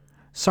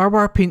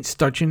 Sarwar paints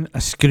Sturgeon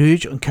as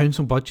Scrooge on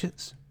council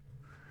budgets,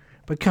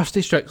 by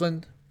Kirsty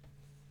Strickland.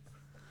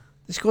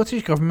 The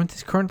Scottish Government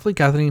is currently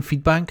gathering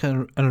feedback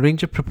on a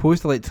range of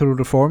proposed electoral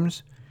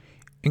reforms,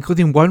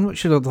 including one which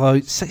should allow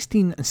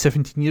 16 and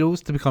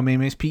 17-year-olds to become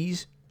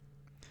MSPs.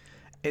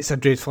 It's a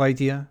dreadful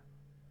idea.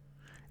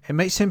 It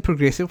might sound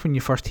progressive when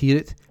you first hear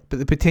it, but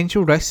the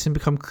potential risks soon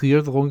become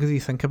clear the longer you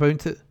think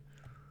about it.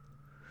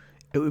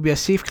 It would be a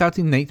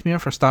safeguarding nightmare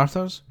for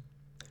starters.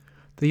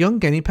 The young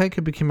guinea pig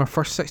who became our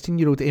first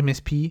 16-year-old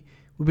MSP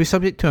will be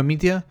subject to a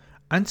media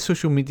and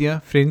social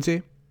media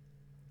frenzy.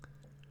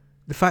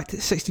 The fact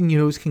that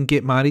 16-year-olds can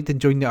get married and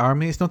join the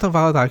army is not a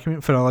valid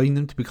argument for allowing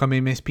them to become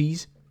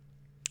MSPs.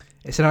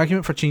 It's an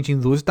argument for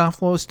changing those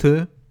daft laws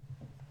too.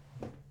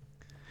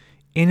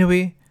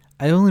 Anyway,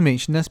 I only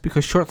mention this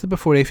because shortly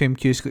before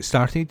FMQs got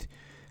started,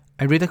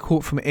 I read a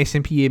quote from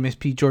SNP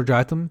MSP George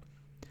Adam,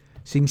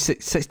 saying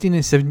 16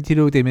 and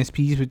 17-year-old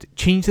MSPs would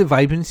change the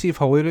vibrancy of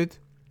Holyrood.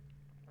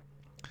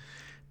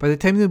 By the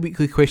time the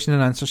weekly question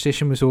and answer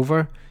session was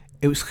over,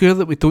 it was clear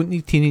that we don't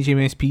need teenage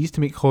MSPs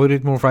to make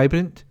Holyrood more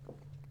vibrant.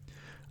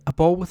 A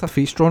ball with a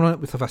face drawn on it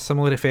would have a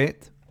similar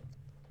effect.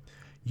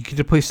 You could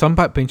replace some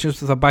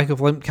backbenchers with a bag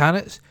of limp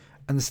carrots,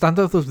 and the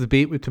standard of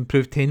debate would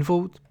improve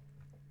tenfold.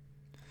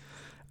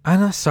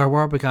 Anas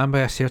Sarwar began by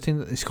asserting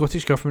that the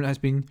Scottish Government has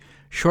been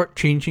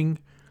short-changing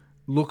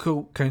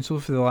local council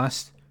for the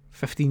last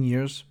 15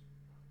 years.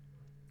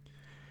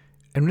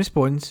 In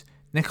response,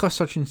 Nicola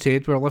Sturgeon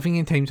said, "We're living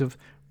in times of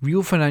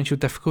real financial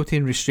difficulty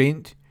and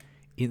restraint."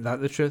 Ain't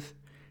that the truth?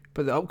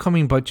 But the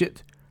upcoming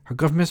budget, her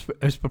government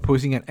is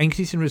proposing an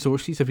increase in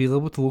resources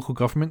available to local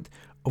government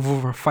of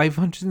over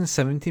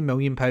 £570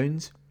 million.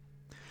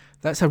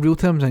 That's a real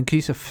terms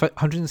increase of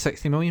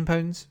 £160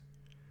 million.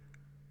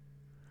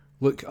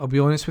 Look, I'll be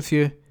honest with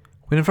you,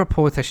 whenever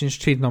politicians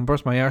trade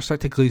numbers, my eyes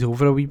start to glaze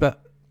over a wee bit.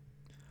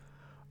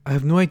 I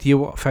have no idea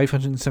what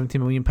 £570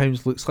 million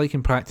looks like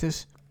in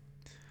practice.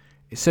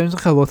 It sounds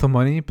like a lot of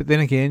money, but then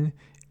again,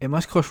 it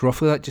must cost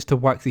roughly that just to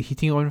whack the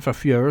heating on for a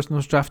few hours in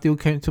those drafty old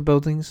council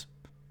buildings.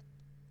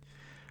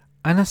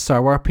 Anas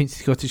Sarwar paints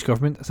the Scottish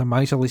Government as a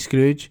miserly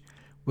Scrooge,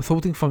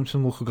 withholding funds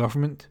from local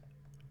government.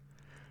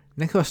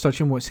 Nicola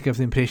Sturgeon wants to give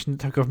the impression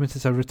that her government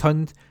is a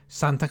rotund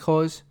Santa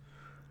Claus,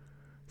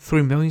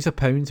 throwing millions of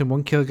pounds in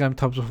 1 kilogram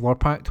tubs of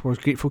Lurpak towards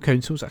grateful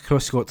councils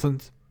across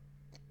Scotland.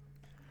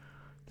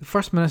 The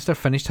First Minister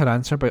finished her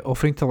answer by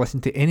offering to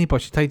listen to any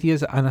budget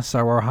ideas that Anas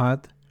Sarwar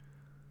had.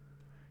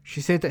 She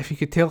said that if he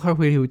could tell her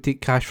where he would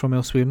take cash from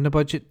elsewhere in the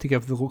budget to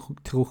give to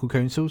local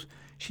councils,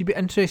 she'd be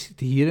interested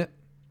to hear it.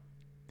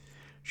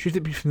 Should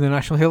it be from the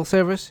National Health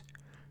Service?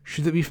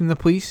 Should it be from the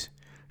police?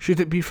 Should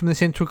it be from the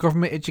central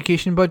government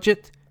education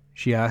budget?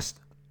 She asked.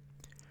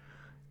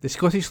 The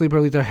Scottish Labour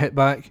leader hit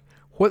back,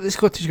 "What the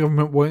Scottish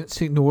Government wants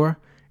to ignore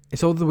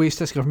is all the waste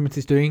this government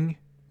is doing.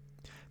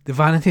 The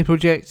vanity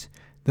projects,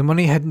 the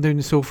money hidden down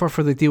the sofa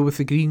for the deal with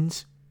the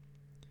Greens."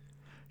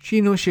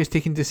 She knows she has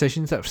taken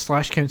decisions that have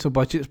slashed council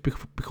budgets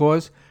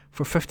because,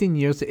 for 15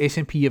 years, the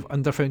SNP have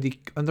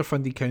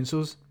underfunded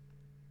councils.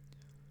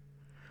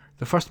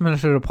 The First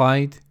Minister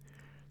replied,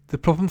 "The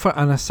problem for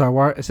Anas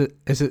Sarwar is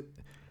it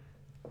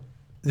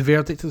the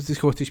verdict of the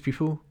Scottish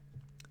people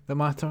that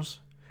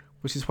matters,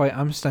 which is why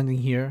I'm standing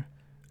here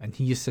and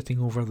he is sitting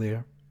over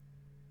there."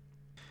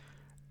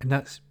 And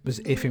that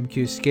was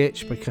FMQ's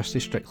sketch by Kirsty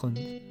Strickland.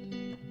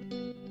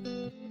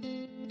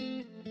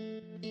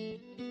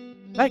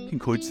 That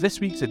concludes this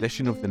week's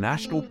edition of the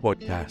National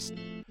Podcast.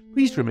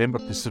 Please remember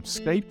to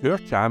subscribe to our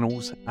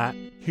channels at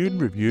Q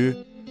and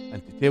Review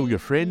and to tell your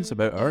friends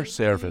about our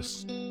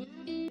service.